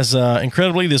says,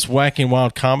 incredibly, this wacky and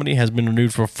wild comedy has been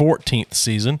renewed for a 14th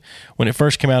season. When it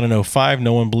first came out in 2005,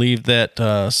 no one believed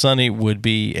that Sunny would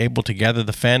be able to gather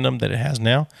the fandom that it has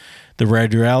now. The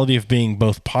reality of being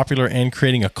both popular and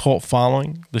creating a cult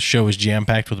following, the show is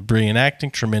jam-packed with brilliant acting,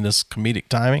 tremendous comedic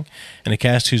timing, and a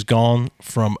cast who's gone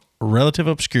from relative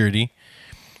obscurity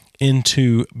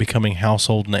into becoming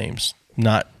household names,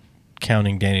 not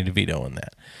counting Danny DeVito in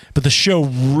that. But the show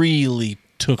really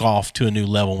took off to a new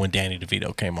level when Danny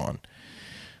DeVito came on.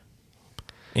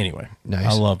 Anyway, nice.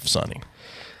 I love Sunny.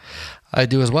 I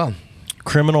do as well.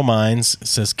 Criminal Minds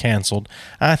says canceled.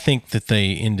 I think that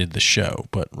they ended the show,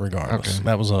 but regardless,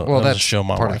 that was a show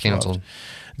my wife canceled.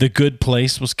 The Good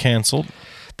Place was canceled.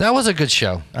 That was a good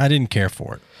show. I didn't care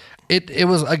for it. It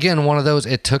was, again, one of those.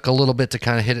 It took a little bit to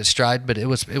kind of hit its stride, but it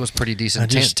was pretty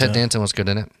decent. Ted Danson was good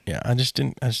in it. Yeah, I just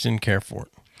didn't care for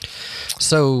it.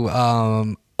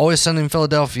 So, Always Sunny in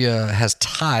Philadelphia has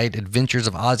tied Adventures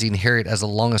of Ozzie and Harriet as the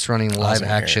longest running live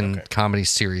action comedy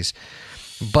series.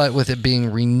 But with it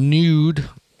being renewed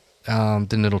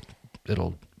then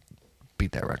it'll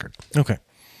beat that record. Okay.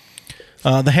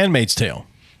 The Handmaid's Tale.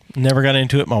 Never got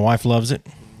into it. My wife loves it.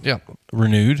 Yeah.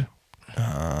 Renewed.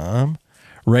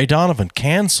 Ray Donovan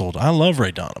canceled. I love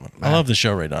Ray Donovan. I love the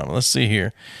show Ray Donovan. Let's see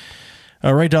here.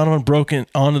 Ray Donovan broke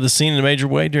onto the scene in a major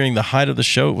way during the height of the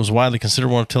show. It was widely considered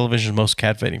one of television's most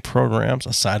captivating programs,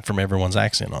 aside from everyone's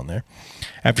accent on there.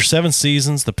 After 7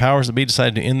 seasons, the powers that be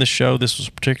decided to end the show. This was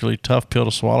a particularly tough pill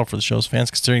to swallow for the show's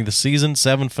fans, considering the season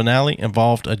 7 finale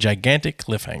involved a gigantic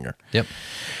cliffhanger. Yep.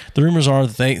 The rumors are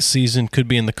that the 8th season could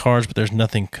be in the cards, but there's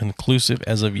nothing conclusive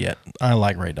as of yet. I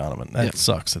like Ray Donovan. That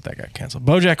sucks that got canceled.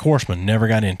 BoJack Horseman, never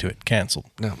got into it. Canceled.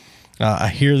 No. I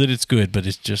hear that it's good, but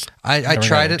it's just... I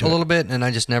tried it a little bit, and I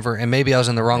just never... And maybe I was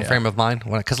in the wrong frame of mind.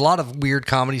 Because a lot of weird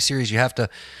comedy series, you have to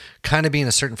kind of be in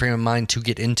a certain frame of mind to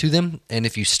get into them. And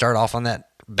if you start off on that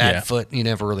bad foot, you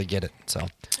never really get it. So,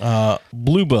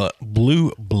 Blue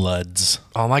Bloods.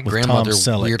 Oh, my grandmother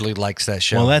weirdly likes that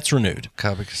show. Well, that's renewed.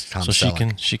 So she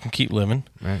can keep living.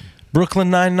 Right.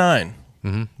 Brooklyn Nine-Nine,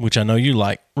 which I know you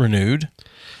like, renewed.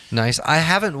 Nice. I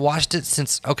haven't watched it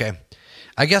since... Okay.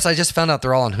 I guess I just found out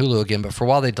they're all on Hulu again, but for a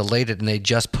while they delayed it and they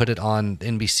just put it on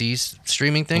NBC's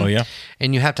streaming thing. Oh, yeah?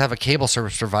 And you have to have a cable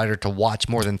service provider to watch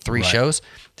more than 3 shows.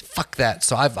 Fuck that.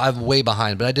 So I'm way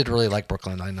behind, but I did really like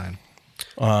Brooklyn Nine-Nine.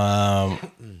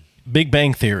 Big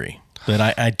Bang Theory.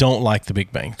 That I don't like the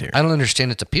Big Bang Theory. I don't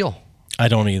understand its appeal. I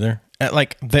don't either.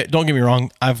 Don't get me wrong.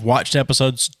 I've watched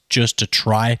episodes just to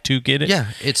try to get it.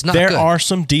 Yeah, it's not good. There are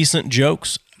some decent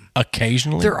jokes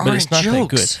occasionally, but it's not that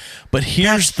good. But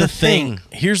here's the thing.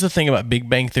 Here's the thing about Big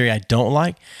Bang Theory I don't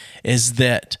like is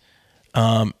that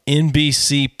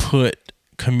NBC put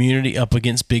Community up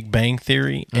against Big Bang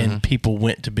Theory, and people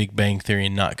went to Big Bang Theory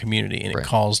and not Community, and it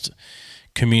caused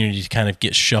Community to kind of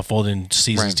get shuffled and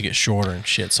seasons to get shorter and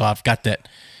shit. So I've got that.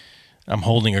 I'm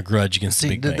holding a grudge against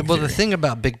Big Bang Theory. Well, the thing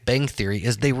about Big Bang Theory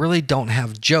is they really don't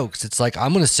have jokes. It's like,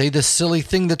 I'm going to say this silly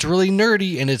thing that's really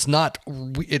nerdy, and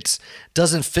it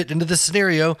doesn't fit into the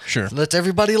scenario. Sure. Lets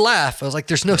everybody laugh. I was like,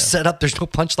 there's no setup, there's no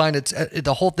punchline.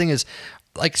 The whole thing is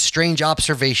like strange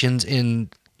observations in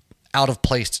out of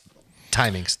place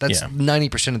timings. That's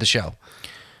 90% of the show.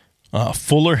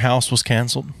 Fuller House was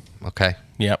canceled. Okay.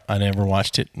 Yep, I never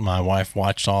watched it. My wife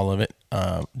watched all of it.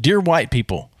 Dear White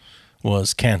People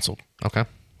was canceled. Okay.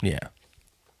 Yeah.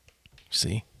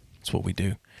 See? That's what we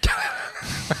do.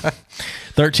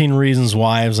 13 Reasons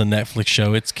Why is a Netflix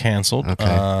show. It's canceled.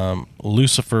 Okay.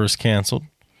 Lucifer is canceled.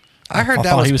 I heard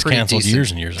he was canceled decent.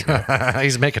 years and years ago.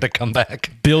 He's making a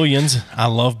comeback. Billions. I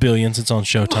love Billions. It's on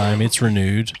Showtime. It's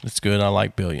renewed. It's good. I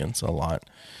like Billions a lot.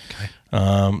 Okay.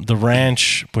 The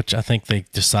Ranch, which I think they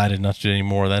decided not to do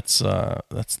anymore. That's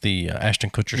the Ashton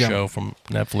Kutcher show from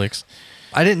Netflix.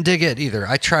 I didn't dig it either.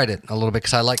 I tried it a little bit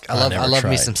because I love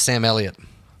me some Sam Elliott.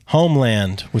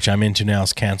 Homeland, which I'm into now,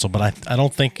 is canceled, but I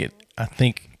don't think it. I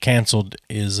think canceled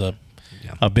is a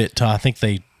bit tough. I think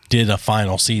they did a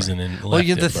final season and left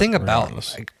the thing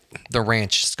about The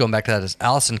Ranch, just going back to that, is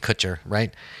Ashton Kutcher,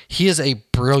 right? He is a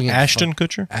brilliant... Ashton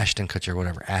Kutcher? Ashton Kutcher,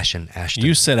 whatever. Ashton.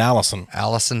 You said Allison.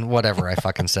 Allison, whatever I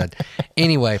fucking said.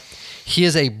 Anyway, he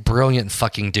is a brilliant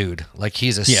fucking dude. Like,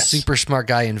 he's a super smart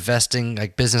guy, investing,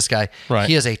 like, business guy. Right.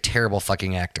 He is a terrible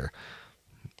fucking actor.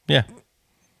 Yeah.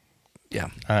 Yeah.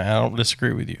 I don't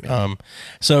disagree with you.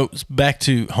 So back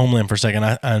to Homeland for a second.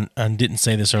 I didn't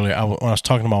say this earlier. When I was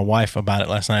talking to my wife about it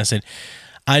last night, I said,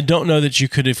 I don't know that you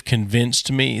could have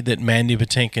convinced me that Mandy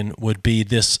Patinkin would be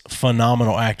this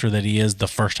phenomenal actor that he is the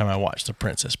first time I watched The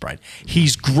Princess Bride.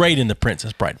 He's great in The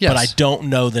Princess Bride, but I don't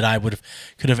know that I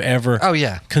could have ever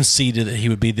conceded that he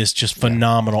would be this just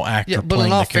phenomenal actor. Yeah, but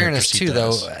in all fairness, too,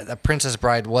 though, The Princess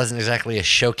Bride wasn't exactly a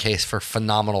showcase for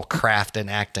phenomenal craft and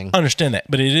acting. I understand that,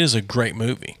 but it is a great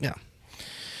movie. Yeah.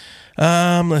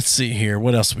 Let's see here.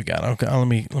 What else we got? Okay, let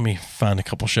me find a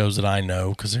couple shows that I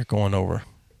know because they're going over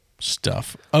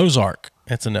stuff. Ozark.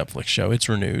 It's a Netflix show. It's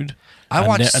renewed. I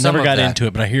never got into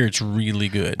it, but I hear it's really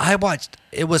good. I watched.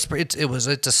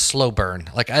 It's a slow burn.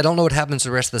 Like, I don't know what happens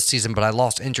the rest of the season, but I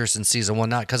lost interest in season 1,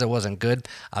 not because it wasn't good.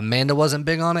 Amanda wasn't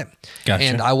big on it,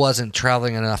 and I wasn't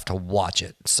traveling enough to watch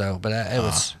it. So, but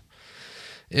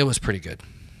it was pretty good.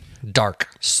 Dark,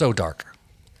 so dark.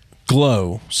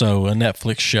 Glow. So a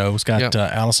Netflix show. It's got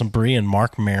Alison Brie and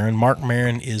Marc Maron. Marc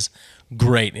Maron is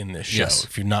great in this show. Yes.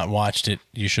 If you've not watched it,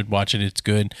 you should watch it. It's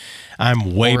good.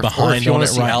 I'm way behind if you on want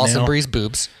it to right see Alison now. Brie's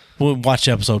boobs. We'll watch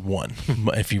episode 1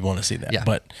 if you want to see that. Yeah.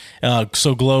 But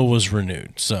so Glow was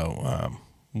renewed. So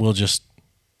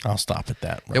I'll stop at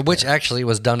that. Which actually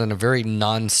was done in a very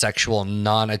non-sexual,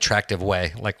 non-attractive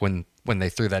way. Like when they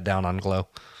threw that down on Glow.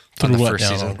 On the first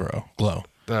season. On Glow.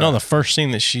 No, the first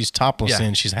scene that she's topless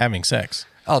in, she's having sex.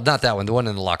 Oh, not that one. The one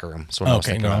in the locker room.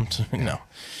 Okay, no.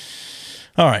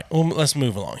 All right, well, let's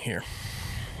move along here.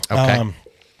 Okay.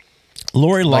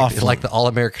 Lori Loughlin. Like the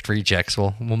All-American Rejects.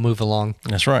 We'll move along.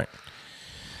 That's right.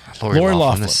 Lori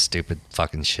Loughlin. This stupid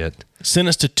fucking shit.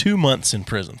 Sentenced to 2 months in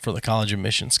prison for the college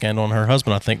admission scandal. And her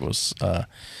husband, I think, was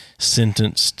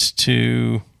sentenced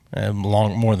to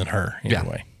more than her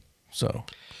anyway. Yeah. So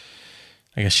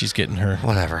I guess she's getting her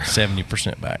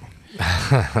 70% back.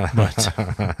 But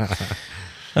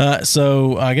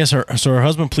so I guess her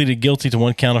husband pleaded guilty to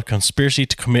 1 count of conspiracy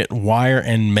to commit wire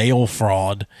and mail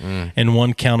fraud and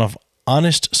 1 count of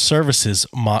honest services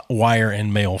wire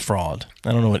and mail fraud.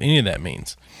 I don't know what any of that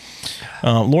means.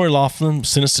 Lori Loughlin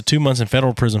sentenced to 2 months in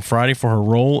federal prison Friday for her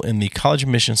role in the college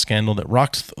admission scandal that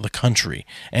rocked the country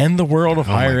and the world of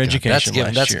higher education.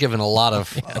 That's given a lot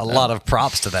of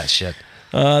props to that shit.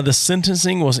 The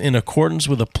sentencing was in accordance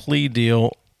with a plea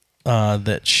deal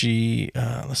that she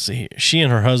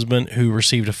and her husband, who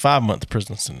received a 5-month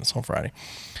prison sentence on Friday.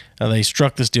 They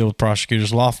struck this deal with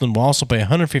prosecutors. Loughlin will also pay a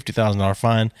 $150,000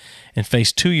 fine and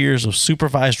face 2 years of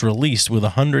supervised release with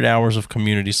 100 hours of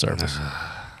community service.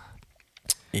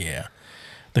 Yeah.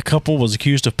 The couple was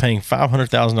accused of paying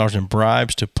 $500,000 in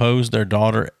bribes to pose their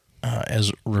daughter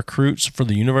as recruits for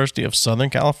the University of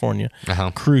Southern California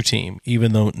crew team,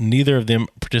 even though neither of them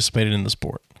participated in the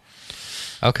sport.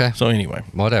 Okay. So anyway.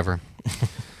 Whatever.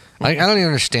 I don't even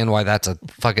understand why that's a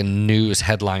fucking news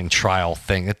headline trial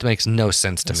thing. It makes no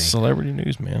sense to me. Celebrity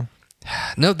news, man.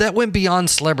 No, that went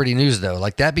beyond celebrity news, though.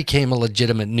 Like, that became a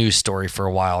legitimate news story for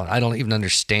a while. I don't even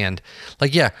understand.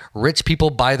 Like, yeah, rich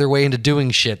people buy their way into doing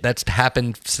shit. That's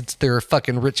happened since there are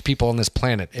fucking rich people on this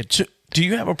planet. Do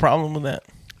you have a problem with that?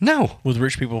 No. With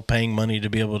rich people paying money to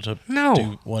be able to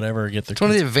do whatever, get their It's one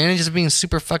of the advantages of being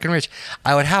super fucking rich.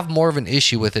 I would have more of an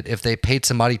issue with it if they paid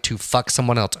somebody to fuck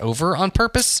someone else over on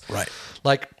purpose. Right.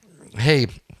 Like, hey,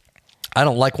 I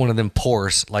don't like one of them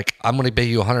pours. Like, I'm going to pay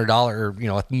you $100 or,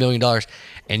 $1 million,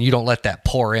 and you don't let that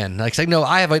pour in. Like, say, no,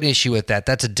 I have an issue with that.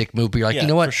 That's a dick move. But you're like, you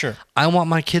know what? For sure. I want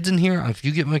my kids in here. If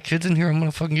you get my kids in here, I'm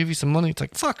going to fucking give you some money. It's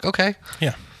like, fuck, okay.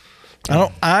 Yeah.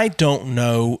 I don't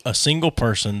know a single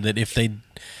person that if they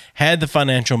had the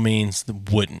financial means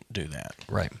that wouldn't do that.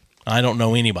 Right. I don't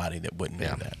know anybody that wouldn't do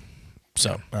that.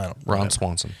 So, I don't know. Ron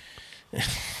Swanson.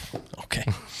 Okay.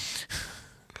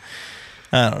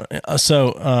 I don't know. So,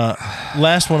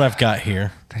 last one I've got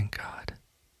here. Thank God.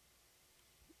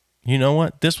 You know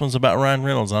what? This one's about Ryan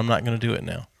Reynolds. I'm not going to do it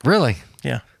now. Really?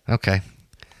 Yeah. Okay.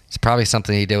 It's probably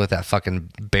something he did with that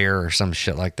fucking bear or some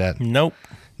shit like that. Nope.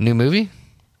 New movie?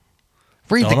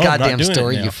 Read the goddamn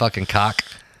story, you fucking cock.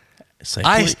 Say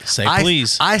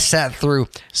please. I sat through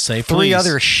Say 3 please.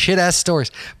 other shit-ass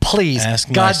stories. Please.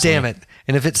 Ask God nicely. damn it.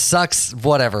 And if it sucks,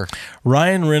 whatever.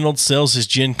 Ryan Reynolds sells his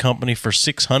gin company for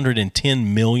 $610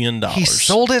 million. He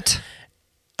sold it?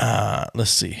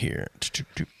 Let's see here.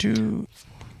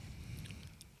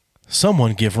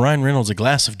 Someone give Ryan Reynolds a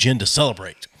glass of gin to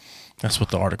celebrate. That's what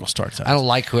the article starts out. I don't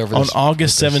like whoever On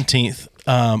August 17th,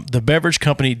 the beverage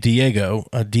company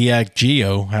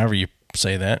Diageo, however you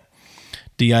say that,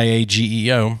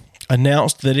 Diageo,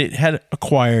 announced that it had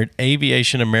acquired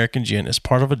Aviation American Gin as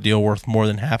part of a deal worth more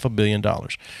than $500 million.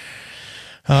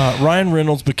 Ryan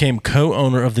Reynolds became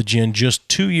co-owner of the gin just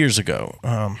 2 years ago.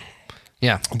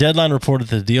 Deadline reported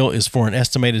the deal is for an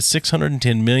estimated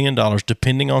 $610 million,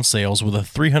 depending on sales, with a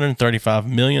 $335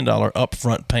 million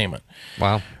upfront payment.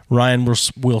 Wow. Ryan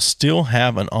will still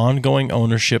have an ongoing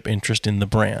ownership interest in the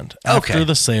brand. After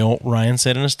the sale, Ryan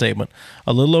said in a statement,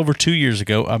 "A little over 2 years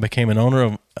ago, I became an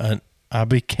owner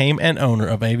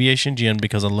of Aviation Gin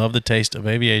because I love the taste of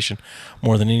aviation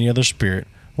more than any other spirit.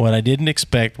 What I didn't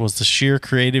expect was the sheer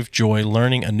creative joy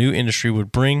learning a new industry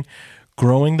would bring,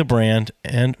 growing the brand,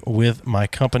 and with my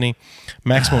company,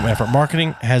 Maximum Effort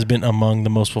Marketing has been among the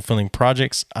most fulfilling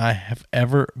projects I have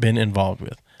ever been involved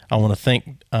with. I want to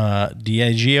thank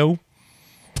Diageo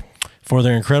for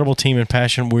their incredible team and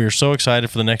passion. We are so excited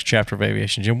for the next chapter of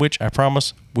Aviation Gin, which I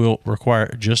promise will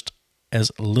require just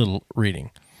as little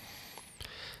reading."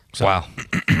 So, wow.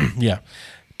 Yeah.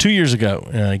 2 years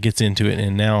ago, gets into it,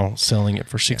 and now selling it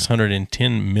for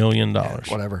 $610 million.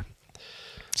 Whatever.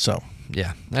 So.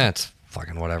 Yeah, that's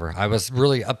fucking whatever. I was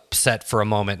really upset for a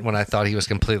moment when I thought he was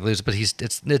completely loose, but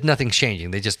nothing's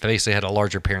changing. They just basically had a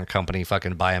larger parent company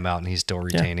fucking buy him out, and he's still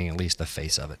retaining at least the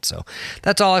face of it. So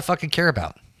that's all I fucking care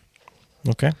about.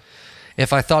 Okay.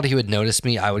 If I thought he would notice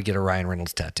me, I would get a Ryan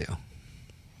Reynolds tattoo.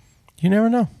 You never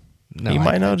know. No, he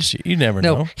might notice you. You never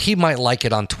know. No, he might like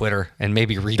it on Twitter and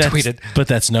maybe retweet it. But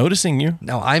that's noticing you.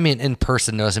 No, I mean in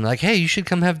person noticing. Like, hey, you should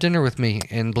come have dinner with me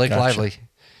and Blake Lively.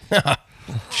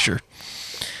 Sure.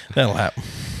 That'll happen.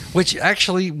 Which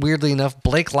actually, weirdly enough,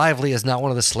 Blake Lively is not one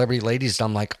of the celebrity ladies.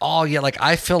 I'm like, oh yeah, like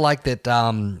I feel like that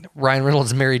Ryan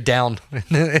Reynolds married down in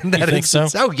that you think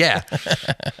instance. so? Oh yeah.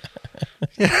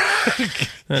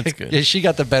 That's good. Yeah, she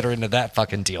got the better end of that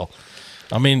fucking deal.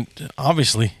 I mean,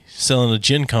 obviously, selling a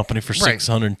gin company for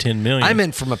 $610 million. I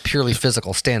meant from a purely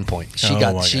physical standpoint.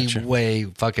 She way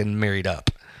fucking married up.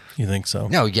 You think so?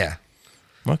 Oh yeah.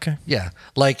 Okay. Yeah,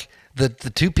 like. The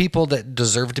two people that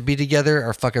deserve to be together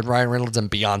are fucking Ryan Reynolds and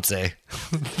Beyonce.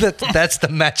 That's the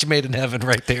match made in heaven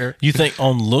right there. You think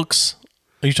on looks?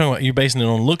 Are you talking about you basing it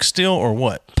on looks still or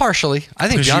what? Partially. I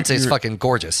think Beyonce's fucking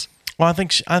gorgeous. Well,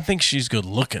 I think she's good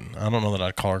looking. I don't know that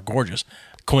I'd call her gorgeous.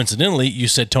 Coincidentally, you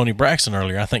said Toni Braxton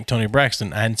earlier. I think Toni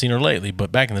Braxton. I hadn't seen her lately,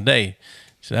 but back in the day,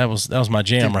 so that was my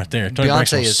jam right there. Toni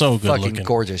Braxton was so good fucking looking,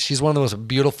 gorgeous. She's one of the most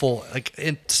beautiful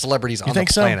celebrities on the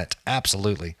planet.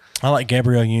 Absolutely. I like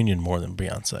Gabrielle Union more than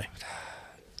Beyonce.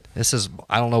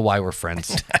 I don't know why we're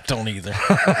friends. I don't either.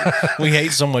 We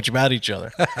hate so much about each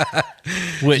other.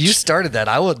 You started that.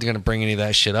 I wasn't going to bring any of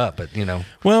that shit up, but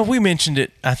Well, we mentioned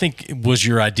it. I think it was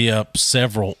your idea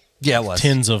several. Yeah, it was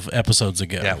tens of episodes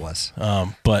ago. Yeah, it was.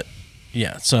 But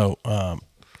yeah, so.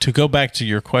 To go back to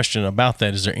your question about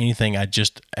that, is there anything I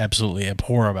just absolutely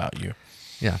abhor about you?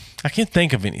 Yeah. I can't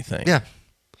think of anything. Yeah.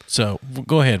 So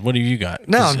go ahead. What do you got?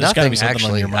 No, nothing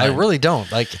actually. I really don't.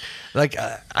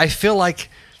 I feel like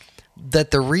that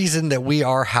the reason that we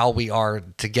are how we are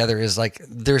together is like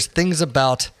there's things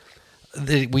about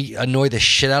that we annoy the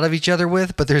shit out of each other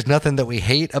with, but there's nothing that we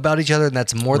hate about each other, and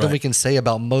that's more than we can say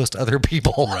about most other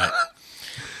people. Right.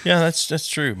 Yeah, that's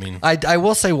true. I mean, I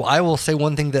will say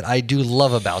one thing that I do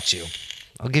love about you.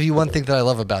 I'll give you one thing that I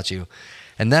love about you,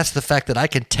 and that's the fact that I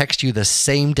can text you the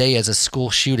same day as a school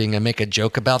shooting and make a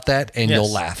joke about that, and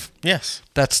you'll laugh. Yes,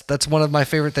 that's one of my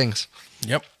favorite things.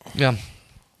 Yep. Yeah.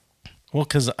 Well,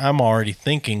 because I'm already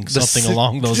thinking something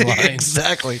along those lines.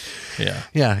 Exactly. Yeah.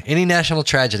 Yeah. Any national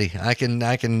tragedy, I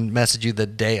can message you the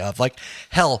day of. Like,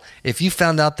 hell, if you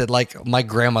found out that like my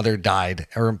grandmother died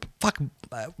or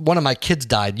one of my kids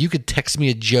died, you could text me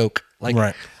a joke like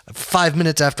 5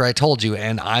 minutes after I told you,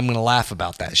 and I'm gonna laugh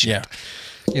about that shit. Yeah.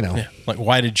 Yeah. Like,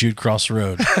 why did Jude cross the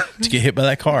road? To get hit by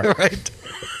that car. Right.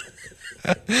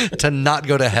 To not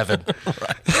go to heaven.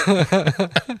 Right.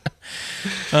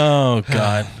 Oh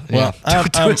God. Well,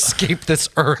 to escape this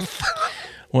earth.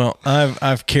 Well,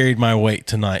 I've carried my weight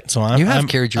tonight, so I'm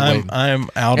carried your weight. I'm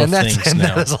out of things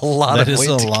now. That is a lot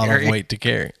of weight to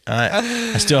carry.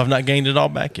 I still have not gained it all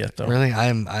back yet, though. Really,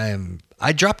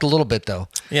 I dropped a little bit though.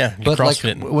 Yeah, but like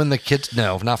when the kids,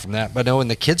 no, not from that, but no, when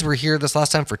the kids were here this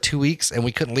last time for 2 weeks and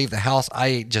we couldn't leave the house, I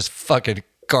ate just fucking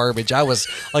garbage. I was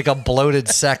like a bloated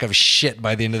sack of shit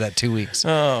by the end of that 2 weeks.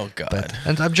 Oh God!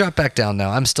 And I've dropped back down now.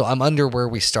 I'm under where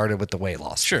we started with the weight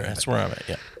loss. Sure, that's where I'm at.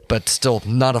 Yeah, but still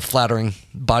not a flattering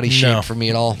body shape for me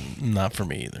at all. Not for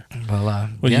me either. Well,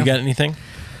 you got anything?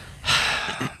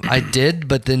 I did,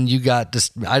 but then you got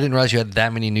just. I didn't realize you had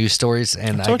that many news stories,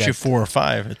 and I told you 4 or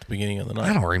 5 at the beginning of the night.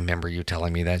 I don't remember you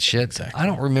telling me that shit. Exactly. I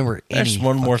don't remember any. There's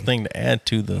one more thing to add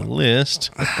to the list.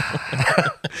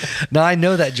 No, I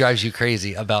know that drives you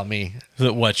crazy about me.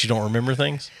 That what? You don't remember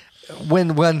things?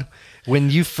 When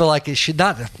you feel like it should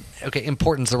not. Okay,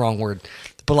 important's the wrong word.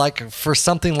 But like for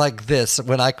something like this,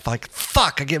 when I like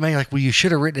fuck, I get mad. Like, well, you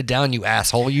should have written it down, you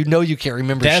asshole. You know you can't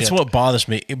remember. That's shit. What bothers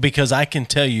me, because I can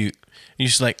tell you. You're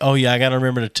just like, oh yeah, I got to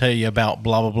remember to tell you about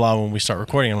blah blah blah when we start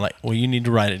recording. I'm like, well, you need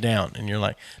to write it down, and you're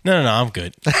like, no, I'm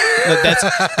good.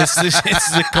 It's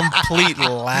the complete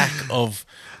lack of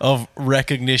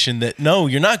recognition that no,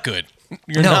 you're not good.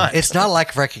 You're not. It's not lack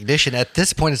of recognition. At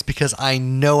this point, it's because I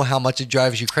know how much it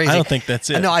drives you crazy. I don't think that's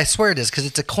it. No, I swear it is, because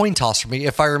it's a coin toss for me.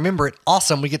 If I remember it,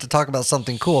 awesome, we get to talk about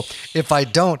something cool. If I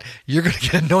don't, you're going to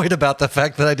get annoyed about the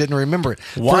fact that I didn't remember it.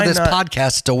 For this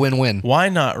podcast, it's a win-win. Why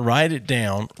not write it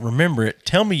down, remember it,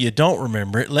 tell me you don't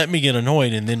remember it, let me get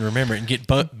annoyed, and then remember it and get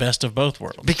best of both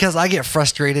worlds? Because I get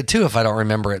frustrated, too, if I don't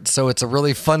remember it. So it's a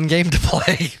really fun game to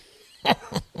play.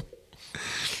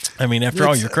 I mean, after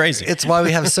all, you're crazy. It's why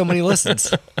we have so many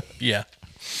listens. Yeah.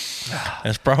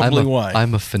 That's probably why.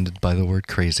 I'm offended by the word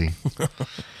crazy.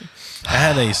 I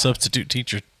had a substitute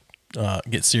teacher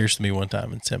get serious with me one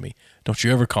time and tell me, don't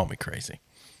you ever call me crazy.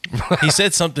 He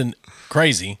said something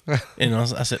crazy, and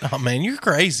I said, oh, man, you're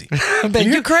crazy.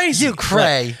 You're crazy. You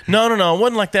cray. Like, no. It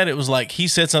wasn't like that. It was like he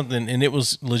said something, and it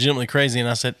was legitimately crazy, and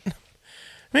I said,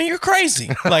 man, you're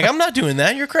crazy. Like, I'm not doing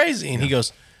that. You're crazy. And he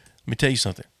goes, let me tell you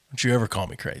something. Don't you ever call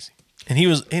me crazy. And he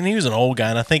was an old guy,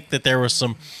 and I think that there's a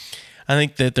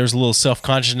little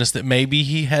self-consciousness that maybe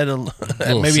he had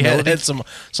had some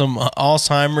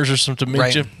Alzheimer's or some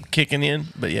dementia kicking in.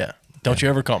 But yeah, don't you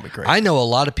ever call me crazy. I know a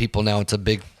lot of people now. It's a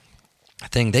big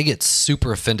thing, they get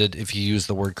super offended if you use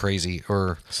the word crazy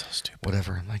or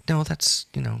whatever. I'm like, no, that's,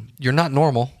 you're not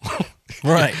normal.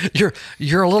 Right.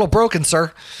 You're a little broken,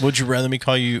 sir. Would you rather me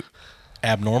call you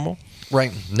abnormal?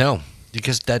 Right. No,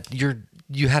 because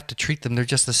you have to treat them. They're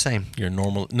just the same. You're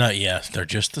normal. No, yeah, they're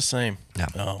just the same. Yeah.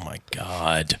 Oh my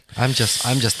God. I'm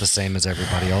just the same as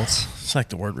everybody else. It's like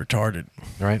the word retarded.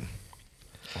 Right.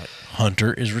 Like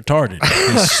Hunter is retarded.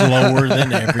 He's slower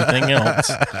than everything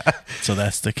else. So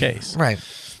that's the case. Right.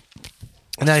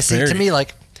 And I see, to me,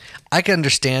 like, I can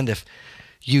understand if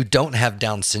you don't have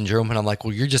Down syndrome, and I'm like,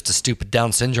 well, you're just a stupid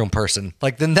Down syndrome person.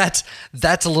 Like, then that's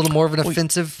a little more of an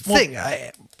offensive thing.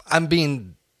 I'm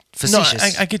being facetious. No,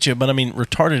 I get you, but I mean,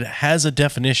 retarded has a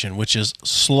definition, which is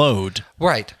slowed.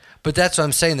 Right. But that's what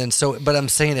I'm saying then. But I'm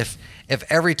saying if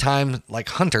every time, like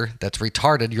Hunter, that's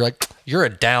retarded, you're like, you're a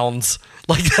Downs.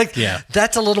 Like yeah.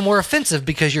 That's a little more offensive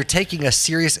because you're taking a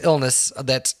serious illness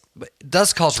that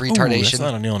does cause retardation. Ooh, that's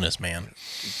not an illness, man.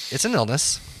 It's an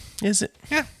illness. Is it?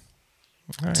 Yeah.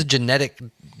 Right. It's a genetic.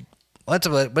 What's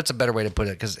a better way to put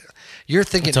it? Because you're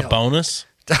thinking it's a bonus.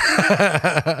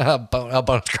 a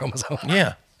bonus chromosome.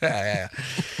 Yeah. Yeah.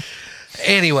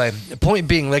 Anyway, the point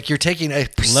being, like, you're taking a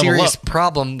serious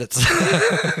problem that's.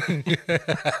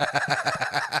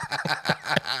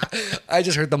 I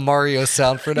just heard the Mario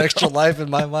sound for an extra life in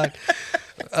my mind.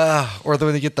 Or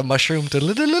when they get the mushroom.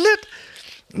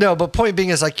 No, but point being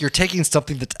is, like, you're taking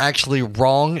something that's actually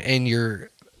wrong and you're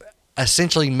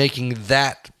essentially making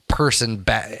that person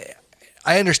bad.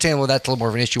 I understand that's a little more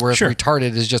of an issue, whereas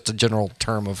retarded is just a general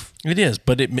term of... It is,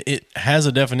 but it has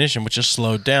a definition which is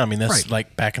slowed down. I mean, that's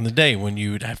like back in the day when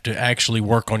you would have to actually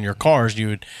work on your cars, you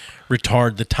would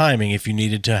retard the timing if you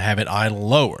needed to have it idle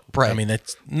lower. Right. I mean,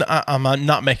 I'm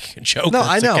not making a joke. No,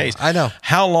 that's I know.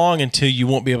 How long until you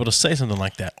won't be able to say something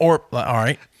like that? Or, all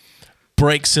right,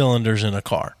 brake cylinders in a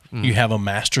car. You have a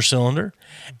master cylinder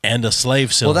and a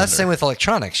slave cylinder. Well, that's the same with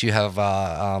electronics. You have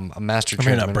a master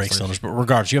cylinder. Not brake cylinders, but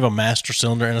regardless, you have a master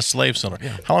cylinder and a slave cylinder.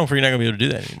 Yeah. How long before you're not going to be able to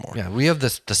do that anymore? Yeah, we have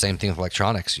the same thing with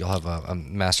electronics. You'll have a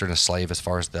master and a slave as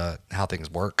far as how things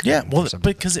work. Yeah, well,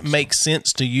 because it makes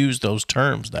sense to use those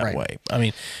terms that way. I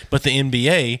mean, but the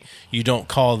NBA, you don't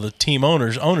call the team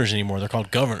owners anymore. They're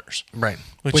called governors. Right.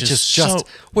 Which is just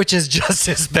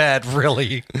as bad,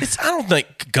 really. I don't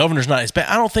think governor's not as bad.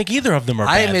 I don't think either of them are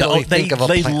bad.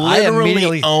 They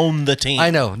literally own the team.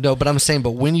 I know, but I'm saying,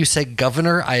 but when you say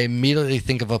governor, I immediately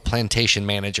think of a plantation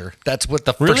manager. That's what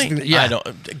the first thing. Yeah, I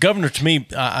don't. Governor to me,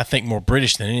 I think more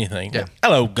British than anything. Yeah.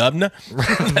 Hello, governor.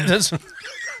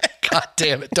 God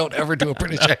damn it! Don't ever do a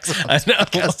British accent. I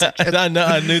know.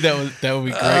 I knew that would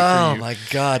be great for you. Oh my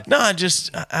God! No, I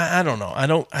don't know. I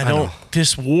don't.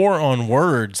 This war on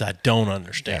words, I don't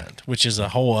understand. Which is a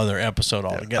whole other episode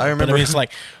altogether. I remember. But it's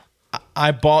like,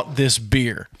 I bought this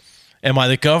beer. Am I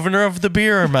the governor of the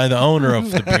beer or am I the owner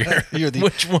of the beer?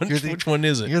 Which one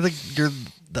is it? You're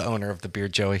the owner of the beer,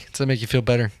 Joey. Does that make you feel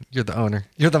better? You're the owner.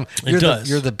 You're It does.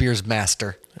 You're the beer's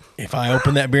master. If I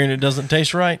open that beer and it doesn't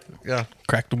taste right,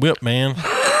 crack the whip, man.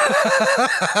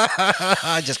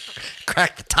 I just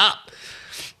cracked the top.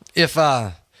 If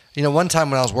one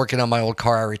time when I was working on my old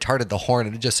car, I retarded the horn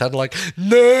and it just sounded like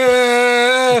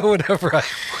no whenever I.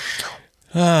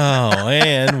 Oh,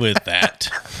 and with that.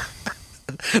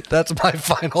 That's my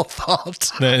final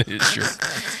thought. That is true.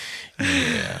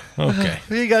 Yeah. Okay.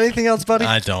 You got anything else, buddy?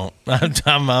 I don't. I'm at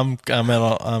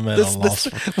a loss.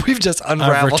 We've just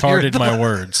unraveled. I've retarded my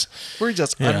words. We've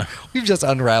just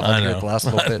unraveled here the last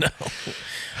little bit.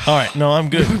 All right. No, I'm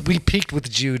good. We peaked with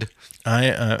Jude.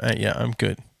 I'm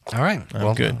good. All right.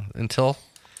 I'm good. Until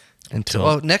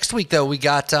next week though we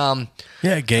got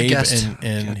Gabe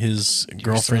and his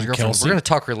girlfriend Kelsey. We're going to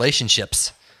talk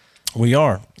relationships. We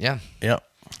are. Yeah. Yeah.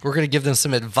 We're going to give them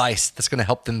some advice that's going to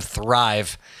help them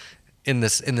thrive in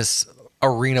this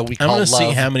arena we call love. I'm going to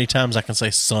see how many times I can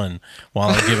say son while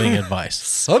I'm giving advice.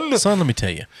 Son, let me tell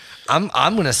you. I'm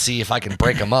going to see if I can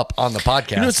break them up on the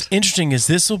podcast. You know what's interesting is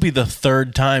this will be the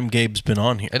third time Gabe's been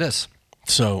on here. It is.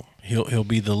 So he'll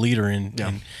be the leader in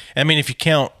I mean, if you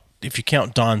count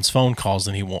Don's phone calls,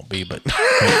 then he won't be, but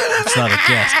it's not a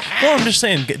guess. Well, I'm just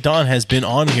saying Don has been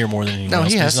on here more than anyone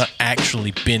else. He has. He's not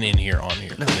actually been in here on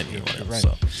here than anyone else. Right.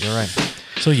 So. You're right.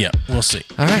 So, yeah, we'll see.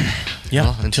 All right. Yeah,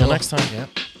 well, until next time. Yeah.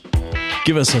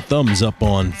 Give us a thumbs up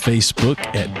on Facebook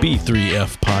at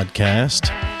B3F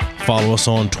Podcast. Follow us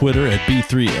on Twitter at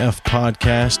B3F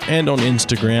Podcast and on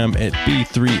Instagram at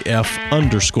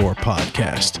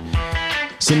B3F_podcast.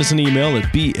 Send us an email at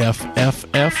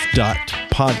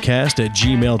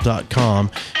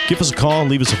bfff.podcast@gmail.com. Give us a call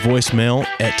and leave us a voicemail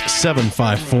at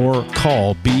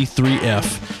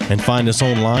 754-CALL-B3F and find us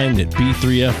online at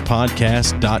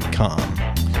b3fpodcast.com.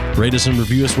 Rate us and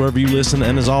review us wherever you listen.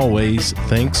 And as always,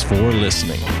 thanks for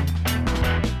listening.